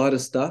covered a lot of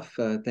stuff.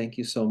 Thank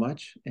you so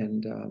much.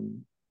 And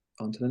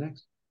on to the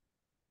next.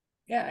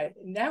 Yeah,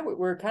 now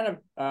we're kind of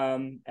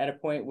at a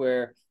point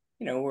where,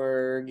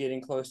 we're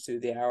getting close to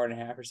the hour and a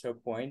half or so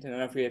point. And I don't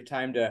know if we have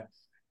time to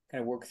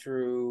kind of work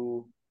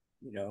through,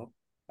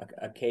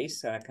 a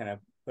case, kind of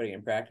putting it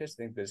in practice.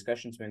 I think the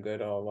discussion's been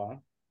good all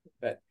along.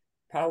 But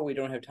probably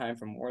don't have time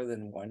for more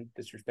than one,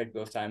 just respect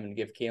Bill's time and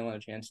give Kalen a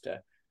chance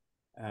to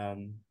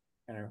kind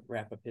of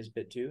wrap up his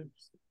bit too.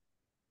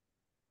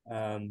 I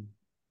don't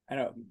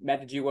know,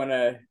 Matt, did you want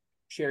to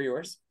share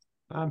yours?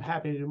 I'm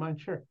happy to do mine,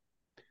 sure.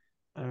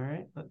 All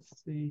right,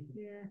 let's see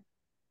here.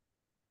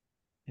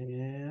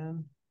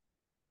 And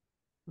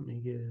let me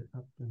get it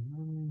up and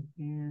running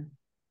here.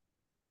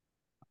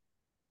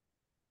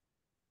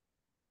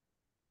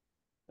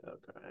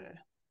 Okay.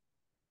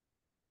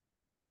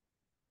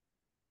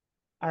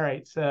 All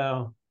right,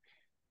 so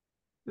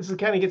this is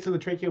kind of gets to the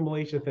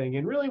tracheomalacia thing.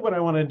 And really what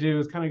I want to do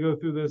is kind of go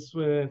through this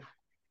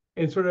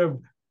and sort of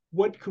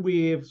what could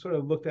we have sort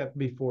of looked at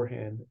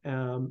beforehand.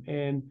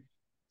 And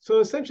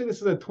so essentially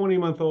this is a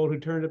 20-month-old who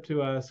turned up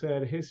to us, who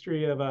had a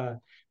history of a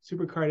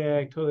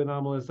supracardiac, totally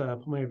anomalous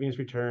pulmonary venous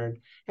return,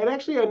 had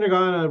actually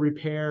undergone a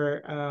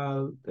repair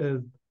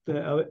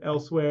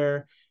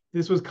elsewhere,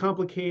 This was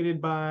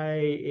complicated by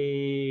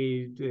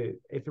a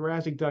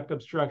thoracic duct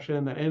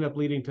obstruction that ended up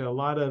leading to a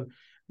lot of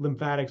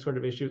lymphatic sort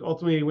of issues.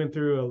 Ultimately, went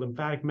through a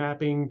lymphatic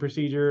mapping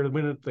procedure,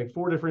 went to like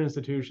 4 different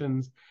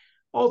institutions,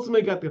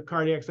 ultimately got the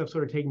cardiac stuff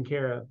sort of taken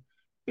care of.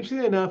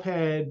 Interestingly enough,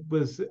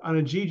 was on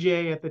a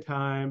GJ at the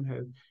time,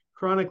 had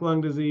chronic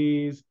lung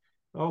disease,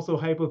 also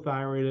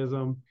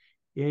hypothyroidism.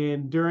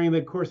 And during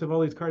the course of all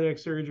these cardiac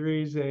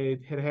surgeries, they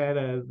had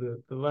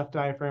the left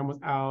diaphragm was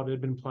out, it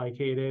had been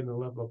plicated, and the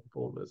left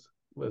vocal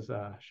was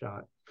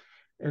shot.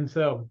 And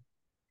so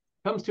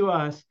comes to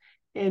us,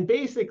 and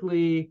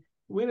basically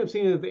we end up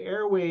seeing that the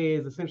airway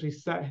is essentially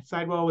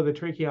sidewall with a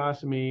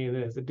tracheostomy, and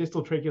there's a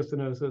distal tracheal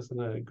stenosis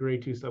and a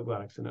grade 2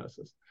 subglottic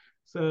stenosis.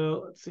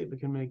 So let's see if we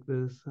can make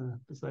this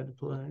decide to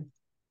play.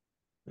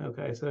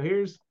 Okay, so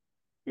here's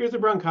a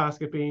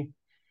bronchoscopy.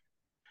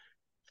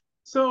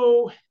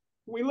 So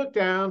we look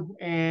down,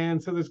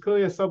 and so there's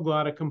clearly a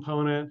subglottic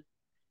component,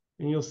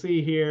 and you'll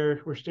see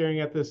here we're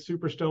staring at this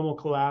suprastomal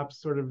collapse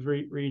sort of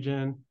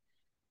region.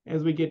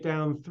 As we get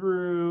down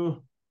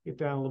through, get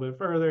down a little bit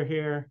further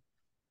here,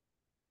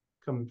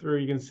 come through,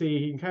 you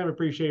can kind of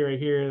appreciate right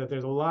here that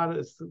there's a lot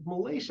of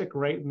malaysic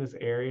right in this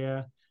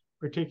area,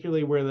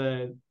 particularly where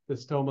the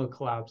stoma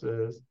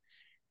collapses.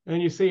 And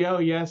then you see, oh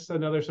yes,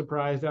 another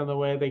surprise down the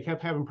way. They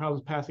kept having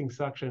problems passing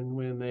suction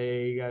when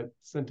they got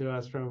sent to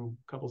us from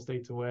a couple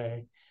states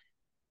away.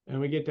 And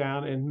we get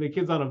down, and the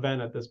kid's on a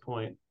vent at this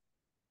point.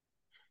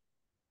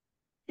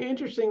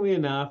 Interestingly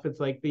enough, it's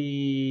like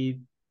the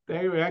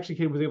actually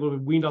kid was able to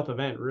be weaned off the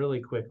vent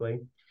really quickly.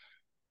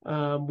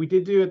 We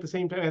did do at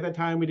that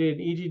time, we did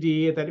an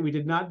EGD. We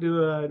did not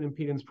do an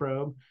impedance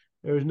probe.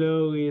 There was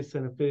no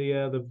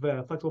eosinophilia.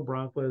 The flexible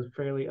bronch was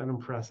fairly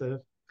unimpressive.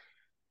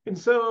 And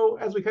so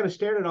as we kind of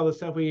stared at all this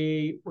stuff,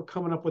 we were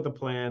coming up with a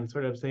plan,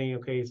 sort of saying,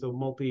 okay, so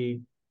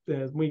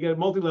we get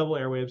multi-level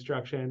airway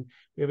obstruction.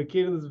 We have a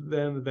kid in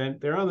the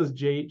vent. They're on this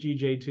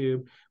GJ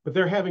tube, but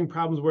they're having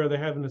problems where they're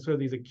having sort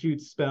of these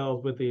acute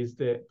spells with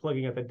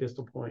plugging at that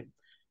distal point.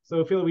 So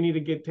I feel like we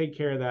need to take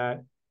care of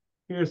that.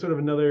 Here's sort of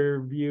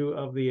another view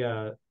of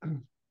the,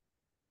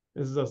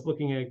 this is us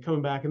looking at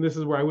coming back. And this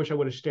is where I wish I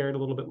would have stared a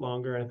little bit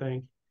longer, I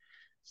think.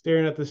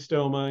 Staring at the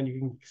stoma, and you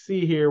can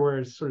see here where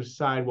it's sort of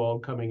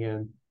sidewalled coming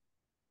in.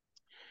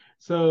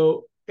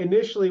 So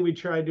initially we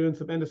tried doing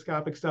some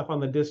endoscopic stuff on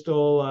the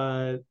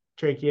distal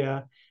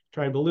trachea,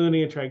 tried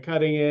ballooning it, tried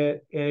cutting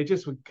it, and it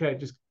just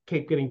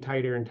kept getting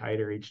tighter and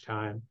tighter each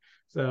time.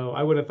 So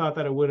I would have thought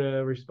that it would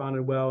have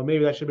responded well.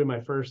 Maybe that should have been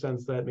my first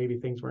sense that maybe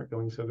things weren't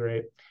going so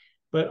great.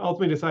 But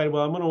ultimately decided,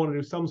 well, I'm going to want to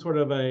do some sort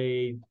of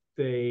a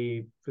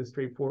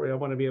straightforward. I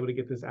want to be able to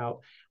get this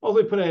out.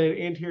 Also put an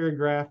anterior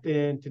graft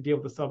in to deal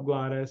with the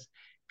subglottis.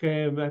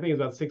 Okay, I think it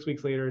was about 6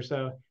 weeks later or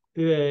so.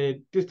 Did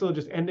a distal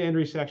just end-to-end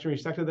resection,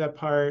 resected that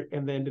part,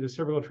 and then did a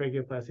cervical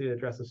tracheoplasty to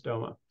address the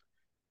stoma.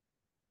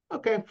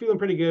 Okay, feeling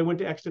pretty good. Went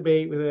to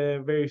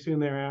extubate very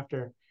soon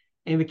thereafter,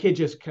 and the kid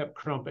just kept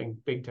crumping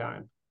big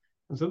time.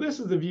 And so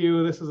this is the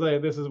view. This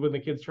is when the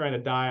kid's trying to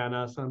die on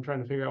us. I'm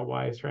trying to figure out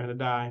why he's trying to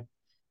die.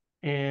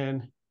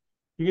 And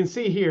you can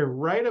see here,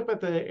 right up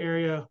at the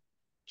area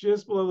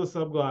just below the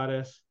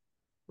subglottis,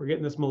 we're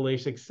getting this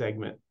malaysic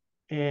segment.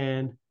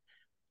 And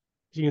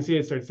you can see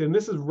it starts, and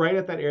this is right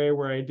at that area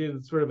where I did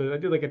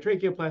like a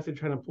tracheoplasty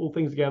trying to pull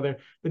things together.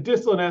 The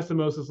distal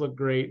anastomosis looked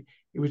great.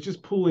 It was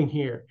just pulling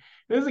here.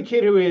 And this is a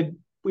kid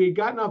we had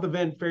gotten off the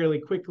vent fairly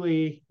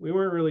quickly. We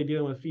weren't really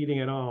dealing with feeding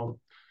at all.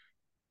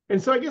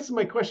 And so I guess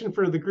my question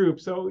for the group,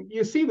 so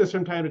you see this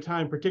from time to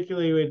time,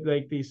 particularly with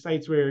like these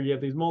sites where you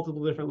have these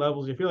multiple different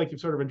levels, you feel like you've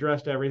sort of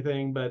addressed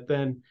everything, but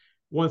then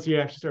once you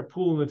actually start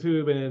pulling the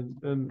tube and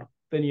then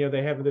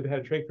they haven't had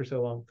a trach for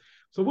so long.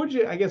 So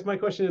I guess my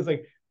question is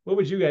like, what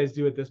would you guys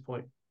do at this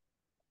point?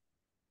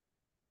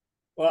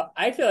 Well,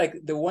 I feel like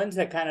the ones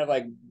that kind of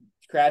like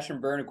crash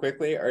and burn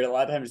quickly are a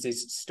lot of times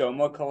these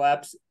stoma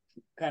collapse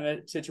kind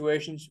of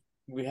situations.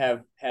 We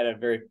have had a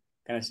very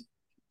kind of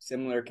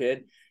similar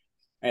kid.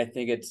 I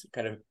think it's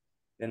kind of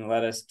then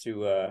led us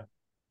to,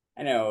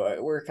 I know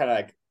we're kind of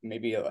like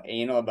maybe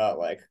anal about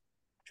like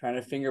trying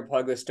to finger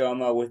plug the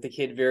stoma with the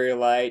kid very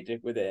light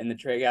with it in the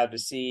trach out to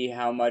see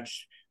how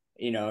much,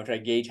 try to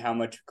gauge how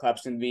much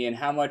collapse can be and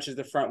how much is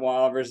the front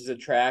wall versus the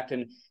tract,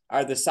 and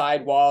are the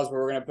side walls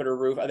where we're going to put a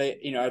roof,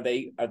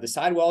 are the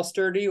side walls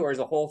sturdy, or is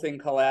the whole thing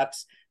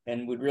collapse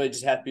and would really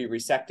just have to be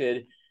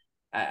resected?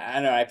 I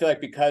don't know. I feel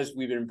like because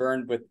we've been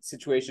burned with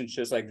situations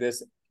just like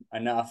this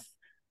enough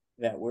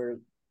that we're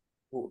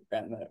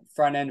at the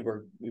front end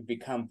where we've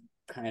become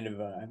kind of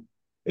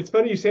It's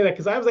funny you say that,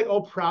 because I was like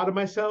all proud of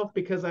myself,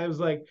 because I was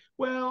like,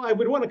 well, I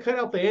would want to cut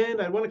out the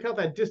end. I'd want to cut out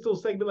that distal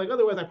segment. Like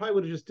otherwise I probably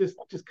would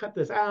have just cut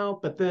this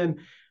out. But then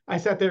I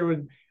sat there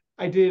and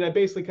I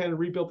basically kind of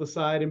rebuilt the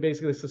side and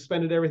basically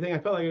suspended everything. I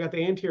felt like I got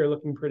the anterior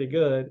looking pretty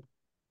good.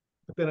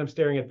 But then I'm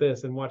staring at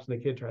this and watching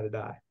the kid try to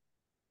die.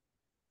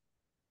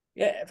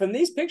 Yeah, from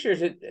these pictures,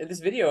 this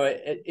video,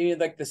 it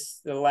like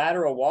the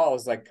lateral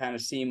walls like kind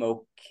of seem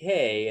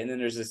okay, and then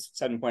there's this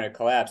sudden point of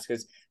collapse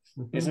because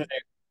we're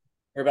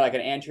about like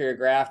an anterior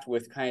graft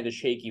with kind of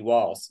shaky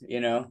walls,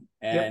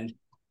 and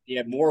you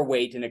have more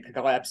weight and it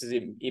collapses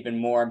even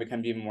more and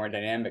becomes even more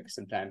dynamic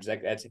sometimes.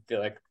 Like that's, I feel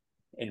like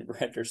in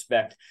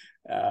retrospect,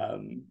 I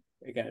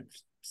kind of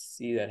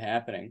see that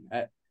happening.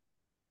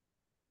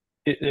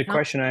 The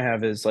question I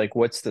have is like,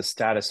 what's the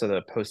status of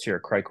the posterior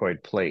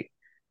cricoid plate?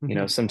 You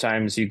know,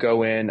 sometimes you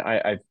go in,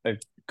 I've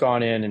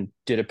gone in and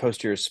did a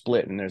posterior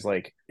split and there's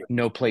like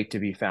no plate to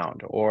be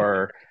found,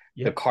 or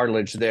the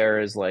cartilage there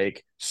is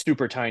like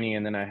super tiny,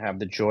 and then I have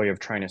the joy of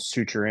trying to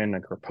suture in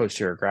a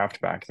posterior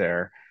graft back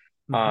there.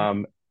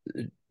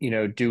 You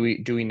know, do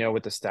we know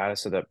what the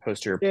status of that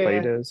posterior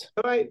plate is?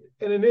 So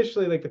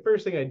initially, like the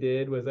first thing I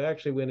did was I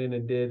actually went in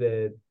and did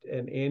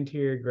an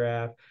anterior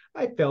graft.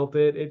 I felt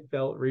it; it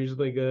felt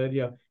reasonably good.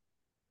 You know,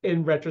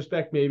 in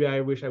retrospect, maybe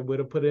I wish I would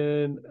have put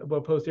in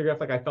a posterior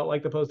graft. Like I felt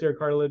like the posterior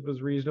cartilage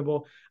was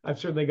reasonable. I've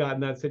certainly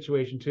gotten that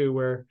situation too,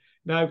 where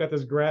now I've got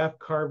this graft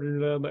carved into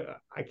them.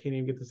 I can't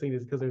even get this thing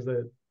because there's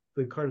the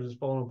cartilage is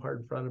falling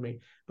apart in front of me.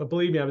 But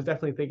believe me, I was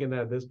definitely thinking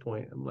that at this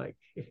point. I'm like,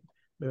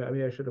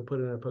 maybe I should have put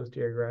in a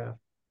posterior graft.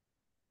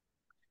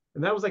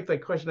 And that was like the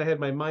question I had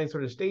in my mind,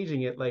 sort of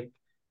staging it. Like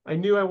I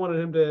knew I wanted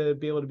him to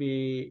be able to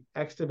be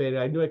extubated.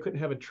 I knew I couldn't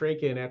have a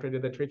trach in after I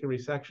did the tracheal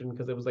resection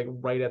because it was like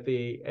right at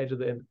the edge of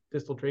the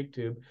distal trach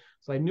tube.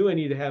 So I knew I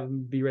needed to have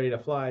him be ready to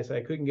fly. So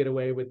I couldn't get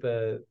away with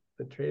the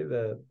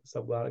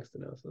subglottic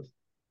stenosis.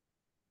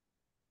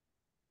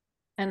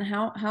 And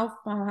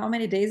how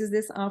many days is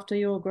this after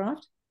your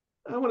graft?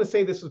 I want to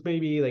say this was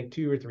maybe like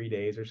 2 or 3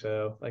 days or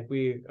so. Like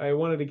I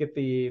wanted to get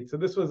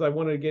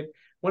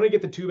I wanted to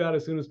get the tube out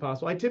as soon as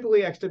possible. I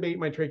typically extubate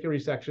my tracheal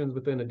resections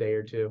within a day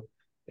or two.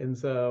 And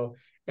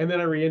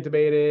then I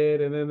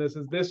reintubated, and then this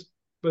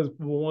was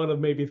one of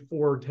maybe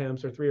 4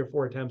 attempts or 3 or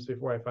 4 attempts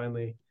before I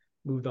finally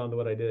moved on to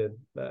what I did.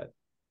 But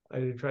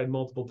I tried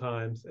multiple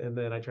times, and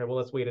then I tried, well,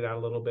 let's wait it out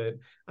a little bit.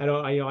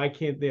 I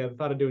can't, the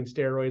thought of doing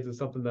steroids is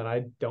something that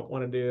I don't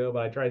want to do,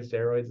 but I tried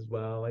steroids as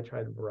well. I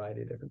tried a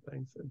variety of different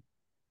things. And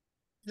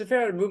the fair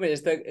amount of movement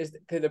is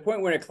to the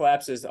point where it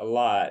collapses a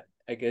lot.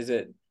 Like, is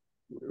it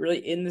really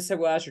in the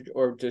subglottis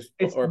or just?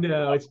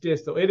 No, it's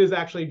distal. It is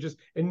actually just,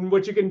 and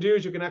what you can do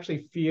is you can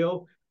actually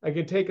feel. I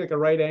can take like a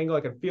right angle.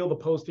 I can feel the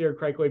posterior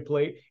cricoid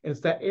plate, and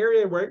it's that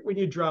area where when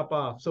you drop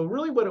off. So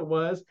really, what it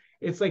was,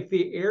 it's like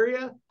the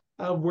area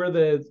of where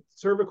the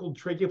cervical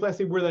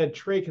tracheoplasty, where the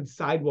trach had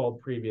sidewalled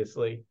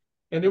previously.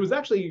 And it was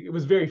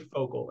very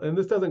focal. And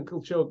this doesn't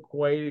show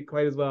quite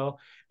as well.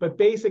 But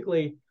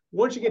basically,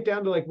 once you get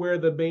down to like where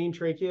the main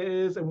trachea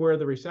is and where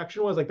the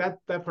resection was, like that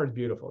part's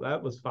beautiful.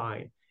 That was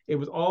fine. It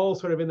was all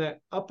sort of in that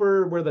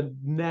upper where the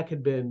neck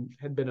had been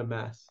a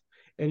mess.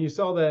 And you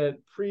saw that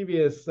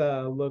previous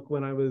look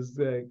when I was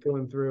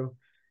going through,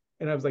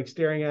 and I was like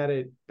staring at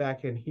it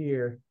back in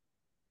here.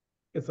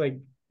 It's like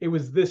it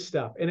was this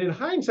stuff. And in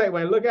hindsight,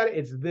 when I look at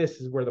it,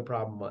 this is where the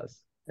problem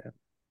was.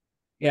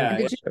 Yeah.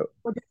 Did you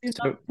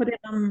put it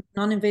on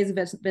non-invasive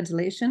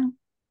ventilation?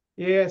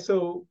 Yeah,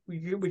 so we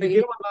could get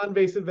him on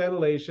non-invasive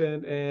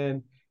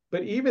ventilation,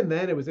 but even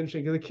then it was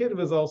interesting because the kid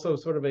was also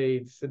sort of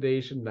a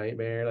sedation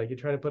nightmare. Like you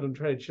try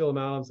to chill him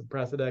out on some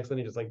Presidex, then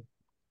he just like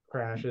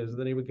crashes.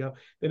 Then he would go.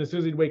 Then as soon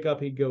as he'd wake up,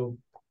 he'd go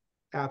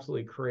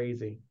absolutely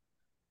crazy.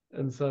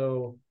 And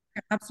so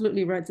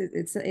absolutely right.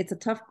 It's a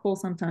tough call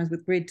sometimes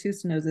with grade 2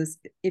 stenosis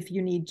if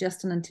you need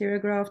just an anterior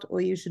graft, or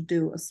you should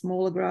do a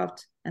smaller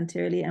graft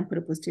anteriorly and put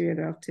a posterior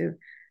graft too,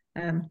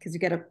 because you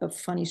get a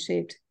funny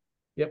shaped.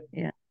 Yep.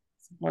 Yeah.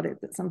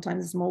 But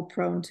sometimes it's more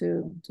prone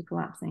to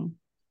collapsing.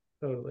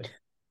 Totally.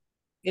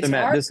 It's so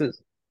Matt, hard this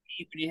is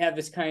when you have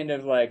this kind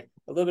of like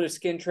a little bit of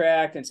skin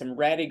tract and some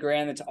ratty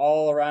gland that's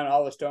all around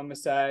all the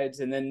stomatides,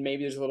 and then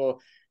maybe there's a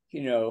little,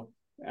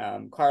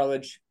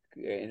 cartilage,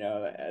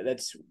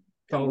 that's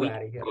all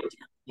ratty,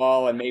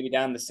 wall and maybe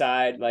down the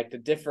side, like to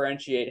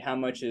differentiate how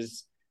much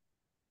is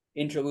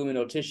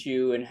interluminal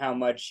tissue and how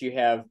much you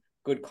have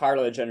good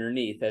cartilage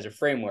underneath as a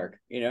framework.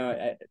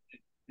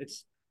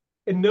 It's.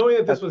 And knowing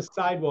that this was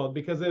sidewalled,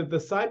 because the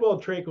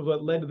sidewalled trach was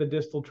what led to the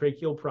distal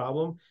tracheal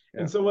problem.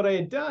 Yeah. And so what I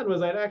had done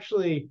was I'd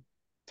actually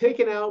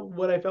taken out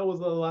what I felt was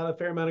a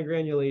fair amount of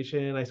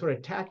granulation. I sort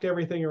of tacked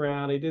everything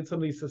around. I did some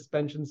of these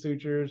suspension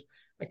sutures.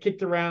 I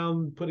kicked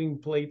around putting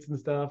plates and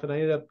stuff, and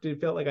it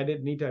felt like I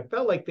didn't need to. I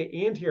felt like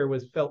the anterior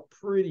felt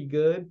pretty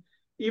good,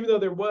 even though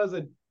there was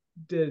a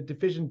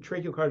deficient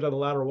tracheal cartilage on the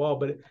lateral wall,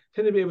 but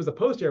it was the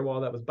posterior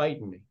wall that was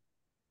biting me.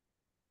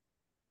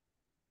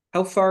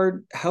 How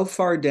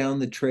far down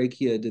the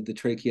trachea did the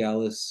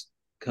trachealis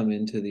come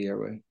into the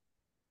airway?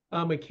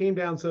 It came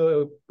down,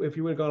 so if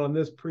you would have gone on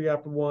this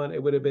pre-op one,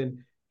 it would have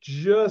been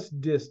just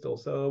distal.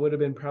 So it would have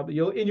been probably,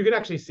 and you can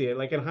actually see it.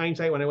 Like in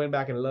hindsight, when I went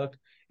back and looked,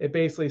 it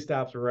basically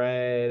stops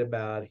right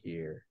about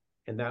here.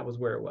 And that was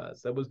where it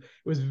was. It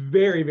was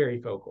very,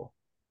 very focal.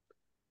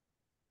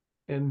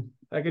 And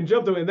I can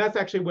jump to it, and that's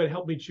actually what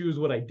helped me choose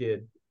what I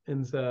did.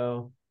 And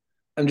so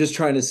I'm just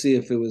trying to see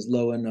if it was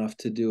low enough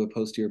to do a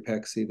posterior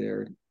pexy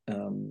there.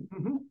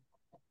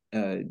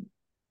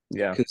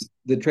 Because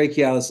the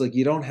trachealis, like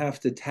you don't have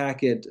to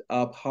tack it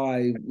up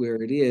high where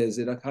it is.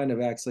 It kind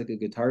of acts like a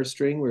guitar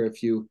string, where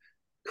if you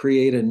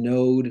create a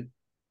node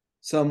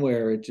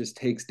somewhere, it just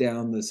takes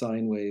down the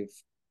sine wave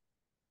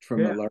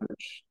from a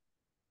large.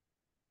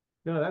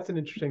 No, that's an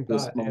interesting A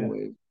thought. small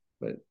wave,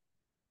 but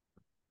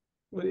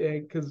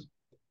because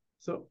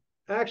so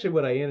actually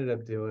what I ended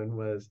up doing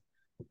was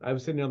I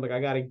was sitting there, I'm like, I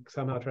gotta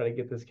somehow try to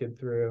get this kid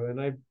through.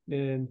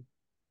 And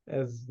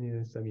as you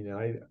know, some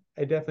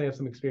I definitely have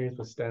some experience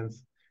with stents.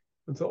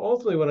 And so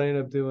ultimately what I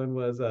ended up doing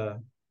was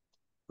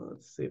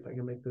let's see if I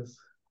can make this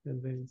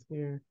advance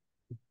here.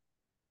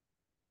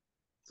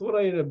 So what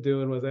I ended up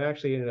doing was I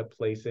actually ended up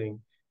placing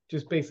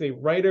just basically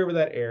right over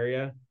that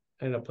area.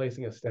 I ended up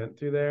placing a stent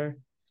through there.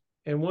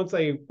 And once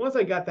I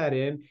got that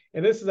in,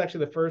 and this is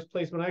actually the first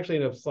placement, I actually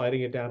ended up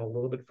sliding it down a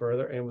little bit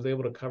further and was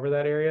able to cover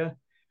that area.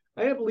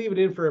 I had to leave it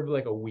in for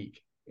like a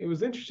week. It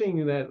was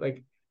interesting that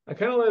like I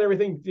kind of let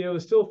everything, you know,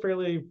 it's still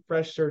fairly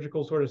fresh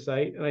surgical sort of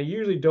site. And I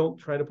usually don't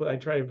try to put, I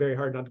try very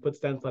hard not to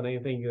put stents on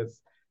anything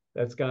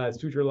that's got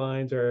suture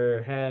lines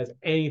or has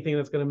anything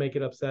that's going to make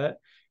it upset.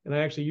 And I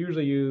actually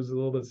usually use a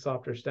little bit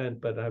softer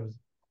stent, but I was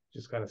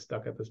just kind of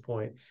stuck at this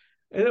point.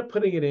 I ended up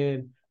putting it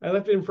in. I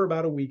left it in for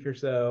about a week or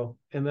so,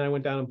 and then I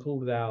went down and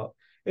pulled it out.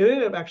 It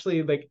ended up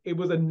actually like it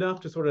was enough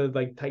to sort of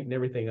like tighten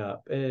everything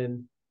up.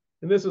 And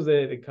this was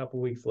it a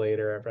couple weeks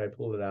later after I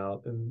pulled it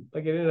out, and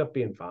like it ended up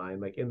being fine.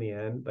 Like in the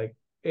end, like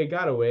it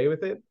got away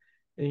with it,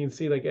 and you can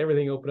see like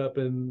everything opened up,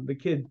 and the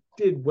kid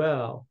did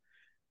well.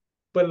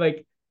 But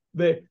like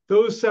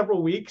those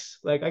several weeks,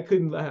 like I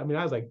couldn't. I mean,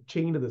 I was like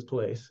chained to this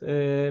place,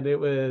 and it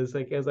was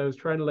like as I was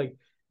trying to like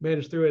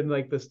manage through it, and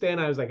like the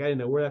stand, I was like I didn't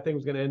know where that thing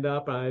was going to end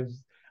up.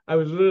 I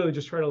was literally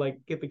just trying to like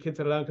get the kid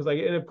settled down because like,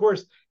 and of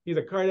course he's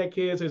a cardiac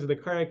kid, so he's in the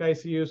cardiac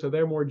ICU, so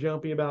they're more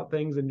jumpy about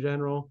things in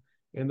general.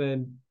 And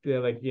then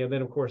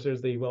then of course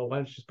there's the why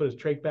don't you just put his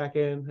trach back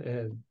in,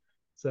 and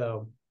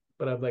so,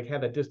 but I've like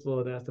had that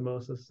distal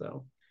anastomosis.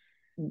 So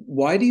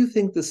why do you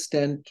think the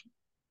stent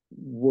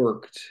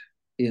worked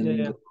in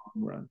the long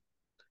run?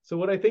 So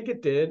what I think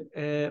it did,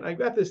 and I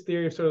got this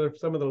theory of sort of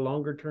some of the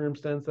longer term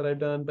stents that I've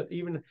done, but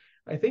even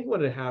I think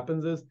what it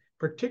happens is,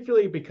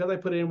 particularly because I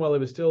put it in while it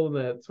was still in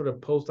that sort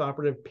of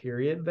post-operative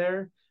period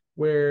there,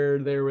 where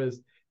there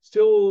was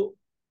still,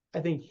 I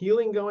think,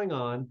 healing going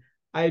on.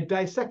 I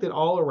dissected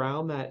all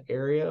around that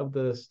area of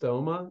the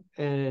stoma,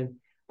 and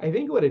I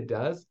think what it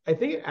does, I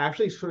think it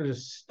actually sort of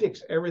just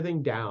sticks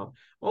everything down,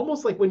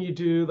 almost like when you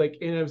do like,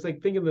 and I was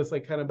like thinking this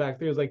like kind of back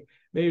there, it was like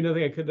maybe another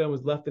thing I could have done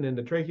was left an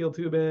endotracheal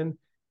tube in,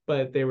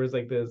 but there was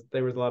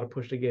a lot of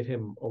push to get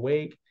him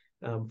awake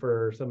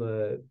for some of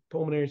the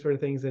pulmonary sort of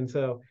things, and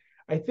so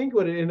I think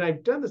and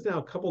I've done this now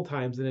a couple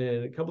times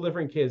in a couple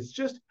different kids,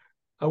 just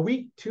a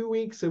week, 2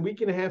 weeks, a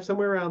week and a half,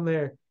 somewhere around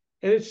there.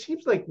 And it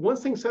seems like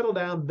once things settle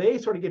down, they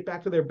sort of get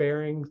back to their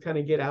bearings, kind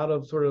of get out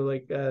of sort of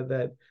like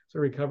that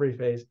sort of recovery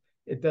phase.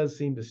 It does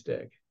seem to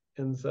stick.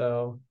 And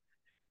so,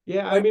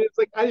 yeah, I mean, it's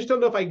like, I just don't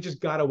know if I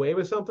just got away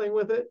with something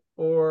with it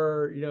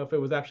or, you know, if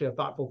it was actually a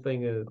thoughtful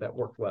thing that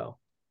worked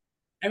well.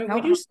 I mean,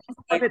 we just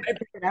like, get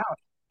it out.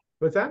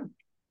 What's that?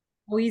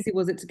 How easy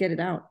was it to get it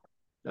out?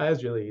 That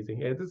was really easy.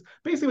 Yeah,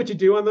 basically what you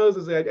do on those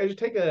is I just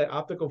take an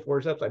optical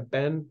forceps, I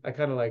kind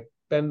of like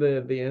bend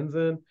the ends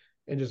in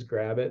and just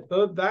grab it.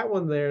 That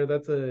one there,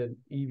 that's a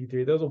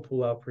EV3. Those will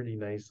pull out pretty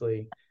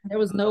nicely. There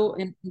was no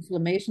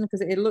inflammation because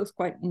it looks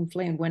quite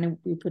inflamed when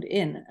we put it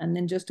in, and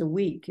then just a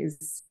week it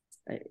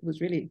was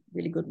really,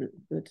 really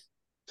good.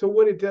 So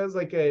what it does,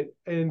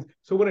 and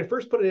so when I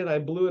first put it in, I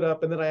blew it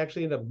up, and then I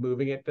actually ended up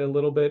moving it a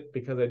little bit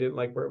because I didn't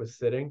like where it was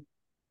sitting.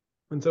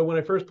 And so when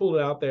I first pulled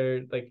it out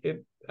there,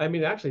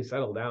 it actually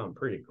settled down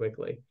pretty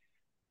quickly.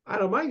 I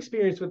don't know, my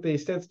experience with the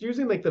stents,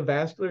 using like the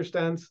vascular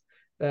stents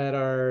that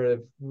are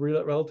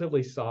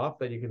relatively soft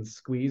that you can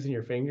squeeze in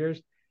your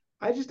fingers,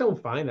 I just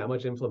don't find that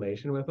much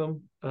inflammation with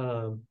them.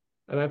 I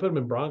put them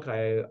in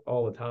bronchi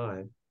all the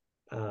time.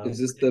 Is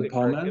this the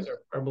Palmas?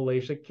 Our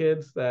Malaysia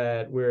kids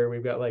where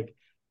we've got like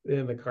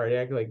in the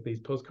cardiac, like these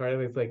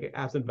post-cardiac, it's like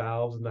absent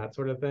valves and that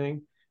sort of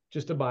thing,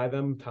 just to buy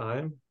them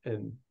time,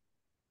 and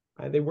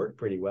they work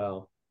pretty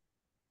well.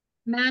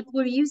 Matt,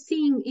 were you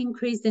seeing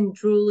increase in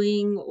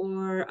drooling,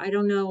 or I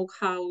don't know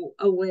how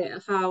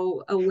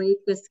awake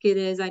this kid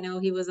is? I know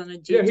he was on a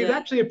GJ. Yeah, he's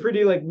actually a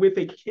pretty like with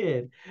a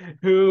kid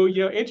who,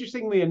 you know,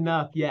 interestingly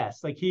enough,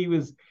 yes, like he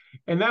was,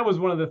 and that was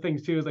one of the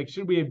things too, is like,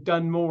 should we have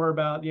done more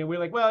about, you know, we're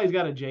like, well, he's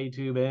got a J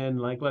tube in,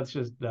 like, let's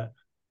just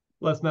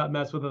let's not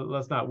mess with it,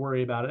 let's not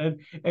worry about it.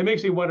 And it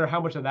makes me wonder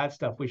how much of that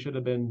stuff we should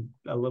have been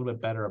a little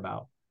bit better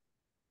about.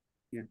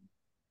 Yeah.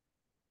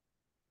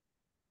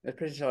 That's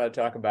pretty much a lot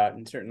to talk about.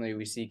 And certainly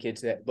we see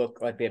kids that look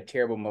like they have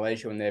terrible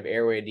malacia when they have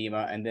airway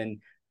edema. And then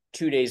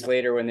 2 days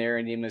later, when their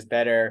edema is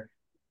better,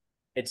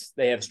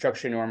 they have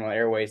structurally normal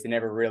airways. They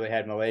never really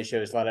had malacia.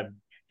 There's a lot of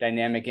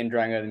dynamic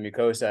indrawing of the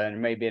mucosa,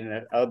 and maybe a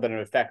little bit of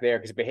an effect there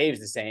because it behaves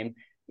the same,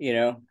 you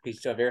know, you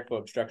still have airflow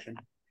obstruction.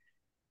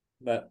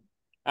 But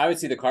I would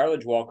see the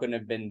cartilage wall couldn't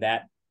have been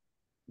that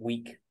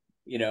weak,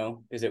 you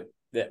know, because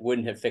that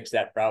wouldn't have fixed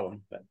that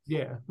problem. But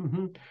yeah,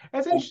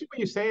 That's interesting what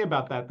you say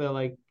about that, though.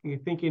 Like, you're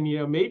thinking, you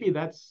know, maybe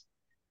that's,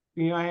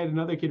 you know, I had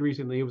another kid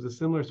recently. It was a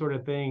similar sort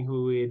of thing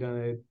who had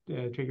done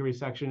a trachea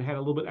resection, had a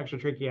little bit extra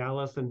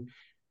trachealis, and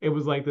it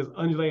was like this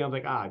undulating. I was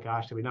like, ah,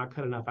 gosh, did we not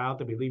cut enough out?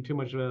 Did we leave too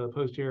much of a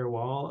posterior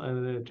wall?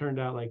 And then it turned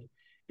out like,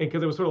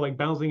 because it was sort of like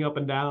bouncing up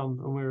and down,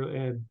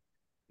 and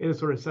it was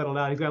sort of settled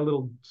out. He's got a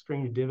little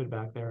strange divot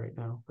back there right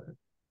now. But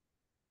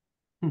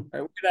all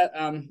right, we're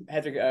gonna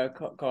have to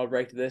call a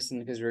break to this,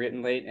 and because we're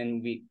getting late,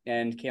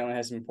 and Kaylin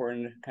has some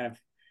important kind of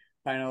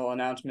final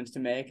announcements to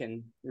make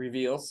and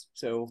reveals.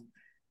 So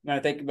I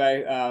want to thank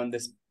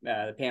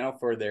the panel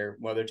for their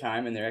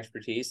time and their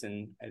expertise.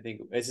 And I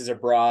think this is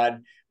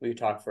we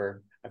talked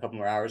for a couple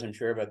more hours, I'm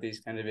sure, about these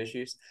kind of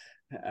issues.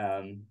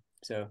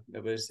 So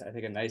it was, I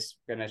think, a nice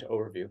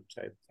overview.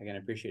 So I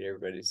appreciate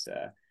everybody's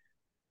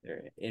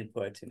their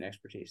input and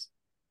expertise.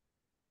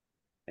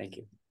 Thank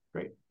you.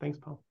 Great. Thanks,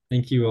 Paul.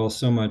 Thank you all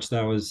so much.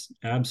 That was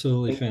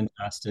absolutely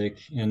fantastic.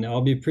 And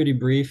I'll be pretty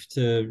brief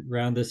to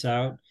round this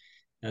out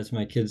as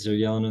my kids are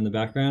yelling in the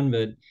background.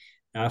 But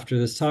after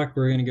this talk,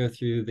 we're going to go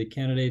through the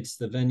candidates,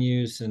 the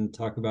venues, and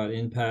talk about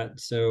INPAT.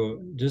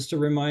 So just a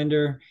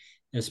reminder,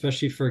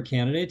 especially for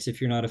candidates,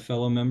 if you're not a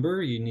fellow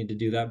member, you need to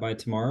do that by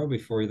tomorrow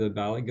before the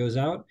ballot goes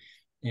out.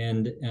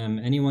 And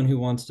anyone who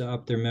wants to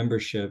up their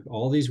membership,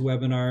 all these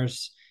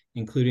webinars,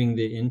 including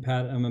the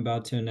INPAT I'm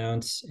about to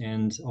announce,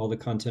 and all the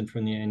content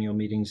from the annual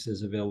meetings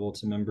is available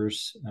to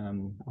members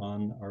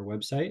on our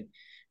website,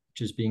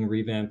 which is being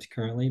revamped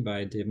currently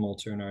by Dave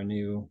Moulter and our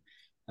new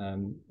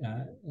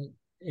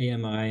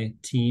AMI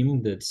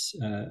team that's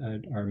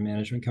our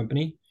management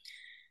company.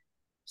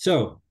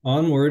 So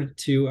onward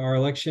to our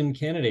election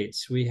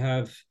candidates. We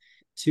have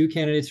 2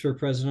 candidates for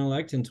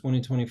president-elect in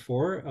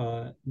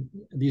 2024.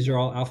 These are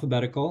all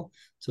alphabetical.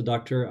 So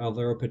Dr.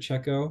 Alvaro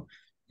Pacheco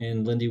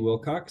and Lindy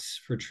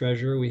Wilcox. For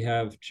treasurer, we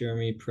have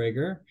Jeremy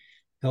Prager.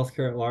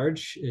 Healthcare at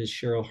large is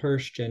Cheryl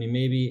Hirsch, Jenny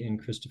Mabey,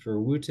 and Christopher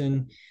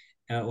Wooten.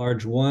 At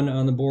large 1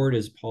 on the board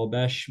is Paul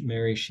Besch,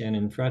 Mary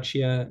Shannon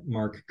Fraccia,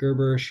 Mark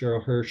Gerber,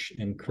 Cheryl Hirsch,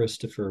 and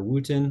Christopher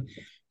Wooten.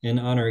 And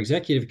on our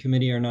executive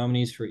committee, our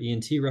nominees for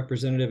ENT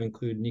representative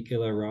include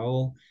Nicola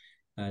Raul,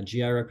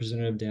 GI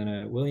representative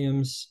Dana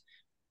Williams,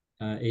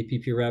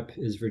 APP rep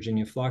is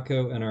Virginia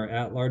Flacco, and our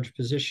at-large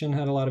position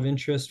had a lot of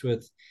interest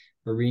with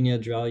Irina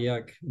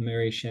Dralyuk,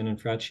 Mary Shannon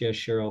Fraccia,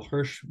 Cheryl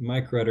Hirsch,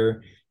 Mike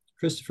Rudder,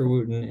 Christopher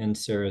Wooten, and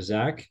Sarah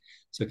Zach.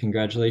 So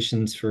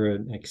congratulations for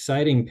an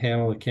exciting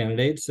panel of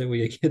candidates that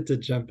we get to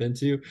jump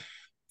into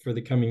for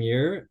the coming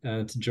year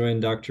to join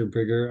Dr.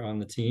 Brigger on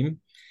the team.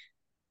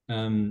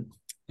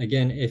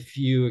 Again, if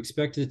you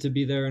expected to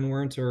be there and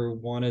weren't, or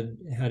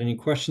had any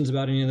questions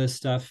about any of this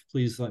stuff,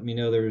 please let me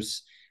know.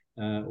 There's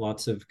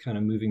lots of kind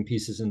of moving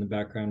pieces in the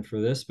background for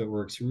this, but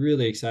we're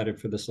really excited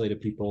for the slate of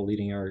people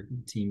leading our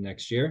team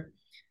next year.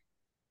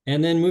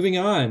 And then moving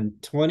on,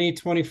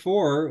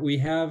 2024, we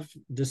have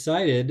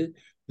decided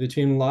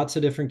between lots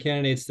of different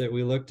candidates that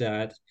we looked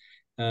at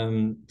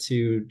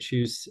to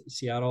choose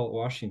Seattle,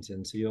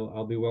 Washington. So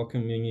I'll be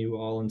welcoming you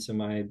all into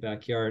my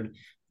backyard.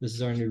 This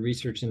is our new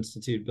Research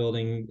Institute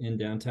building in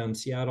downtown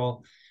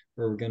Seattle,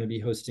 where we're going to be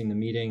hosting the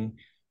meeting,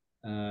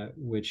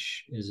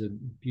 which is a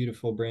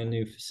beautiful brand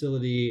new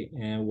facility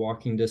and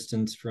walking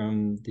distance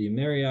from the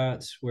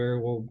Marriott, where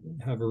we'll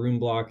have a room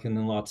block and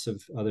then lots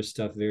of other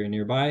stuff very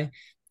nearby.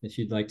 If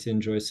you'd like to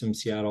enjoy some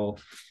Seattle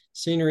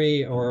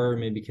scenery, or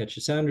maybe catch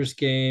a Sounders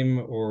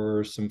game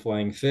or some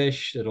flying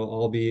fish, it'll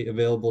all be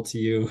available to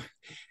you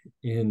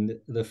in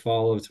the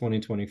fall of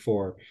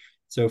 2024.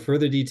 So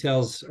further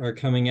details are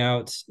coming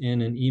out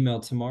in an email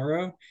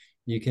tomorrow.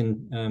 You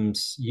can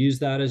use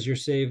that as your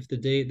save the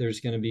date. There's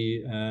going to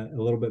be a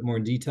little bit more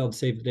detailed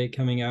save the date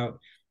coming out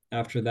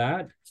after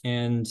that.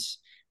 And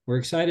we're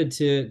excited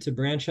to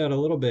branch out a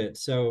little bit.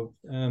 So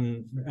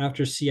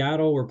after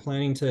Seattle, we're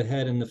planning to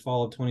head in the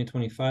fall of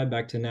 2025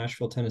 back to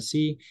Nashville,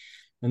 Tennessee.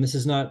 And this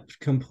is not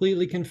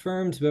completely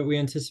confirmed, but we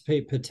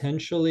anticipate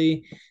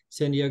potentially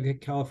San Diego,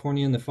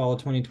 California in the fall of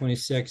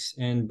 2026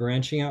 and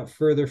branching out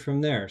further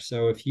from there.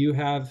 So if you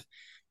have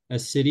a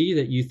city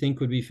that you think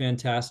would be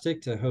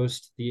fantastic to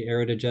host the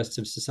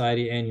Aerodigestive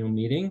Society annual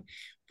meeting,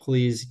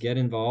 please get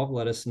involved.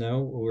 Let us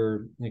know.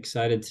 We're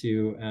excited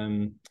to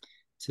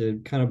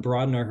kind of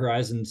broaden our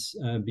horizons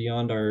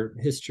beyond our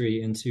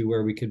history into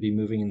where we could be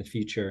moving in the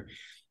future,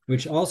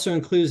 which also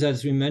includes,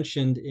 as we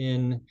mentioned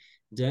in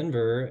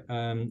Denver,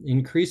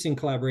 increasing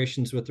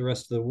collaborations with the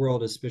rest of the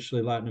world,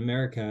 especially Latin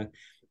America.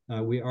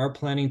 We are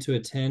planning to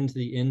attend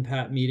the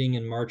INPAT meeting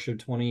in March of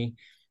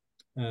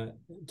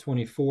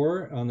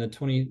 2024 on the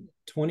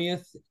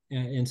 20th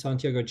in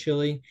Santiago,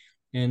 Chile.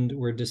 And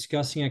we're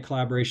discussing a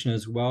collaboration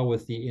as well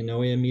with the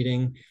INOIA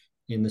meeting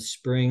in the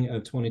spring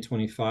of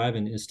 2025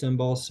 in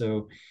Istanbul.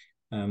 So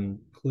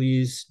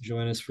please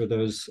join us for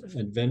those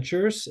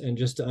adventures. And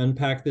just to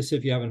unpack this,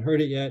 if you haven't heard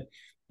it yet,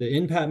 the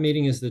INPAT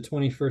meeting is the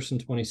 21st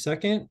and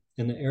 22nd,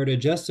 and the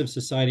Aerodigestive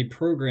Society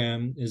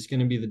program is going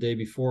to be the day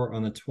before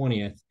on the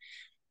 20th.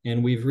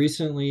 And we've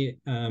recently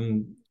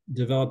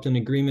developed an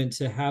agreement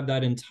to have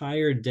that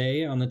entire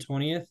day on the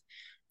 20th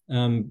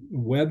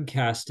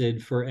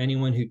webcasted for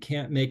anyone who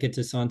can't make it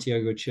to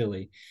Santiago,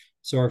 Chile.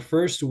 So our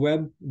first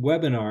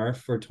webinar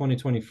for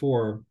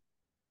 2024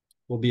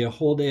 will be a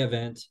whole day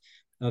event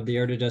of the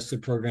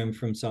Aerodigestive program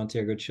from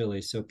Santiago,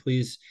 Chile. So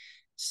please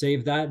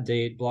save that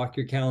date, block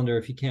your calendar.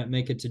 If you can't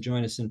make it to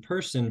join us in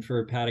person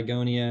for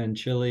Patagonia and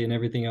Chile and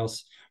everything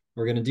else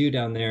we're going to do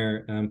down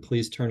there,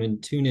 please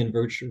tune in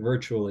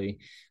virtually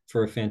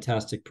for a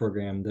fantastic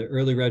program. The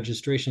early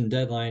registration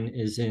deadline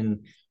is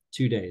in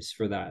 2 days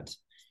for that.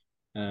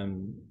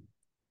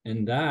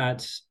 And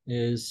that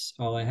is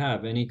all I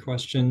have. Any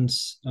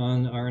questions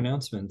on our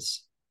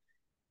announcements?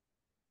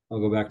 I'll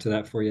go back to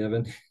that for you,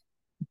 Evan.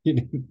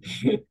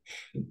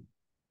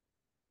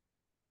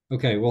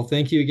 Okay, well,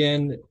 thank you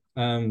again.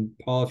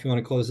 Paul, if you want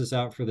to close this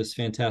out for this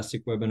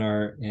fantastic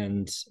webinar,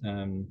 and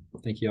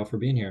thank you all for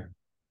being here.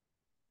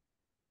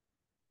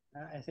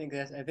 I think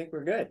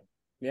we're good.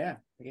 Yeah.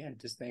 Again,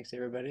 just thanks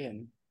everybody.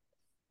 And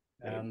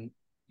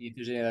if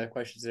there's any other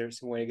questions, there's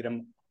some way to get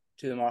them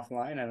to them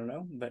offline. I don't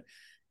know, but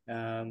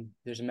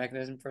there's a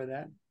mechanism for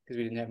that because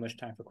we didn't have much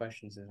time for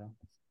questions at all.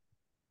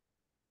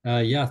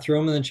 Yeah, throw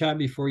them in the chat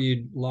before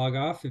you log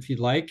off if you'd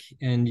like.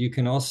 And you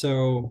can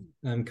also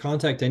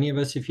contact any of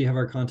us if you have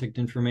our contact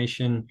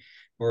information,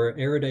 or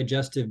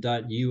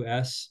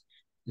aerodigestive.us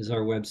is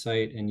our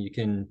website, and you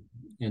can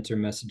enter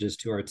messages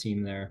to our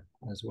team there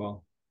as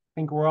well. I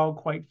think we're all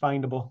quite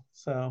findable.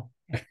 So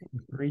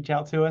reach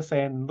out to us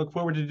and look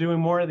forward to doing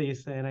more of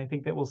these. And I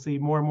think that we'll see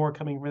more and more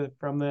coming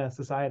from the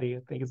society. I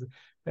think it's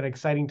an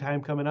exciting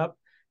time coming up.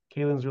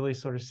 Kaylin's really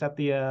sort of set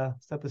the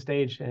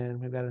stage,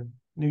 and we've got a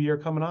new year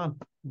coming on.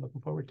 I'm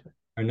looking forward to it.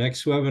 Our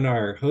next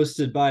webinar,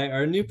 hosted by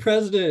our new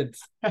president,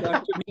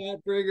 Dr.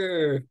 Matt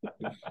Brigger,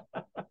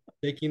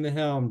 taking the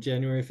helm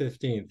January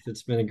 15th.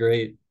 It's been a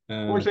great.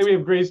 Fortunately, we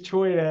have Grace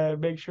Choi to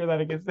make sure that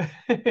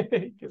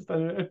it gets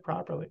done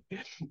properly.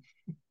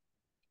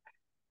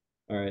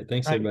 All right.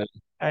 Thanks, everybody.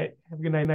 All right. Have a good night.